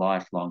context of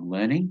lifelong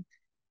learning.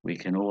 We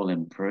can all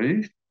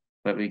improve,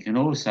 but we can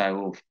also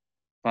all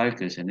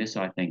focus, and this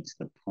I think is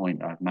the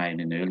point I've made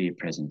in earlier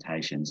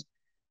presentations.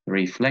 The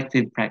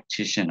reflective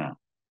practitioner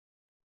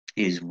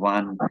is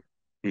one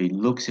who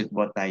looks at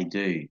what they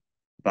do,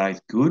 both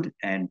good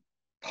and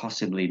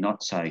possibly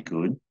not so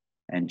good,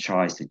 and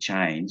tries to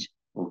change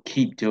or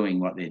keep doing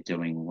what they're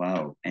doing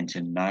well, and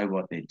to know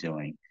what they're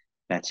doing.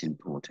 That's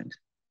important.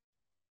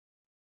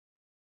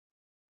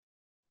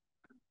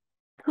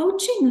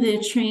 Coaching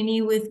the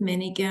trainee with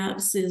many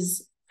gaps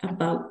is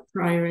about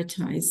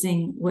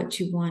prioritizing what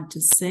you want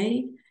to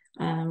say,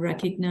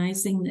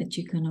 recognizing that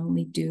you can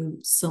only do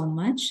so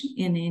much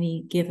in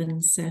any given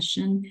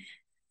session,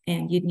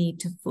 and you need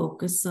to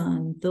focus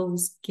on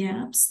those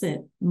gaps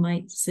that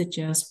might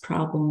suggest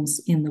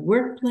problems in the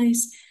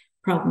workplace,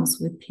 problems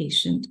with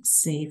patient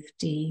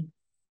safety.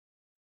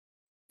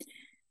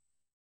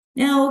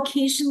 Now,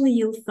 occasionally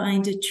you'll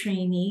find a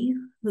trainee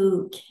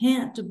who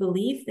can't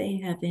believe they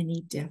have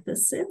any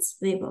deficits.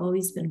 They've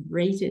always been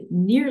rated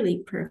nearly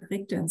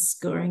perfect on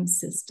scoring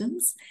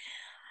systems.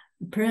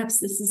 Perhaps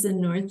this is a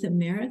North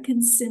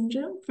American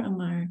syndrome from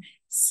our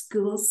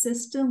school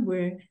system,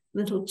 where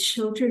little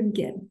children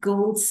get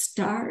gold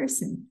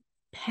stars and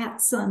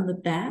pats on the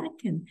back,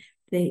 and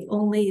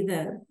only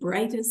the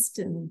brightest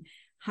and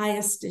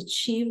highest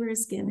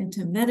achievers get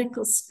into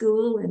medical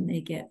school, and they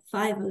get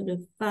 5 out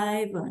of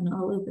 5 on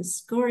all of the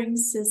scoring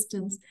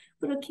systems.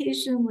 But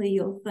occasionally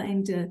you'll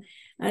find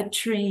a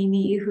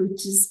trainee who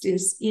just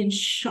is in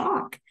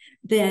shock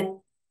that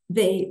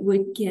they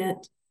would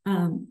get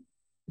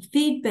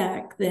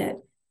feedback that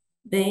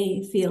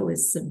they feel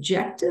is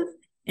subjective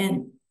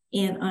and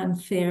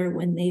unfair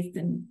when they've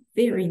been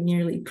very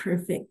nearly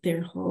perfect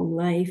their whole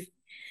life.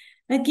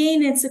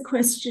 Again, it's a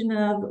question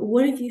of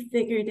what have you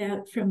figured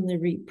out from the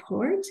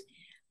report?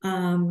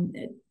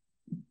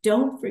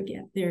 Don't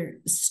forget their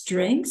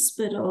strengths,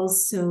 but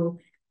also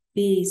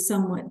be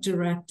somewhat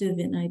directive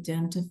in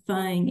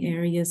identifying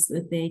areas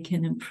that they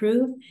can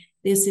improve.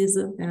 This is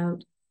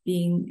about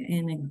being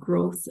in a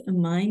growth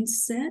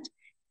mindset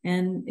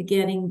and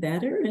getting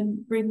better,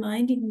 and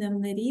reminding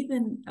them that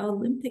even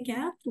Olympic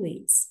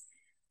athletes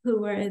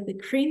who are the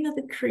cream of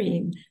the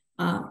cream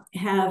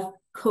have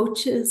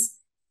coaches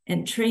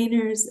and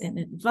trainers and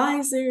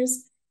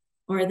advisors,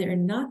 or they're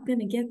not going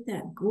to get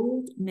that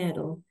gold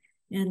medal.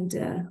 And,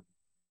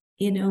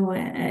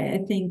 I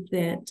think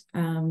that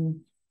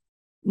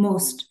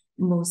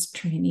most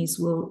trainees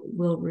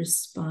will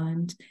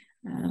respond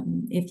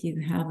if you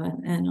have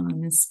an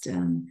honest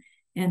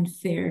and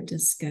fair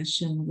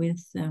discussion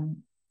with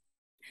them.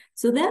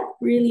 So that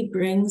really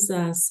brings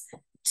us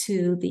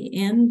to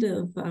the end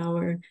of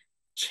our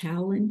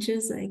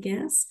challenges, I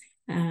guess,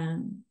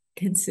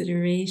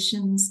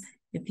 considerations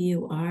if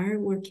you are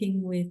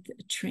working with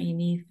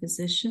trainee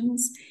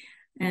physicians,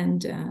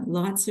 and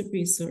lots of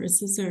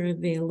resources are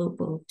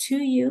available to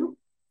you.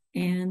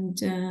 And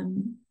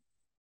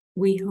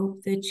we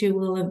hope that you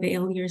will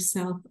avail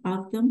yourself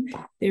of them.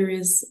 There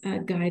is a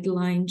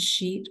guideline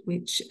sheet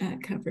which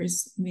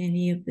covers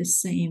many of the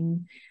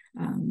same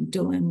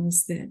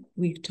dilemmas that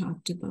we've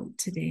talked about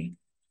today.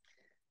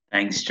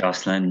 Thanks,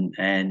 Jocelyn,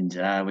 and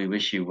we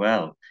wish you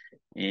well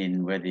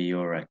in whether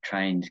you're a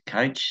trained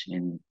coach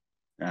in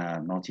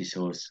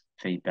multi-source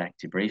feedback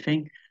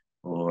debriefing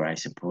or a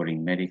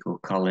supporting medical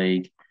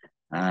colleague,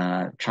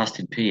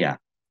 trusted peer.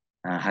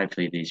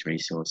 Hopefully these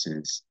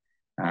resources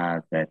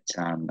that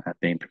have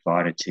been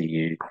provided to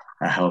you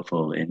are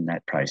helpful in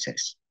that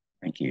process.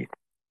 Thank you.